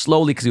to him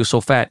slowly because he was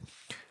so fat.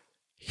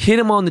 Hit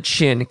him on the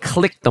chin,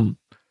 clicked him.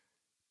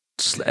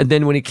 And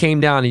then when he came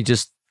down, he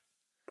just...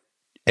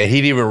 And he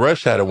didn't even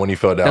rush at him when he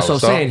fell down. That's what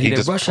I'm saying. He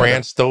just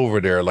pranced over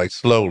there like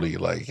slowly,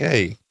 like,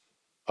 hey,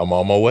 I'm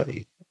on my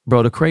way.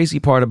 Bro, the crazy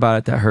part about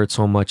it that hurt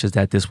so much is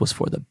that this was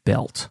for the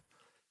belt.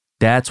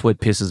 That's what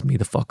pisses me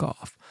the fuck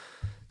off.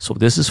 So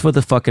this is for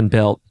the fucking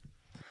belt.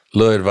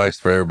 Little advice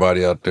for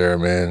everybody out there,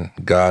 man.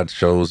 God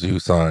shows you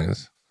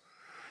signs.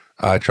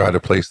 I tried to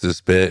place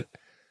this bet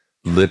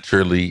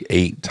literally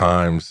 8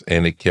 times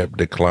and it kept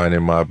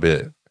declining my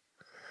bet.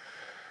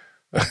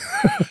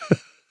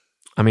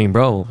 I mean,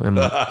 bro,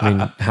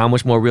 how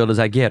much more real does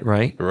that get,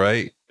 right?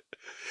 Right.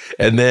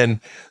 And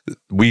then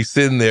we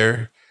sitting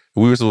there.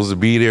 We were supposed to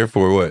be there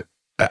for what?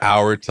 An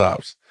hour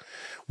tops.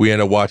 We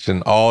ended up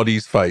watching all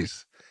these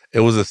fights. It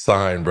was a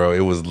sign, bro.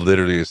 It was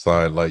literally a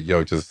sign like,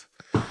 yo, just...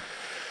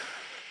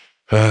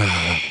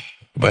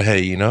 But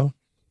hey, you know,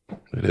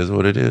 it is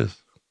what it is.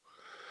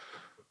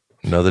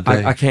 Another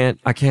day.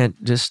 I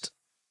can't just...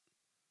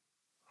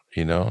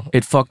 You know?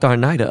 It fucked our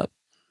night up.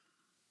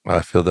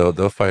 I feel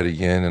they'll fight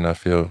again, and I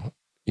feel,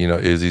 you know,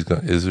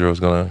 Israel's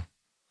gonna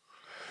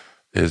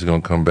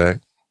come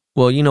back.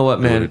 Well, you know what,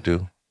 man? What it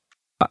do?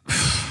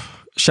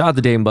 Shout out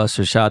to Dame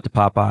Buster. Shout out to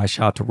Popeye.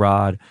 Shout out to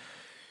Rod.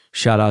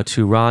 Shout out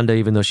to Rhonda,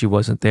 even though she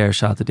wasn't there.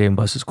 Shout out to Dame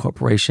Buster's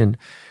Corporation.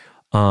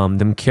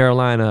 Them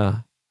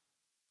Carolina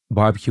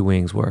barbecue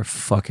wings were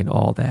fucking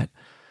all that.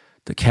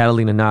 The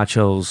Catalina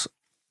nachos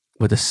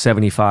with the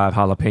 75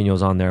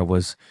 jalapenos on there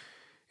was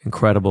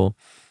incredible.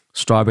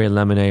 Strawberry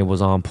lemonade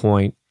was on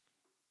point.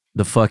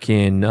 The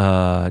fucking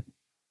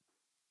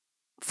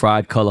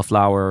fried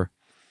cauliflower.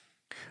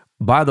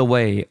 By the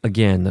way,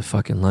 again, the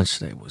fucking lunch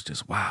today was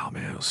just, wow,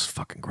 man. It was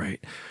fucking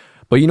great.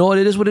 But you know what?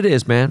 It is what it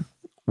is, man.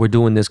 We're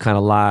doing this kind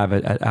of live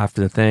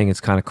after the thing.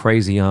 It's kind of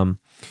crazy.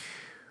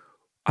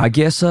 I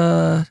guess,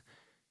 I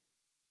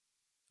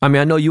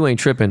know you ain't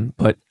tripping,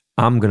 but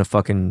I'm going to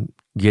fucking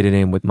get it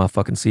in with my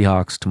fucking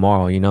Seahawks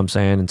tomorrow. You know what I'm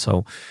saying? And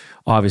so,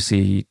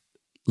 obviously,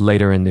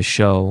 later in this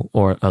show,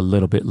 or a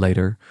little bit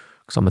later,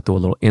 because I'm going to throw a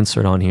little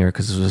insert on here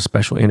because this was a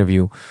special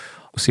interview.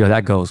 We'll see how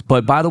that goes.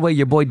 But by the way,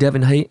 your boy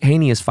Devin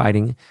Haney is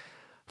fighting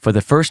for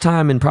the first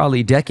time in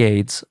probably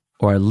decades,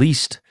 or at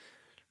least,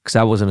 because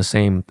that wasn't the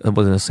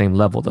same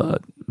level. The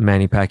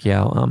Manny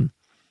Pacquiao.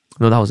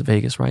 No, that was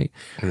Vegas, right?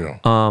 Yeah.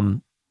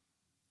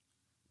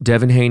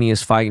 Devin Haney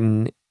is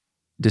fighting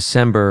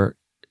December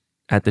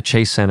at the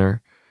Chase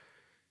Center.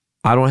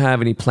 I don't have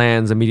any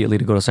plans immediately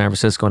to go to San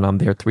Francisco, and I'm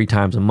there 3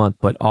 times a month,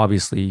 but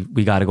obviously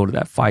we got to go to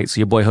that fight. So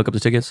your boy hook up the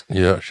tickets?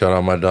 Yeah, shout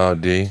out my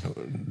dog D.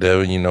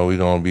 Devin, you know, we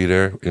going to be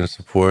there in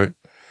support.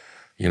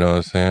 You know what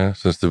I'm saying?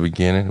 Since the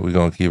beginning, we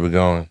going to keep it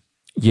going.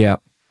 Yeah.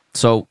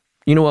 So,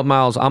 you know what,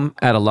 Miles? I'm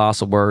at a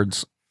loss of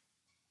words.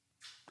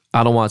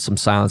 I don't want some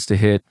silence to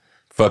hit.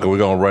 Fuck it, we're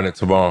going to run it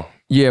tomorrow.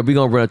 Yeah, we're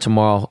going to run it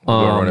tomorrow. We're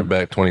going to run it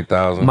back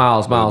 20,000.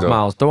 Miles.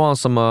 Throw on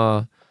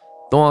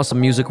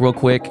some music real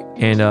quick,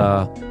 and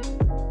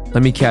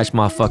let me catch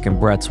my fucking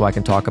breath so I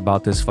can talk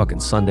about this fucking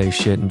Sunday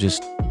shit, and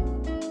just,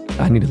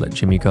 I need to let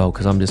Jimmy go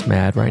because I'm just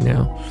mad right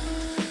now.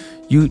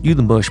 You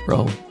the mush,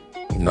 bro.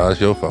 No,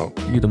 it's your fault.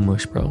 You the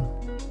mush, bro.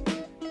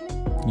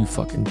 You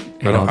fucking...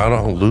 I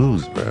don't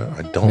lose, bro.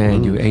 I don't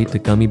man, lose. you ate the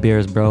gummy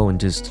bears, bro,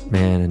 and just,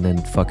 man, and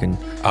then fucking...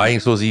 I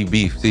ain't supposed to eat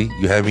beef. See,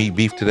 you had me eat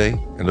beef today,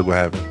 and look what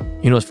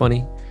happened. You know what's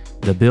funny?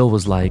 The bill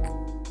was like,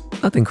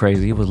 nothing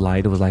crazy. It was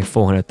light. It was like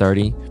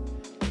 $430.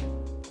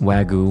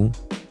 Wagyu.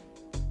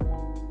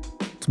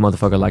 This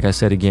motherfucker, like I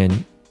said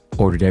again,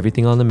 ordered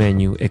everything on the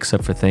menu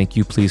except for thank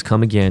you, please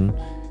come again,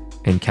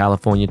 and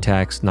California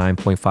tax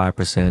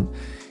 9.5%.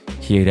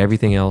 He ate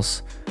everything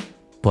else,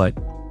 but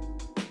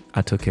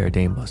I took care of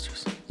Dame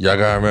Buster's. Y'all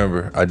gotta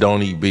remember, I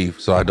don't eat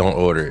beef, so I don't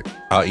order it.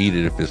 I'll eat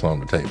it if it's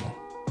on the table.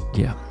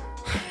 Yeah.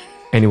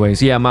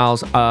 Anyways, yeah,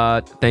 Miles,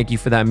 thank you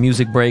for that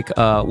music break.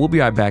 We'll be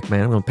right back,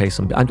 man. I'm gonna pay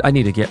some. I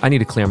need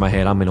to clear my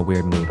head. I'm in a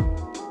weird mood.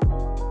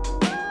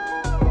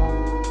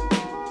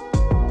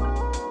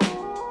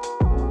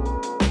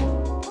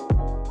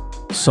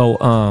 So,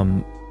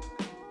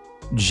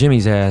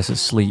 Jimmy's ass is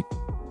asleep,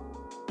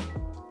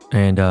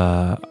 and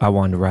I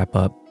wanted to wrap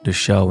up the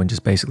show and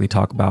just basically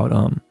talk about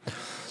a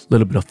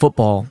little bit of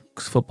football,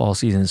 because football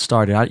season has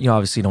started. I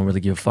obviously don't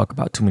really give a fuck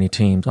about too many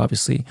teams.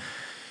 Obviously,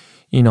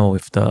 you know,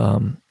 if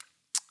the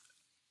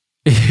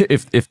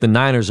if the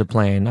Niners are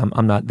playing,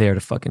 I'm not there to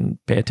fucking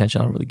pay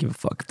attention. I don't really give a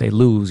fuck if they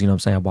lose. You know what I'm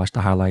saying? I watched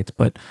the highlights,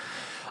 but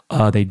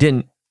they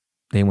didn't.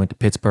 They went to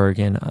Pittsburgh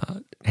and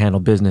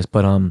handled business.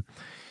 But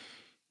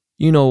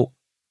You know,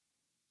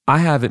 I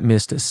haven't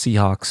missed a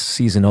Seahawks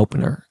season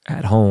opener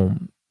at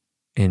home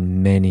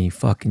in many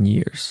fucking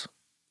years.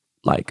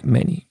 Like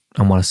many.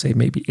 I want to say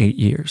maybe 8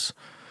 years.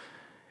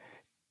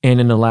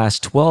 And in the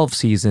last 12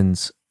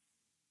 seasons,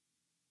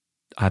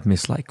 I've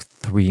missed like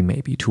 3,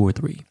 maybe 2 or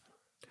 3.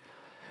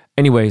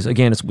 Anyways,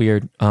 again, it's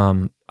weird.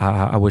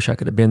 I wish I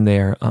could have been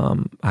there.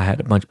 I had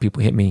a bunch of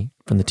people hit me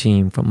from the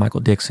team, from Michael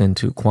Dixon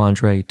to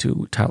Quandre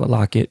to Tyler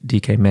Lockett,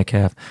 DK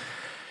Metcalf.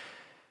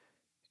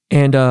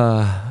 And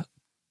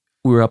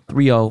we were up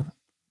 3-0.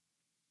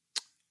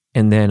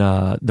 And then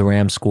the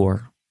Rams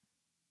score.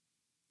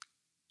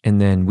 And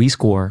then we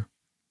score.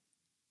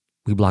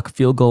 We block a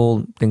field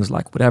goal, things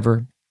like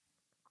whatever.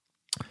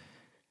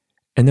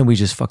 And then we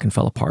just fucking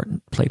fell apart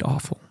and played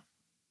awful.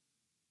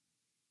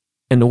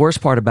 And the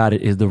worst part about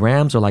it is the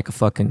Rams are like a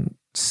fucking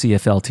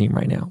CFL team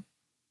right now.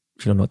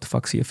 If you don't know what the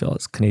fuck CFL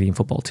is, Canadian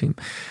Football Team.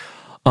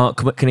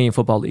 Canadian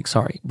Football League,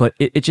 sorry. But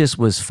it just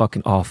was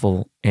fucking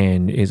awful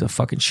and is a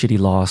fucking shitty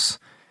loss.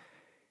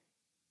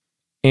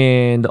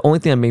 And the only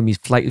thing that made me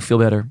slightly feel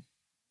better,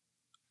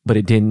 but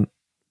it didn't,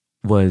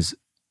 was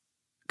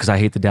because I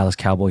hate the Dallas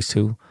Cowboys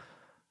too.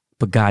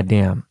 But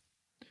goddamn,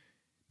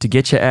 to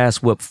get your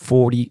ass whooped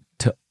 40-0,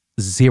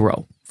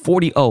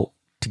 40-0,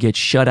 to get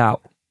shut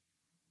out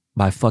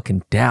by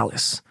fucking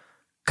Dallas.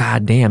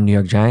 Goddamn, New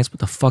York Giants, what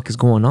the fuck is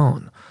going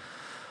on?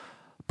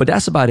 But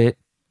that's about it.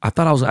 I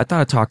thought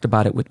I talked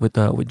about it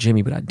with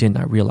Jimmy, but I didn't.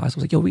 I realized I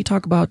was like, yo, we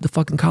talk about the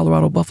fucking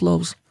Colorado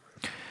Buffaloes.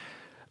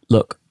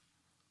 Look,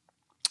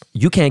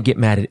 you can't get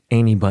mad at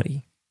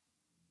anybody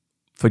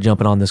for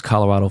jumping on this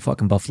Colorado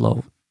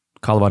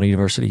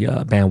University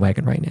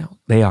bandwagon right now.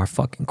 They are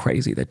fucking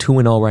crazy. They're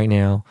 2-0 right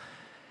now.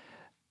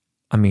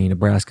 I mean,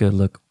 Nebraska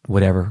look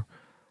whatever.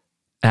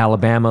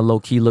 Alabama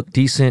low-key look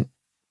decent.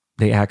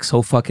 They act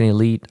so fucking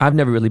elite. I've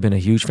never really been a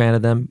huge fan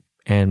of them,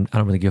 and I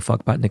don't really give a fuck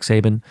about Nick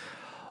Saban,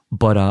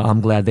 but I'm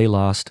glad they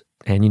lost.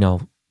 And, you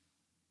know,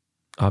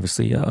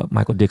 obviously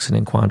Michael Dixon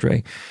and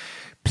Quandre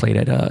played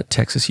at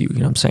Texas U, you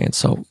know what I'm saying?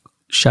 So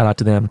shout out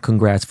to them.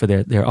 Congrats for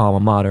their alma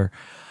mater.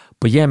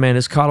 But yeah, man,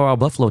 this Colorado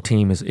Buffalo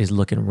team is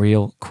looking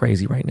real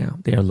crazy right now.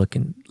 They are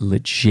looking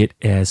legit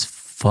as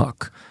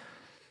fuck.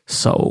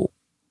 So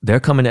they're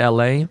coming to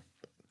LA.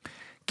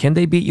 Can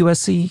they beat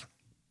USC?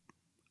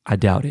 I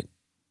doubt it.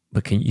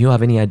 But can you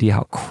have any idea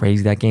how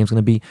crazy that game's going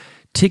to be?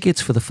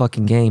 Tickets for the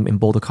fucking game in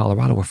Boulder,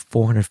 Colorado were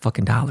 $400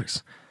 fucking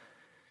dollars.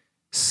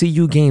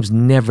 CU games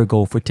never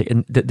go for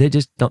tickets. They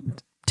just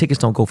don't. Tickets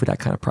don't go for that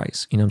kind of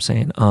price. You know what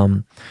I'm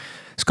saying?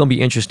 It's going to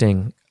be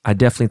interesting. I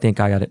definitely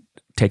think I got to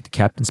take the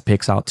captain's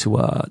picks out to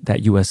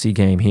that USC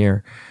game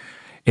here.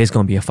 It's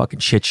going to be a fucking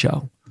shit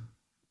show.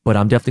 But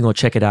I'm definitely going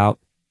to check it out.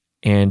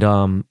 And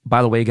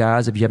by the way,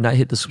 guys, if you have not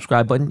hit the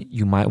subscribe button,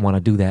 you might want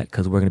to do that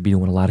because we're going to be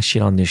doing a lot of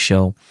shit on this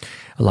show,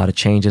 a lot of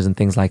changes and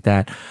things like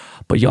that.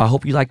 But yo, I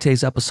hope you liked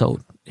today's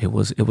episode. It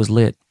was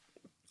lit.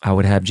 I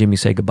would have Jimmy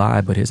say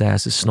goodbye, but his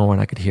ass is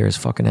snoring. I could hear his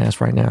fucking ass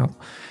right now.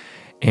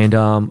 And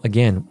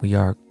again, we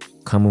are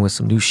coming with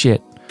some new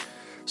shit.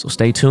 So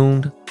stay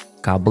tuned.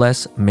 God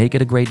bless. Make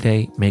it a great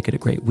day. Make it a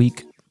great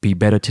week. Be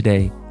better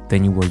today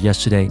than you were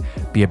yesterday.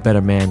 Be a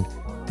better man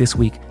this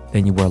week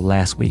than you were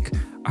last week.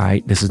 All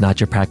right, this is Not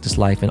Your Practice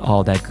Life and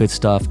all that good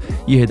stuff.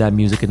 You hear that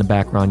music in the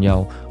background,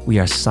 yo. We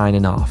are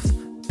signing off.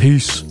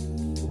 Peace.